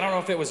say, I don't know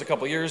if it was a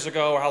couple years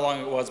ago or how long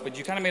it was, but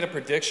you kind of made a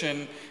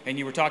prediction and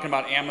you were talking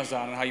about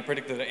Amazon and how you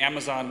predicted that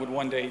Amazon would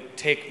one day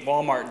take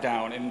Walmart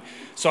down. And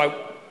so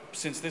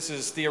since this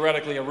is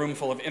theoretically a room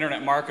full of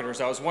internet marketers,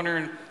 I was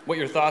wondering what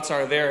your thoughts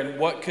are there and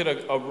what could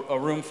a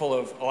room full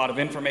of a lot of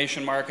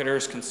information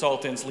marketers,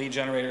 consultants, lead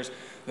generators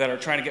that are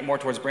trying to get more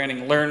towards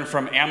branding learn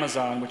from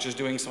Amazon, which is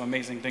doing some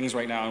amazing things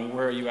right now, and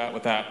where are you at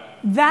with that?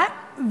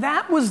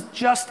 That was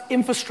just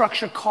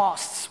infrastructure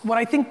costs. What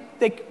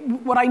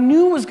I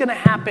knew was going to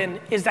happen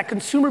is that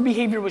consumer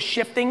behavior was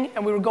shifting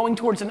and we were going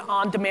towards an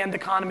on-demand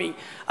economy.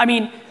 I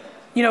mean,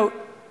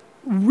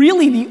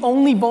 really the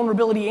only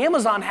vulnerability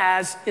Amazon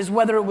has is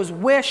whether it was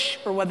Wish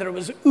or whether it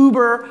was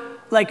Uber.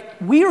 Like,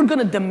 we are going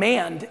to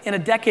demand in a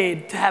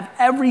decade to have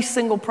every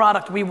single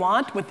product we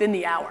want within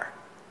the hour,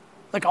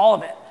 like all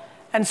of it.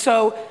 And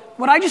so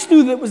what I just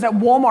knew was that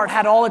Walmart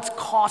had all its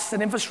costs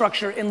and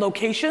infrastructure in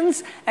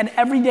locations, and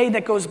every day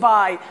that goes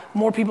by,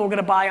 more people are going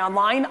to buy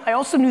online. I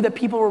also knew that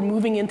people were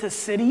moving into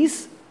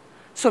cities.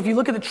 So if you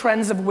look at the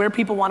trends of where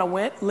people want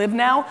to live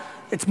now,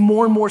 it's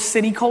more and more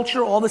city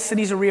culture. All the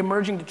cities are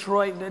reemerging.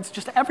 Detroit, it's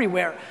just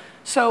everywhere.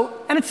 So,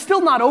 and it's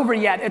still not over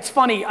yet. It's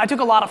funny, I took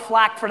a lot of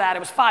flack for that. It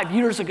was 5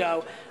 years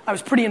ago. I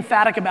was pretty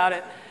emphatic about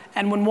it.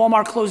 And when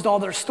Walmart closed all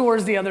their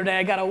stores the other day,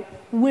 I got a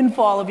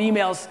windfall of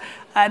emails.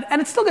 And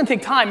it's still going to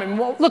take time. I mean,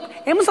 well, look,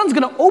 Amazon's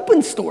going to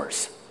open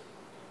stores.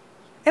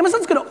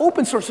 Amazon's going to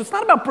open stores. So it's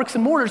not about bricks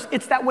and mortars.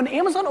 It's that when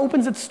Amazon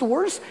opens its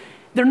stores,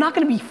 they're not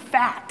going to be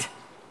fat.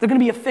 They're going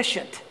to be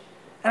efficient.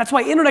 And that's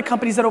why internet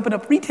companies that open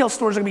up retail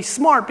stores are going to be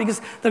smart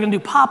because they're going to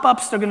do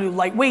pop-ups, they're going to do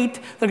lightweight,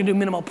 they're going to do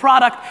minimal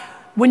product.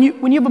 When you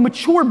have a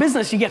mature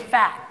business, you get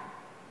fat.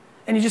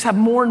 And you just have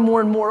more and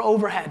more and more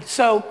overhead.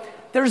 So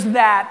there's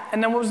that.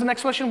 And then what was the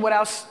next question? What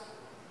else?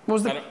 What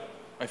was the...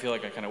 I feel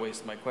like I kind of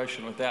wasted my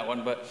question with that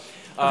one, but...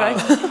 Okay.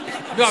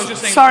 No, I was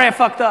just saying... Sorry, I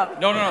fucked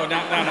up. No.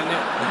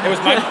 It was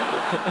my...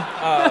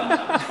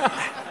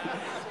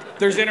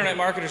 there's internet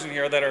marketers in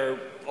here that are...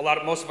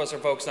 most of us are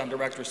focused on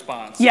direct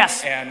response.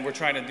 Yes. And we're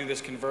trying to do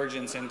this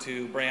convergence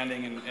into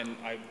branding and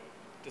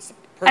this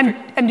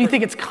perfect... And do you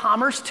think it's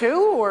commerce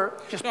too, or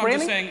just branding? I'm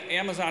just saying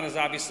Amazon is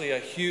obviously a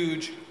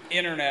huge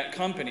internet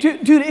company.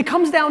 Dude, it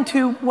comes down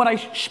to what I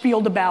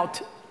spieled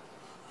about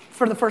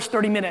for the first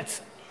 30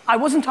 minutes. I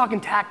wasn't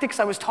talking tactics,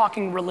 I was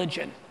talking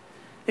religion.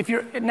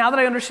 Now that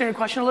I understand your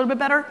question a little bit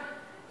better,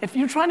 if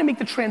you're trying to make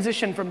the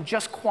transition from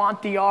just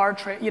quant DR,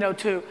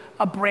 to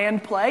a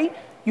brand play,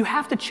 you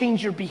have to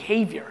change your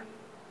behavior.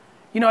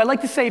 I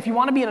like to say if you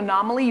want to be an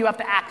anomaly, you have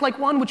to act like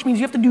one, which means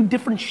you have to do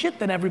different shit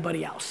than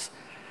everybody else,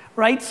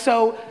 right?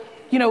 So,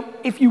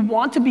 if you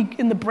want to be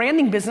in the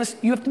branding business,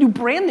 you have to do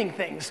branding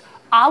things.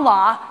 A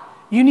la,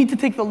 you need to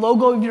take the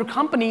logo of your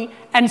company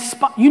and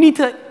you need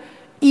to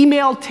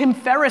email Tim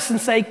Ferriss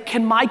and say,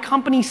 can my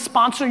company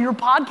sponsor your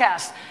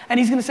podcast? And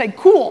he's gonna say,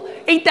 cool,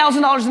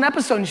 $8,000 an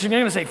episode. And you're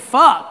gonna say,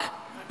 fuck,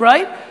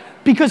 right?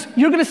 Because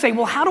you're gonna say,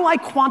 well, how do I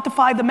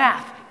quantify the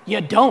math?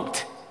 You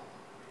don't.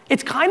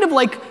 It's kind of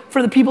like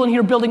for the people in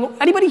here building,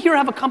 anybody here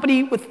have a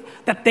company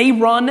that they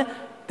run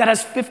that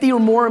has 50 or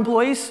more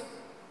employees?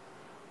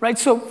 Right,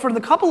 so for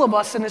the couple of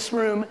us in this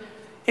room,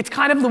 it's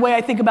kind of the way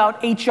I think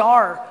about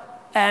HR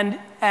and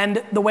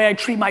the way I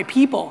treat my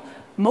people.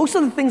 Most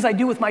of the things I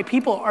do with my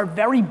people are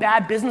very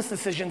bad business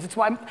decisions. It's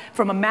why,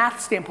 from a math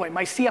standpoint,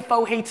 my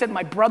CFO hates it,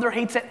 my brother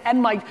hates it,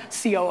 and my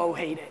COO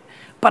hate it.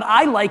 But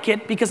I like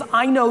it because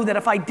I know that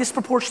if I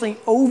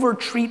disproportionately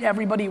over-treat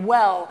everybody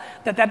well,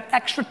 that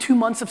extra 2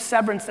 months of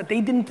severance that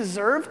they didn't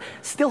deserve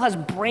still has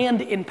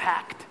brand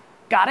impact.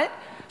 Got it?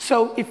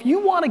 So if you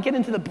want to get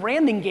into the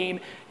branding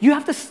game, you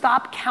have to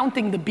stop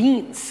counting the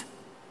beans.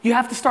 You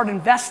have to start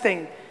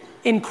investing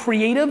in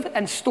creative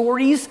and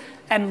stories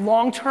and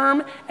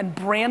long-term and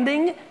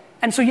branding.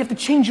 And so you have to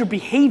change your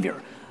behavior.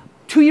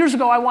 2 years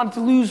ago, I wanted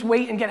to lose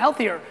weight and get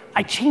healthier.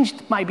 I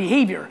changed my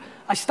behavior.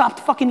 I stopped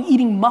fucking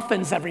eating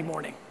muffins every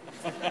morning.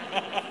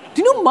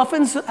 Do you know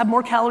muffins have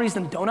more calories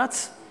than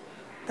donuts?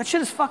 That shit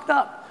is fucked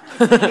up.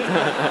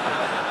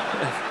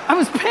 I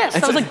was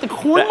pissed. I was like, the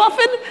corn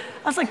muffin?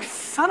 I was like,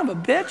 son of a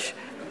bitch.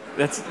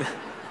 It's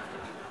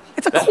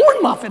a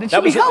corn muffin. It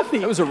should be healthy.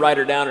 That was a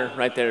writer downer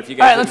right there. If you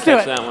guys didn't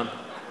catch that one.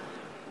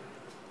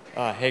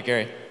 Hey,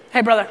 Gary.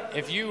 Hey, brother.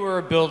 If you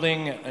were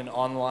building an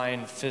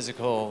online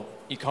physical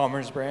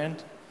e-commerce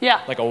brand,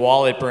 yeah, like a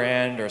wallet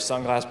brand or a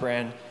sunglass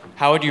brand,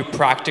 how would you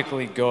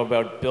practically go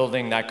about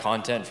building that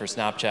content for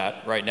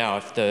Snapchat right now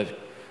if the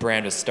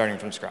brand is starting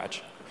from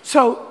scratch?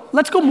 So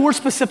let's go more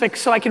specific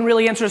so I can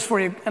really answer this for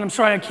you. And I'm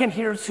sorry, I can't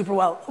hear super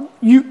well.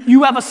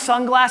 You have a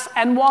sunglass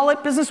and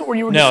wallet business, or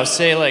you were No,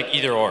 say like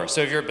either or.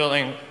 So if you're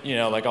building,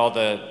 like all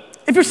the...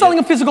 If you're selling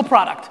a physical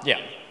product. Yeah.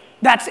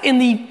 That's in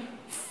the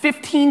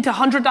 $15 to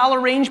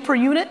 $100 range per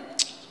unit?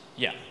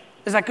 Yeah.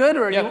 Is that good?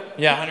 Or Yeah,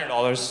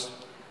 $100.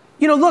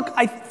 Look,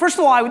 first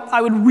of all,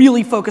 I would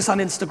really focus on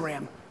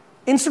Instagram.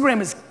 Instagram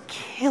is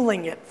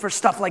killing it for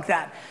stuff like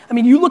that. I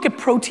mean, you look at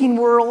Protein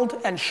World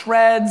and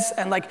Shreds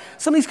and like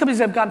some of these companies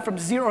have gone from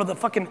zero, the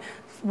fucking,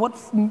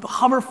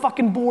 hover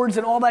fucking boards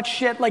and all that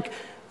shit, like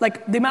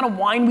the amount of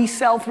wine we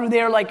sell through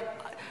there, like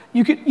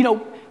you could,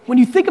 when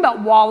you think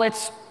about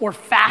wallets or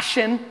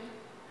fashion,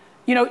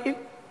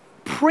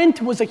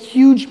 print was a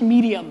huge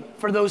medium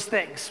for those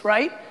things,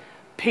 right?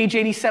 Page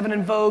 87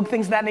 in Vogue,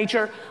 things of that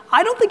nature.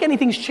 I don't think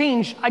anything's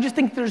changed. I just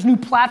think there's new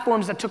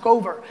platforms that took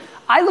over.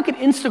 I look at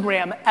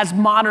Instagram as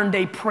modern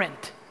day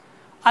print.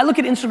 I look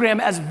at Instagram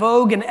as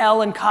Vogue and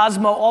Elle and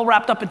Cosmo all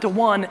wrapped up into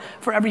one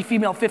for every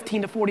female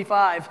 15 to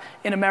 45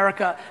 in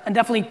America, and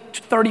definitely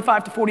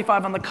 35 to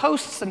 45 on the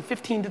coasts and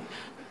 15 to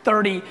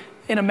 30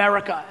 in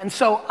America. And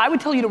so I would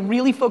tell you to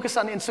really focus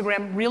on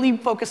Instagram, really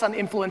focus on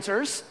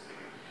influencers.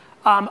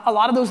 A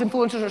lot of those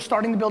influencers are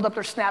starting to build up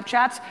their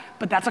Snapchats,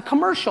 but that's a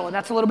commercial, and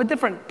that's a little bit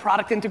different.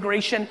 Product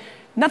integration,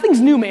 nothing's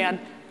new, man.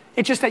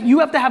 It's just that you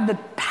have to have the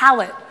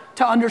palate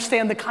to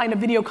understand the kind of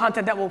video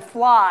content that will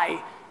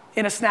fly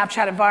in a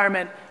Snapchat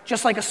environment.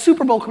 Just like a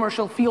Super Bowl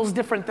commercial feels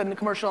different than the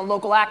commercial on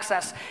local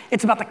access.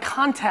 It's about the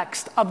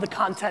context of the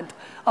content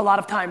a lot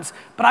of times.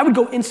 But I would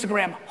go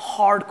Instagram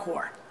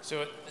hardcore.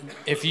 So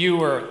if you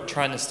were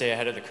trying to stay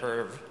ahead of the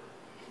curve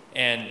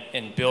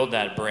and build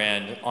that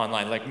brand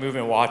online, like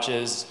Movement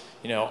Watches,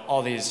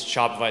 all these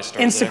Shopify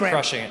stores that are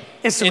crushing it.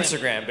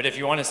 Instagram. But if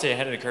you want to stay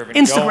ahead of the curve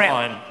and go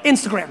on...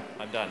 Instagram.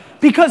 I'm done.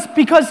 Because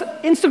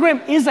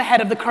Instagram is ahead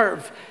of the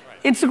curve.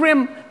 Right.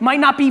 Instagram might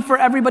not be for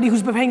everybody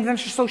who's been paying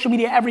attention to social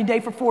media every day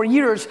for 4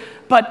 years,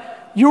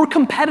 but your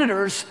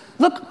competitors,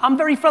 look, I'm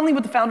very friendly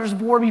with the founders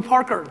of Warby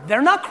Parker.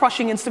 They're not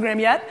crushing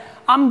Instagram yet.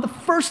 I'm the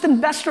first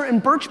investor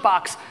in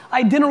Birchbox.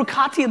 I had dinner with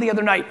Katya the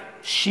other night.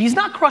 She's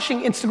not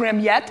crushing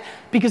Instagram yet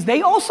because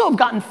they also have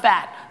gotten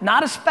fat.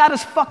 Not as fat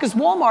as fuck as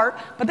Walmart,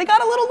 but they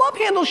got a little love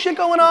handle shit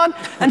going on.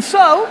 And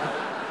so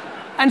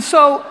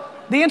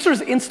the answer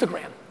is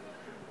Instagram.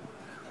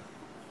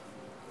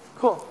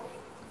 Cool.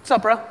 What's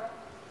up, bro?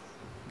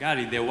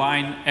 Gary, the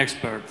wine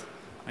expert.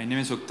 My name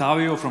is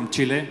Octavio from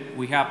Chile.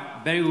 We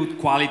have very good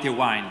quality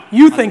wine.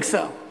 You think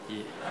so?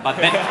 Yeah.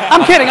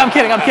 I'm kidding. I'm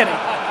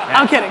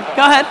kidding.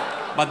 Go ahead.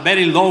 But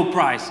very low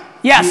price.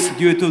 Yes.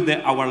 Due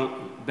to our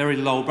very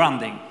low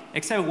branding.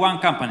 Except one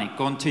company,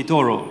 Concha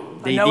Toro.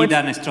 They did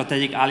a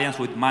strategic alliance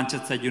with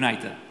Manchester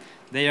United.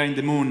 They are in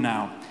the moon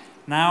now.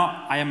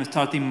 Now I am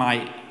starting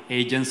my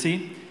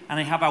agency and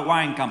I have a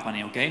wine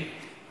company, okay,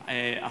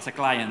 as a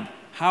client.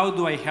 How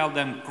do I help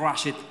them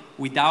crush it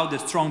without the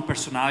strong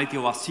personality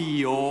of a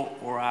CEO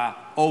or a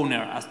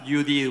owner as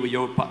you did with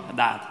your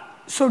dad?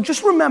 So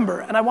just remember,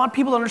 and I want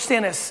people to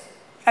understand this,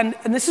 and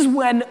this is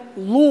when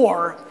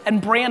lore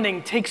and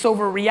branding takes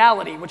over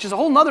reality, which is a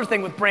whole nother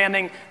thing with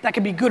branding that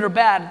can be good or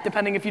bad,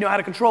 depending if you know how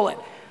to control it.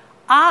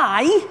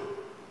 I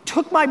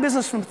took my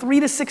business from $3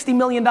 to $60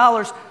 million,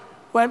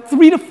 went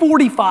 3 to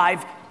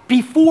 45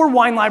 before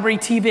Wine Library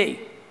TV.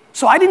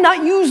 So I did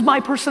not use my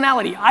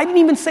personality. I didn't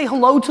even say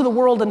hello to the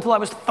world until I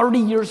was 30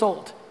 years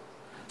old.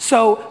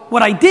 So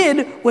what I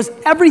did was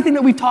everything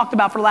that we've talked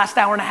about for the last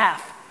hour and a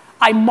half.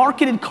 I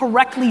marketed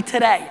correctly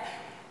today.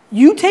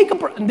 You take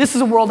and this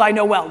is a world I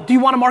know well. Do you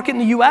want to market in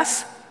the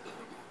US?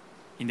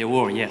 In the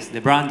world, yes.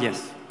 The brand,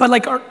 yes. But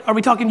like, are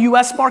we talking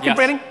US market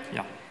branding?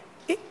 Yeah.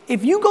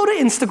 If you go to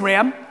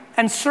Instagram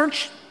and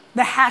search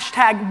the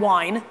hashtag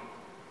wine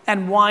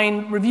and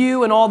wine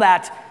review and all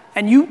that,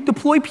 and you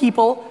deploy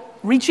people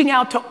reaching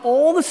out to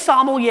all the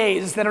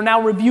sommeliers that are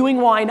now reviewing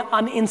wine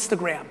on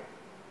Instagram,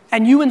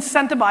 and you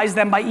incentivize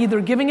them by either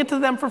giving it to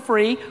them for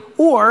free,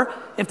 or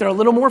if they're a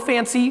little more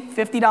fancy,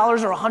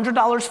 $50 or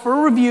 $100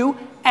 for a review,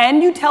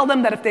 and you tell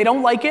them that if they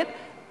don't like it,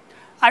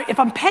 if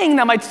I'm paying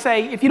them, I'd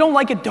say, if you don't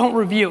like it, don't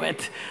review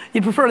it.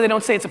 You'd prefer they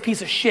don't say it's a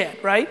piece of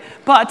shit, right?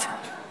 But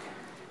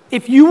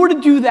if you were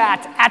to do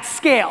that at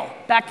scale,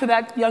 back to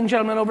that young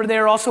gentleman over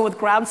there also with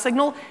Ground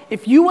Signal,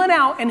 if you went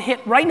out and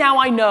hit, right now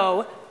I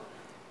know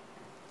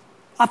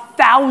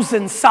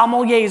 1,000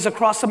 sommeliers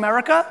across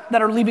America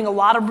that are leaving a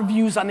lot of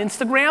reviews on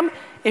Instagram.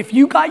 If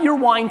you got your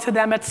wine to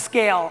them at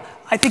scale,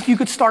 I think you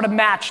could start a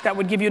match that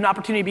would give you an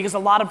opportunity because a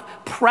lot of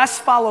press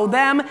follow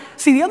them.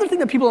 See, the other thing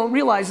that people don't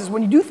realize is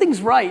when you do things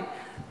right,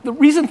 the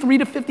reason $3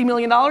 to $50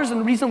 million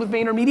and the reason with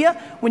VaynerMedia,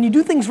 when you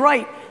do things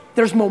right,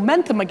 there's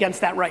momentum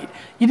against that right.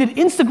 You did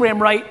Instagram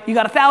right, you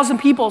got 1,000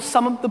 people,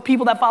 some of the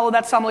people that follow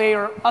that sommelier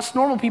are us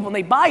normal people and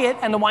they buy it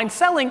and the wine's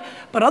selling,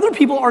 but other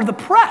people are the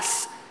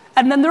press.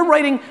 And then they're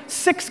writing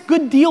 6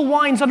 good deal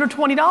wines under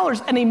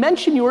 $20 and they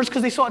mention yours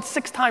because they saw it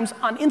 6 times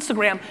on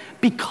Instagram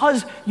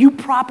because you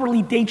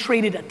properly day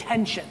traded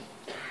attention.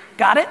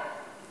 Got it?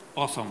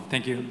 Awesome,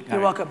 thank you. You're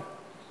welcome.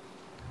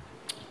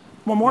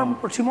 One more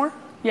or 2 more?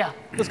 Yeah.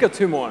 Let's go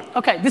 2 more.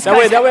 Okay, this that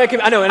guy's... way I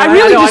can, I know. I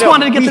really just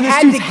wanted to get to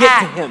this dude's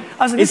hat. To him.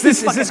 I was like, is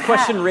this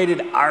question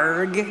rated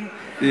ARG?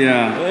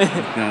 Yeah,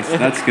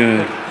 that's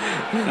good.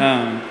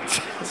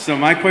 So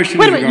my question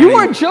Wait a is minute, you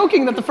weren't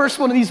joking that the first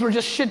one of these were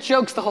just shit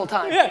jokes the whole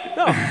time. Yeah,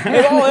 no,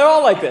 they're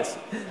all like this.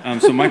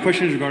 So my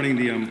question is regarding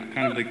the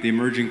kind of like the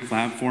emerging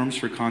platforms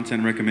for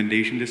content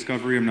recommendation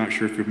discovery. I'm not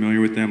sure if you're familiar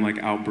with them, like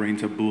Outbrain,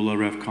 Taboola,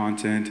 Ref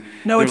Content.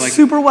 No, it's like,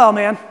 super well,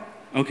 man.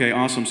 Okay,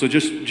 awesome. So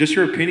just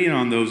your opinion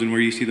on those and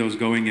where you see those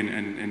going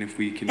and if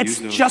we can use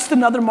those. It's just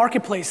another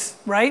marketplace,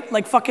 right?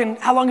 Like fucking,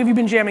 how long have you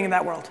been jamming in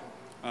that world?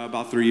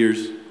 About 3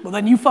 years. Well,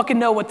 then you fucking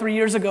know what 3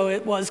 years ago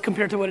it was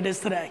compared to what it is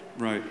today.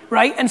 Right.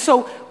 Right? And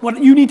so what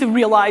you need to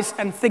realize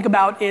and think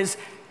about is,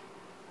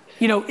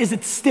 you know, is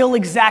it still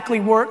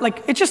exactly worth,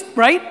 like, it's just,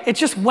 right? It's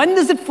just, when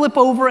does it flip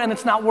over and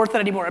it's not worth it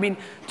anymore? I mean,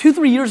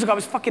 2-3 years ago, I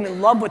was fucking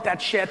in love with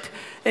that shit.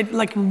 It,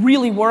 like,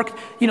 really worked.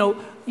 You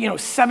know,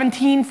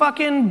 17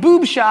 fucking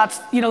boob shots,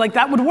 you know, like,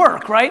 that would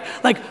work, right?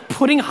 Like,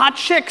 putting hot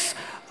chicks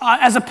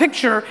as a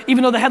picture,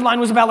 even though the headline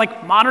was about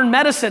like modern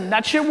medicine,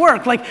 that shit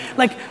worked.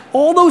 Like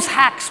all those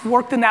hacks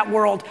worked in that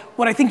world.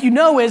 What I think you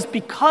know is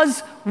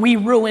because we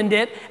ruined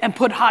it and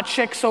put hot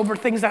chicks over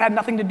things that had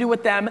nothing to do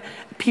with them,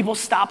 people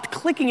stopped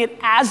clicking it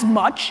as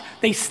much.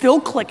 They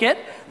still click it.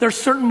 There's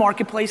certain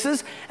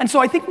marketplaces. And so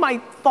I think my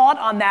thought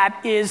on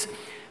that is,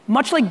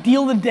 much like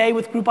Deal of the Day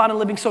with Groupon and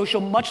Living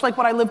Social, much like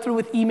what I lived through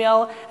with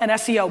email and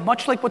SEO,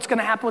 much like what's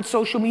gonna happen with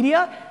social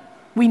media,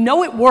 we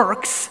know it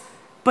works.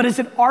 But is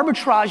it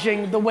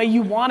arbitraging the way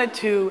you want it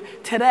to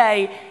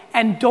today?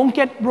 And don't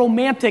get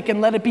romantic and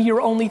let it be your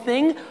only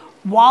thing.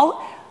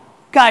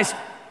 Guys,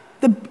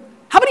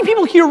 how many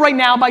people here right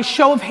now, by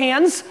show of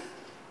hands,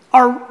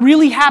 are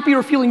really happy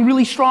or feeling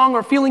really strong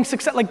or feeling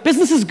success? Like,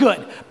 business is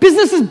good.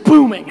 Business is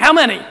booming. How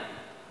many?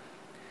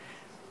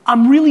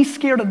 I'm really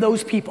scared of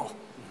those people.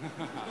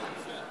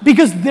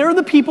 Because they're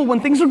the people, when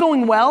things are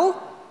going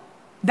well,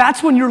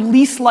 that's when you're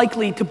least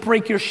likely to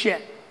break your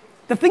shit.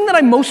 The thing that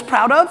I'm most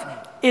proud of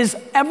is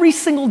every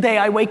single day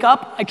I wake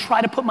up, I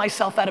try to put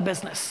myself out of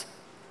business.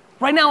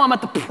 Right now I'm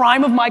at the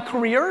prime of my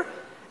career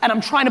and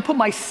I'm trying to put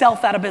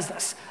myself out of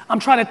business. I'm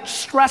trying to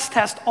stress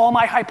test all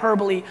my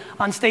hyperbole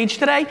on stage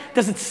today.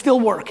 Does it still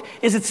work?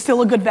 Is it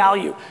still a good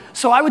value?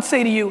 So I would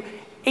say to you,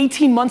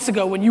 18 months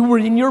ago when you were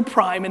in your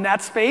prime in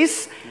that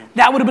space,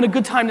 that would have been a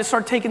good time to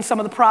start taking some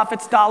of the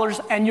profits, dollars,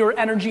 and your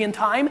energy and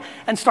time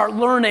and start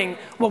learning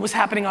what was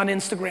happening on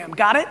Instagram.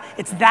 Got it?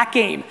 It's that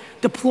game.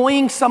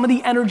 Deploying some of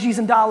the energies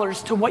and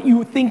dollars to what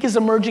you think is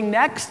emerging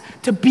next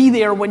to be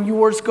there when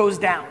yours goes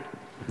down.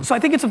 So I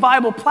think it's a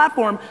viable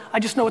platform. I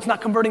just know it's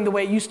not converting the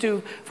way it used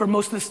to for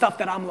most of the stuff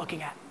that I'm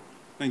looking at.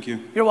 Thank you.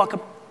 You're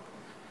welcome. All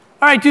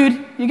right,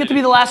 dude, you get to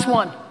be the last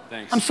one.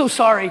 Thanks. I'm so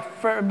sorry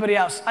for everybody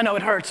else. I know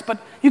it hurts, but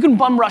you can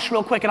bum rush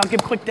real quick and I'll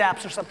give quick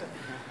daps or something.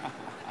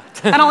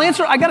 And I'll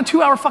answer, I got a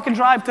 2-hour fucking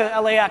drive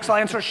to LAX. I'll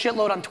answer a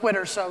shitload on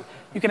Twitter, so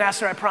you can ask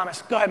her, I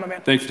promise. Go ahead, my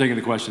man. Thanks for taking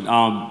the question.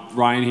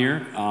 Ryan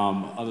here.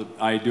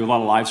 I do a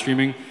lot of live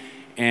streaming,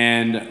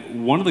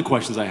 And one of the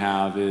questions I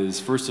have is,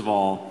 first of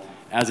all,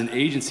 as an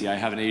agency, I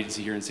have an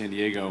agency here in San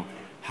Diego,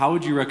 how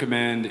would you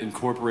recommend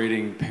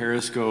incorporating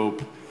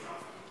Periscope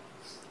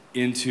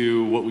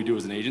into what we do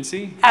as an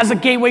agency? As a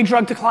gateway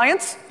drug to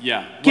clients?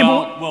 Yeah,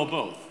 well,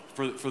 both.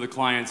 For the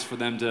clients, for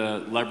them to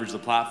leverage the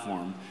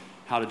platform,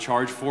 how to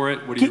charge for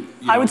it, what do you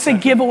I would say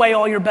give away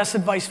all your best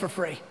advice for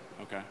free.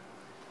 Okay.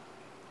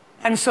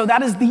 And so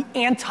that is the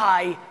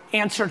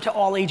anti-answer to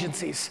all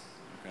agencies.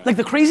 Okay. Like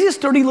the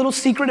craziest dirty little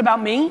secret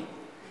about me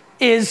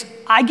is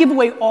I give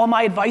away all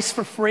my advice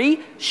for free,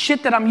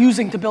 shit that I'm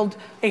using to build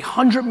a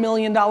 $100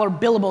 million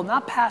billable,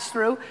 not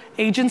pass-through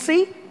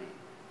agency,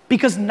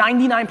 because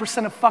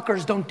 99% of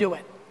fuckers don't do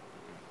it.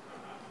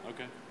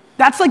 Okay.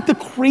 That's like the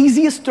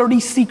craziest dirty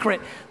secret.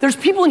 There's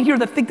people in here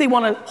that think they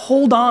want to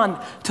hold on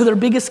to their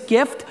biggest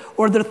gift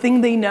or their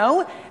thing they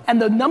know,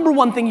 and the number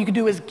one thing you can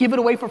do is give it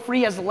away for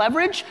free as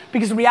leverage,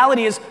 because the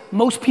reality is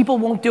most people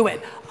won't do it.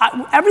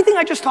 Everything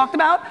I just talked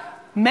about,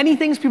 many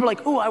things people are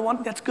like,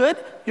 oh, that's good,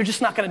 you're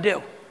just not gonna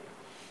do.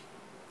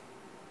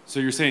 So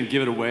you're saying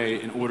give it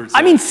away in order to...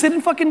 I mean, sit in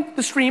fucking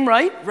the stream,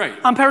 right? Right.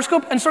 On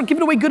Periscope and start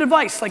giving away good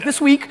advice. Like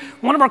this week,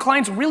 one of our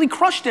clients really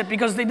crushed it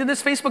because they did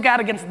this Facebook ad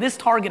against this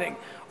targeting,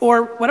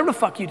 or whatever the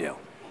fuck you do.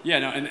 Yeah,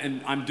 no,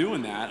 and I'm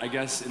doing that, I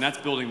guess, and that's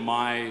building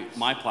my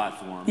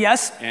platform.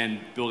 Yes. And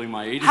building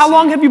my agency. How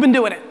long have you been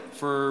doing it?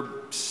 For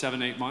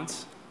 7-8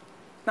 months.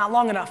 Not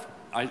long enough.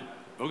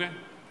 Okay.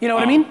 You know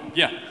what I mean?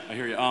 Yeah, I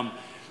hear you.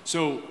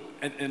 So,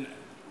 and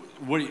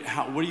what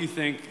do you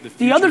think the future is?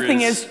 The other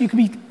thing is,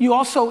 you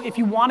also, if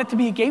you want it to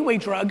be a gateway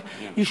drug,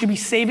 you should be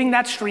saving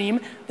that stream,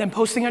 then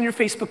posting on your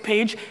Facebook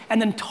page,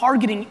 and then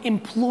targeting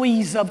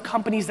employees of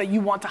companies that you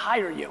want to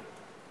hire you.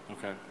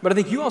 Okay. But I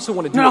think you also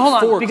want to do it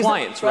for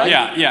clients, right?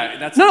 Yeah,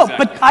 that's No,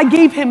 exactly. but I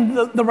gave him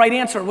the right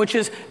answer, which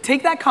is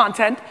take that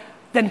content,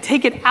 then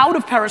take it out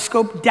of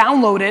Periscope,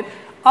 download it,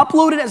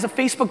 upload it as a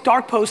Facebook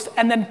dark post,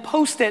 and then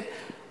post it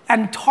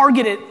and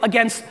target it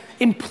against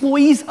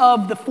employees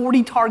of the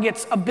 40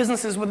 targets of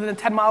businesses within a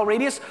 10-mile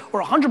radius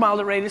or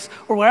 100-mile radius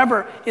or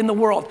wherever in the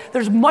world.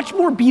 There's much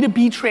more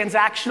B2B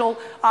transactional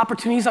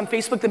opportunities on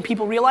Facebook than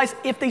people realize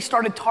if they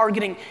started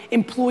targeting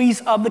employees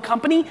of the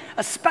company,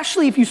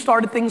 especially if you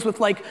started things with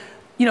like,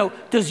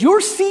 does your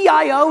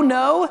CIO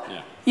know?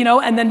 Yeah.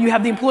 And then you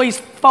have the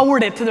employees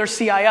forward it to their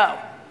CIO.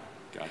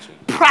 Gotcha.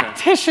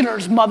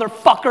 Practitioners,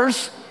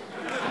 motherfuckers.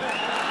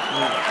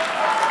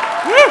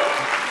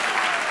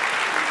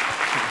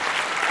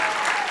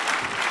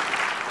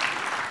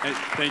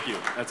 Thank you.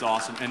 That's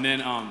awesome. And then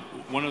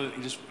one of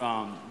the,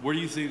 where do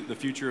you see the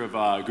future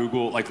of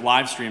Google, like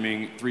live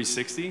streaming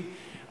 360?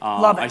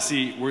 Love it. I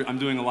see. I'm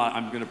doing a lot.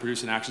 I'm going to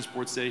produce an Action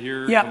Sports Day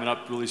here coming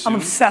up really soon. I'm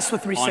obsessed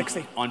with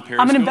 360. On Periscope.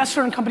 I'm an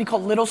investor in a company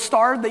called Little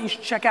Star that you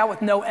should check out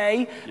with no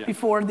A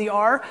before the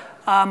R.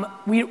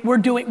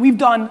 We've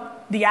done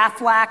the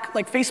Aflac,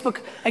 like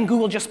Facebook and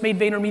Google just made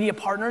VaynerMedia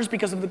partners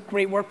because of the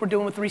great work we're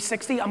doing with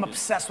 360. I'm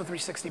obsessed with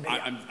 360 video.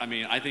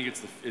 I think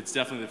it's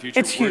definitely the future.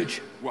 It's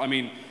huge.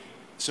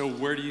 So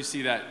where do you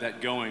see that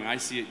going? I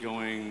see it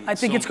going. I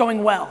think it's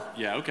going well.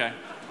 Yeah. Okay.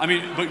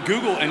 But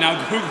Google and now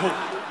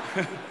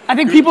Google. I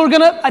think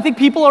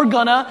people are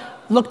gonna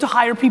look to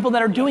hire people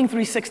that are doing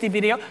 360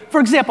 video. For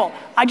example,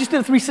 I just did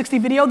a 360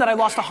 video that I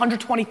lost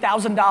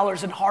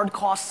 $120,000 in hard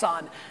costs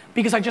on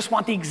because I just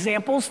want the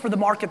examples for the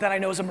market that I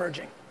know is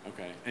emerging.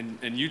 Okay. And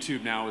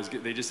YouTube now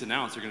they just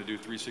announced they're going to do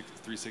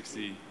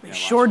 360. They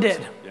sure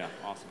did. Yeah.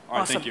 Awesome. All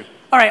right. Thank you.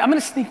 All right. I'm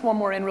going to sneak one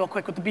more in real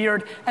quick with the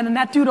beard, and then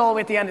that dude all the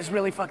way at the end is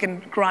really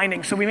fucking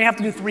grinding. So we may have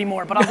to do 3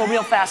 more, but I'll go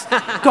real fast.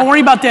 Don't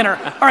worry about dinner.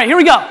 All right. Here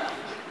we go.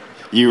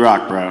 You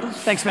rock, bro.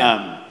 Thanks,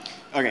 man.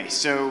 Okay,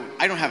 so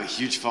I don't have a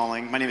huge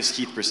following. My name is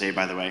Keith Brisset,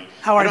 by the way.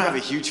 How are you? I don't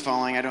have a huge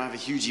following. I don't have a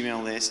huge email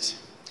list.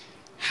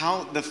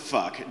 How the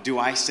fuck do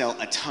I sell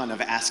a ton of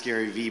Ask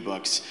Gary Vee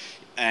books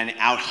and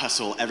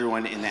out-hustle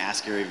everyone in the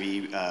Ask Gary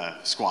Vee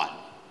squad?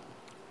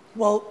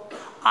 Well,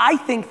 I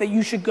think that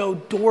you should go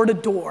door to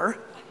door.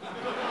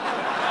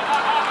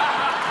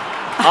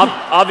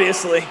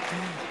 Obviously.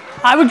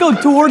 I would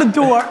go door to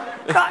door.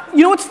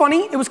 You know what's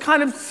funny? It was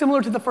kind of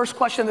similar to the first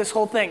question of this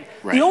whole thing.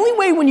 Right. The only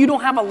way when you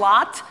don't have a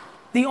lot,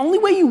 the only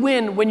way you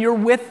win when your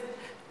width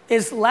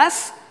is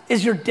less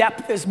is your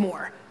depth is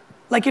more.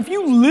 Like if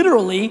you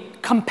literally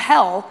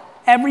compel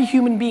every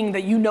human being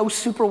that you know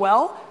super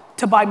well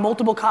to buy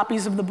multiple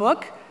copies of the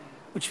book,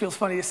 which feels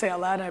funny to say out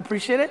loud and I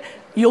appreciate it,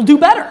 you'll do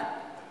better.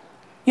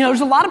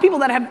 There's a lot of people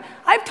that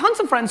I have tons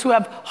of friends who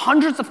have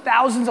hundreds of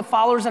thousands of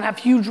followers and have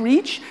huge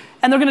reach,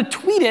 and they're gonna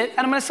tweet it and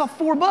I'm gonna sell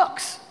 4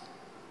 books.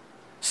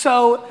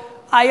 So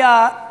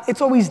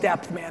it's always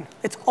depth, man.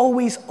 It's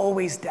always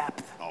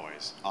depth.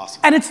 Always,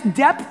 awesome. And it's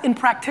depth in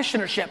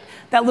practitionership.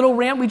 That little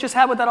rant we just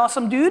had with that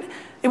awesome dude,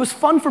 it was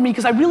fun for me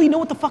because I really know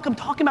what the fuck I'm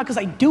talking about because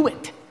I do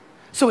it.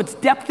 So it's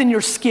depth in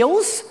your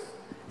skills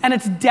and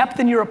it's depth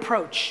in your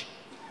approach.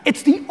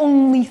 It's the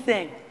only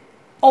thing,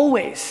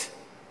 always,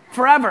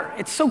 forever.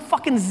 It's so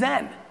fucking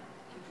zen.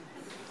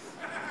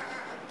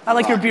 I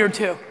like your beard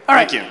too. All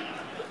right. Thank you.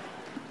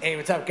 Hey,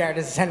 what's up, Gary?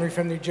 This is Henry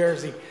from New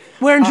Jersey.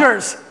 Where in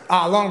Jersey?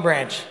 Long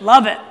Branch.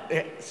 Love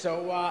it.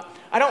 So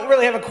I don't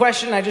really have a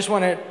question. I just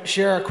want to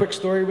share a quick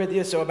story with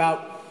you. So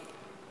about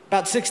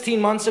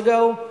 16 months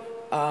ago,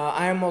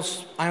 I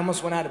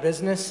almost went out of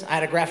business. I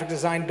had a graphic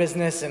design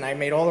business, and I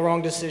made all the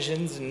wrong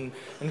decisions and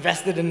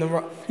invested in the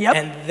wrong. Yep.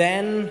 And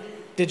then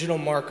digital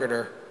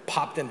marketer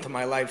popped into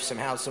my life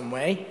somehow, some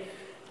way.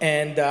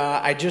 And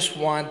I just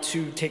want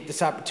to take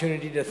this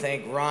opportunity to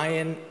thank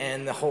Ryan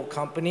and the whole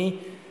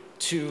company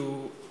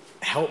to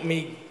help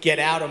me get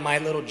out of my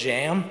little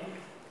jam.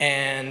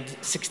 And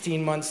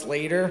 16 months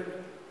later,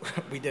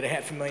 we did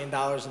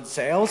 $500,000 in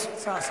sales.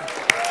 That's awesome.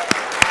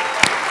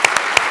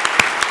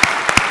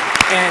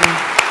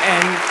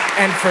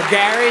 And for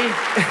Gary,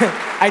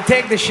 I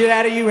take the shit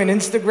out of you in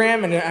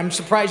Instagram, and I'm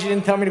surprised you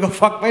didn't tell me to go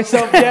fuck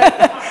myself yet.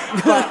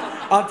 But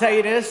I'll tell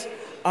you this.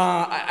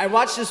 I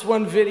watched this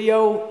one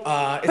video.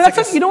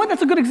 You know what?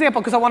 That's a good example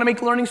because I want to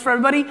make learnings for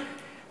everybody.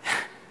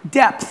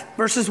 Depth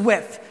versus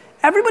width.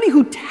 Everybody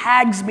who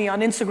tags me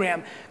on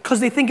Instagram because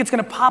they think it's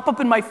going to pop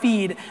up in my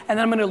feed and then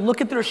I'm going to look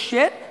at their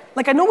shit,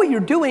 like I know what you're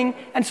doing,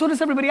 and so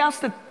does everybody else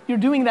that you're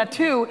doing that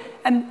too,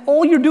 and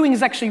all you're doing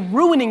is actually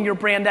ruining your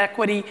brand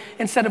equity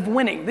instead of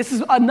winning. This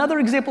is another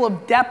example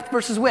of depth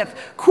versus width.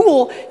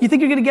 Cool, you think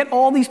you're going to get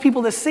all these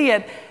people to see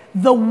it.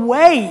 The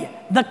way,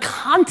 the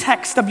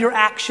context of your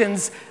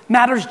actions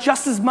matters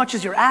just as much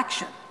as your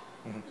action.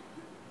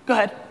 Go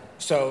ahead.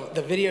 So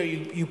the video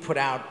you put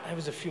out, it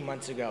was a few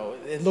months ago.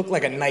 It looked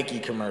like a Nike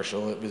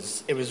commercial. It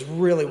was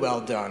really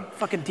well done.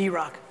 Fucking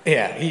D-Rock.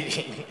 Yeah,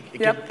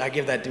 I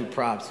give that dude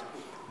props.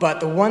 But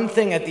the one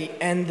thing at the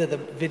end of the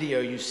video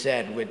you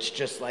said, which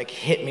just like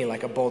hit me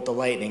like a bolt of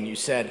lightning, you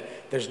said,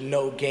 "There's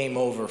no game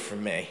over for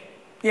me."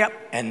 Yep.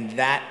 And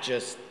that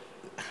just,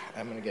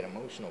 I'm gonna get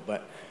emotional,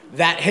 but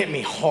that hit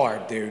me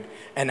hard, dude.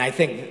 And I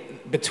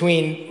think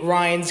between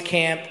Ryan's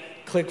camp,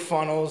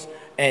 ClickFunnels,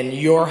 and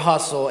your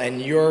hustle and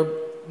your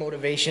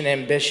motivation,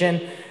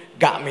 ambition,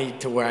 got me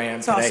to where I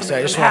am today. Awesome, so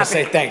I just want to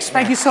say thanks, man.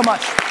 Thank you so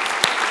much.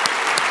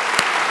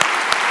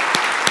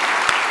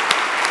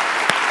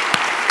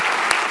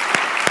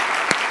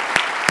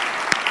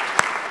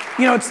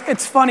 You know,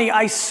 it's funny,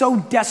 I so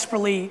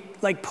desperately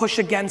like push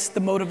against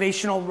the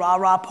motivational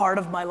rah-rah part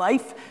of my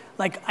life.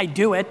 Like I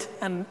do it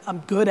and I'm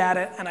good at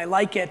it and I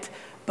like it,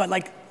 but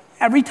like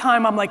every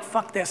time I'm like,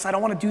 fuck this, I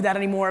don't want to do that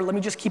anymore. Let me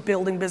just keep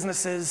building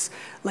businesses.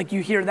 Like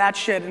you hear that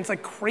shit and it's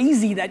like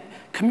crazy that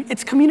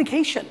it's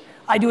communication.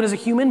 I do it as a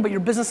human, but your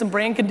business and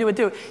brand can do it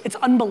too. It's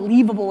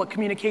unbelievable what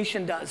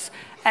communication does.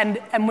 And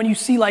when you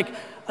see like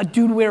a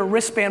dude wear a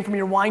wristband from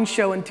your wine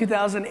show in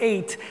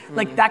 2008,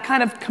 like that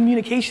kind of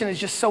communication is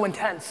just so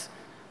intense.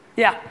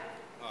 Yeah.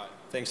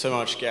 Thanks so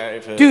much, Gary.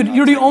 Dude,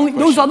 you're the only,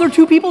 those other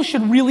two people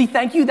should really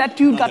thank you. That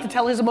dude got to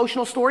tell his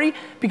emotional story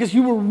because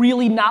you were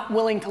really not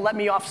willing to let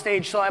me off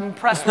stage, so I'm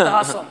impressed with the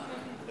hustle.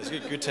 It's a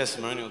good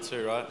testimonial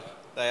too, right?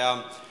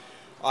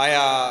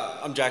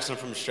 I'm Jackson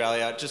from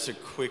Australia. Just a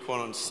quick one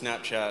on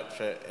Snapchat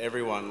for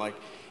everyone. Like,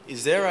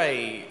 is there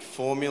a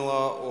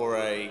formula or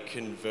a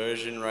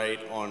conversion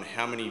rate on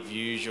how many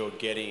views you're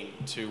getting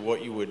to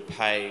what you would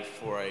pay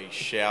for a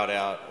shout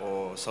out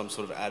or some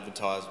sort of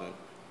advertisement?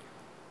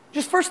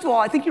 Just first of all,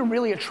 I think you're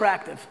really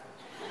attractive.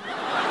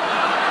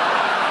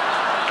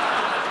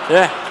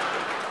 Yeah.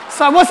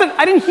 So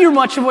I didn't hear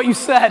much of what you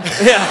said.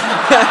 Yeah.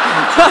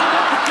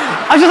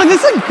 I was just like,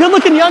 this is a good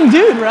looking young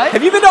dude, right?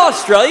 Have you been to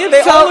Australia?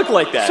 They all look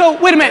like that. So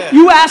wait a minute,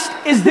 you asked,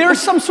 is there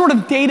some sort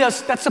of data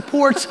that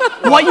supports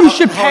what you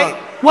should pay?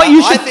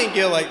 I think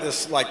you're like the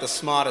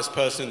smartest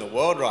person in the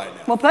world right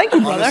now. Well, thank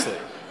you, brother.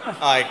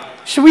 Honestly.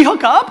 Should we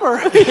hook up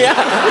or? Yeah.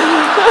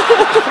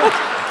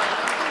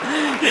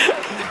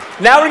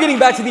 Now we're getting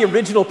back to the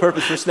original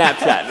purpose for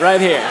Snapchat, right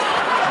here.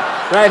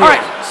 Right here. All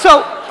right,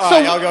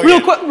 so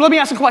real quick, let me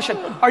ask a question.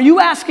 Are you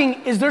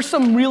asking, is there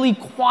some really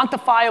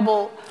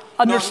quantifiable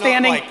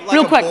understanding,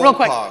 real quick,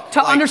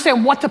 to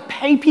understand what to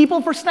pay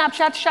people for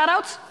Snapchat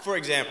shout-outs? For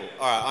example,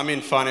 all right, I'm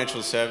in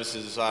financial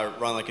services. I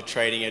run like a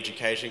trading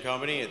education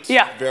company. It's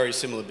very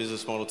similar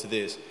business model to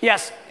this.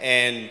 Yes.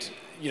 And,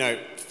 you know,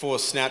 for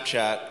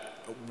Snapchat,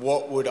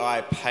 what would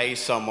I pay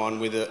someone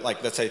with,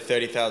 let's say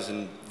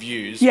 30,000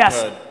 views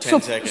per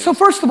 10 seconds? So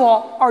first of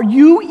all, are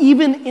you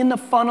even in the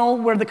funnel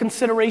where the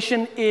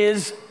consideration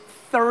is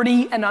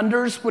 30 and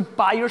unders would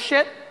buy your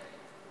shit?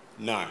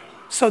 No.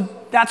 So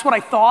that's what I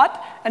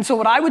thought. And so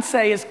what I would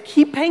say is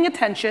keep paying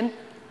attention.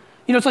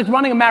 You know, it's like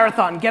running a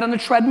marathon. Get on the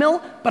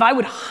treadmill, but I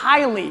would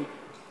highly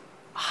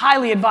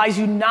advise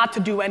you not to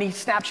do any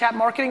Snapchat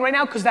marketing right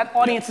now because that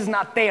audience is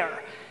not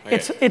there. Okay.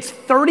 It's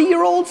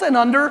 30-year-olds and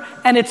under,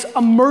 and it's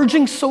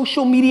emerging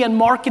social media and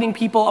marketing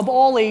people of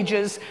all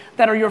ages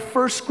that are your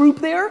first group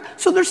there.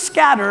 So they're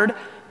scattered,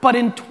 but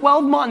in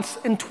 12 months,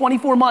 in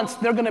 24 months,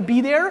 they're gonna be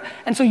there.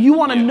 And so you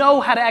wanna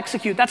know how to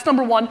execute. That's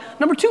number one.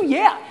 Number two,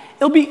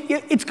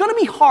 it's gonna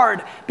be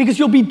hard because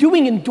you'll be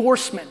doing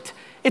endorsement.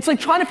 It's like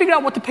trying to figure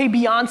out what to pay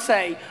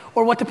Beyonce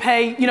or what to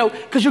pay, you know,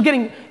 because you're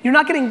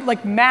not getting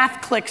like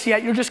math clicks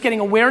yet, you're just getting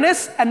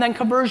awareness and then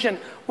conversion.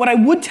 What I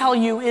would tell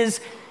you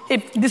is,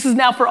 if this is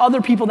now for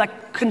other people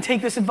that can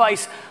take this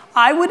advice,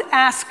 I would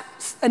ask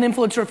an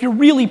influencer if you're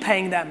really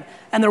paying them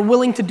and they're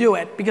willing to do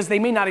it, because they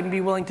may not even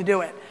be willing to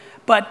do it.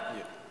 But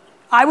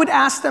I would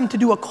ask them to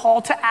do a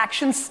call to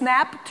action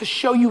snap to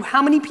show you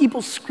how many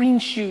people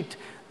screenshot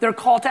their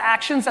call to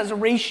actions as a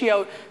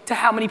ratio to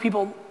how many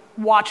people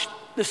watch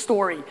the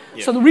story.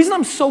 Yeah. So the reason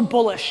I'm so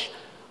bullish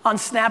on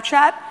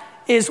Snapchat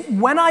is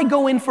when I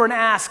go in for an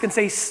ask and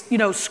say,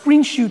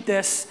 screenshot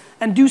this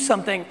and do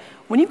something,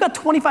 when you've got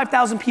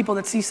 25,000 people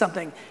that see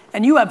something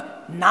and you have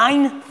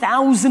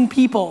 9,000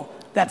 people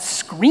that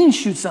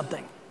screenshot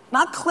something,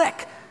 not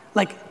click,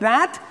 like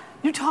that,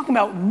 you're talking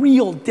about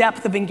real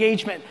depth of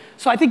engagement.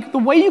 So I think the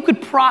way you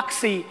could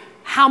proxy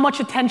how much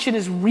attention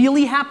is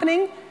really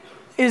happening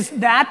is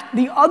that.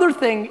 The other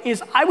thing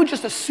is I would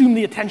just assume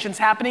the attention's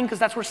happening because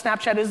that's where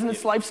Snapchat is in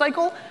its life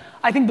cycle.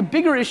 I think the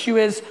bigger issue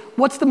is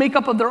what's the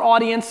makeup of their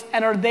audience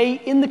and are they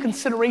in the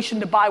consideration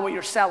to buy what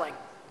you're selling?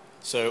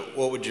 So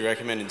what would you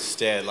recommend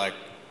instead? Like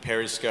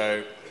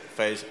Periscope,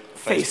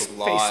 Facebook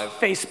Live?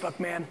 Facebook,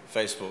 man.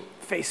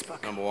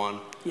 Facebook. Number one?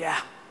 Yeah.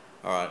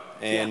 All right.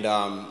 And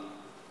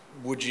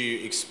would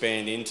you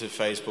expand into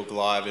Facebook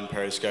Live and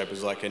Periscope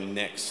as like a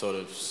next sort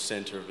of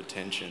center of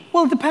attention?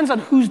 Well, it depends on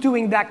who's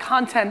doing that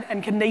content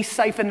and can they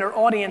siphon their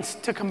audience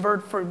to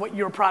convert for what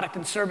your product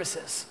and service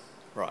is.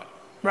 Right.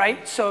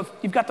 Right? So if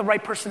you've got the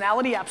right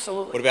personality,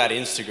 absolutely. What about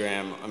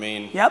Instagram? I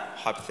mean,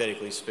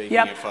 hypothetically speaking,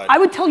 if I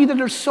would tell you that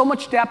there's so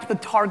much depth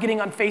of targeting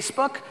on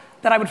Facebook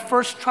that I would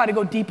first try to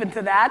go deep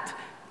into that.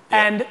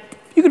 And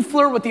you can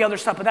flirt with the other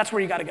stuff, but that's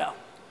where you got to go.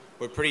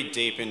 We're pretty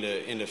deep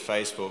into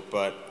Facebook,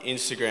 but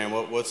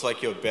Instagram, what's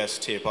like your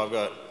best tip? I've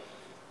got,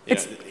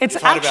 it's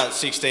if I had about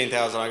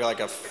 16,000, I got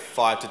like a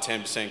 5 to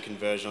 10%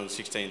 conversion on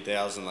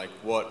 16,000. Like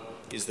what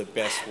is the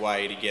best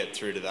way to get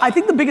through to that? I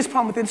think the biggest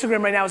problem with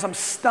Instagram right now is I'm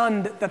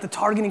stunned that the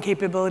targeting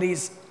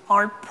capabilities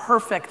aren't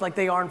perfect like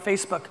they are on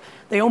Facebook.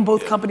 They own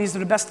both companies. They're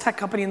the best tech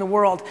company in the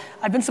world.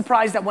 I've been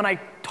surprised that when I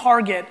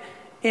target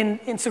in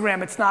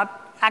Instagram, it's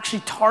not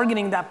actually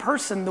targeting that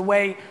person the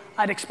way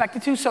I'd expect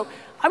it to. So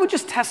I would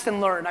just test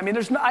and learn. I mean,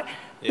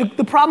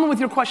 the problem with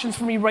your questions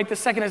for me right this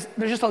second is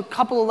there's just a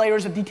couple of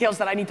layers of details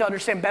that I need to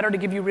understand better to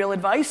give you real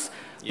advice.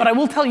 But I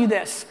will tell you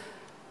this,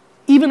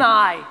 even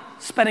I,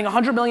 spending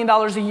 $100 million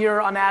a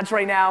year on ads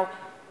right now,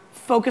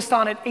 focused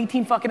on it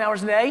 18 fucking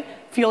hours a day,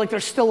 feel like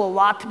there's still a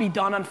lot to be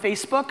done on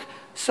Facebook.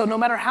 So no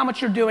matter how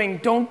much you're doing,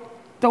 don't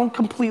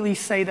completely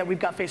say that we've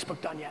got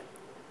Facebook done yet.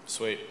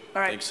 Sweet.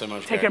 All right. Thanks so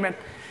much, Take Gary. care, man.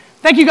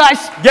 Thank you, guys.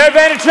 Gary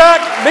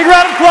Vaynerchuk, big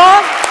round of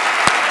applause.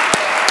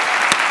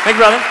 Thank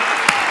you, brother.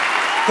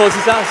 Close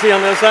this out. See you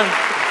on the other side.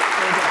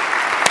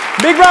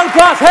 Big round of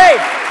applause. Hey.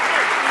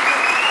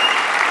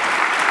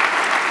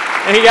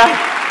 Any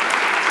guy?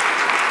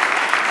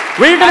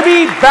 We're going to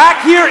be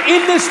back here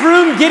in this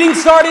room getting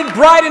started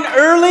bright and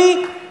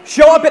early.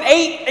 Show up at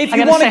 8 if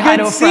you want a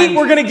good seat.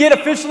 We're going to get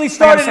officially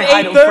started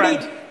at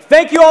 8:30.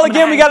 Thank you all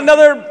again. We got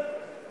another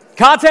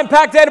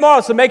content-packed day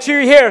tomorrow, so make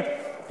sure you're here.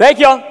 Thank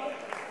y'all.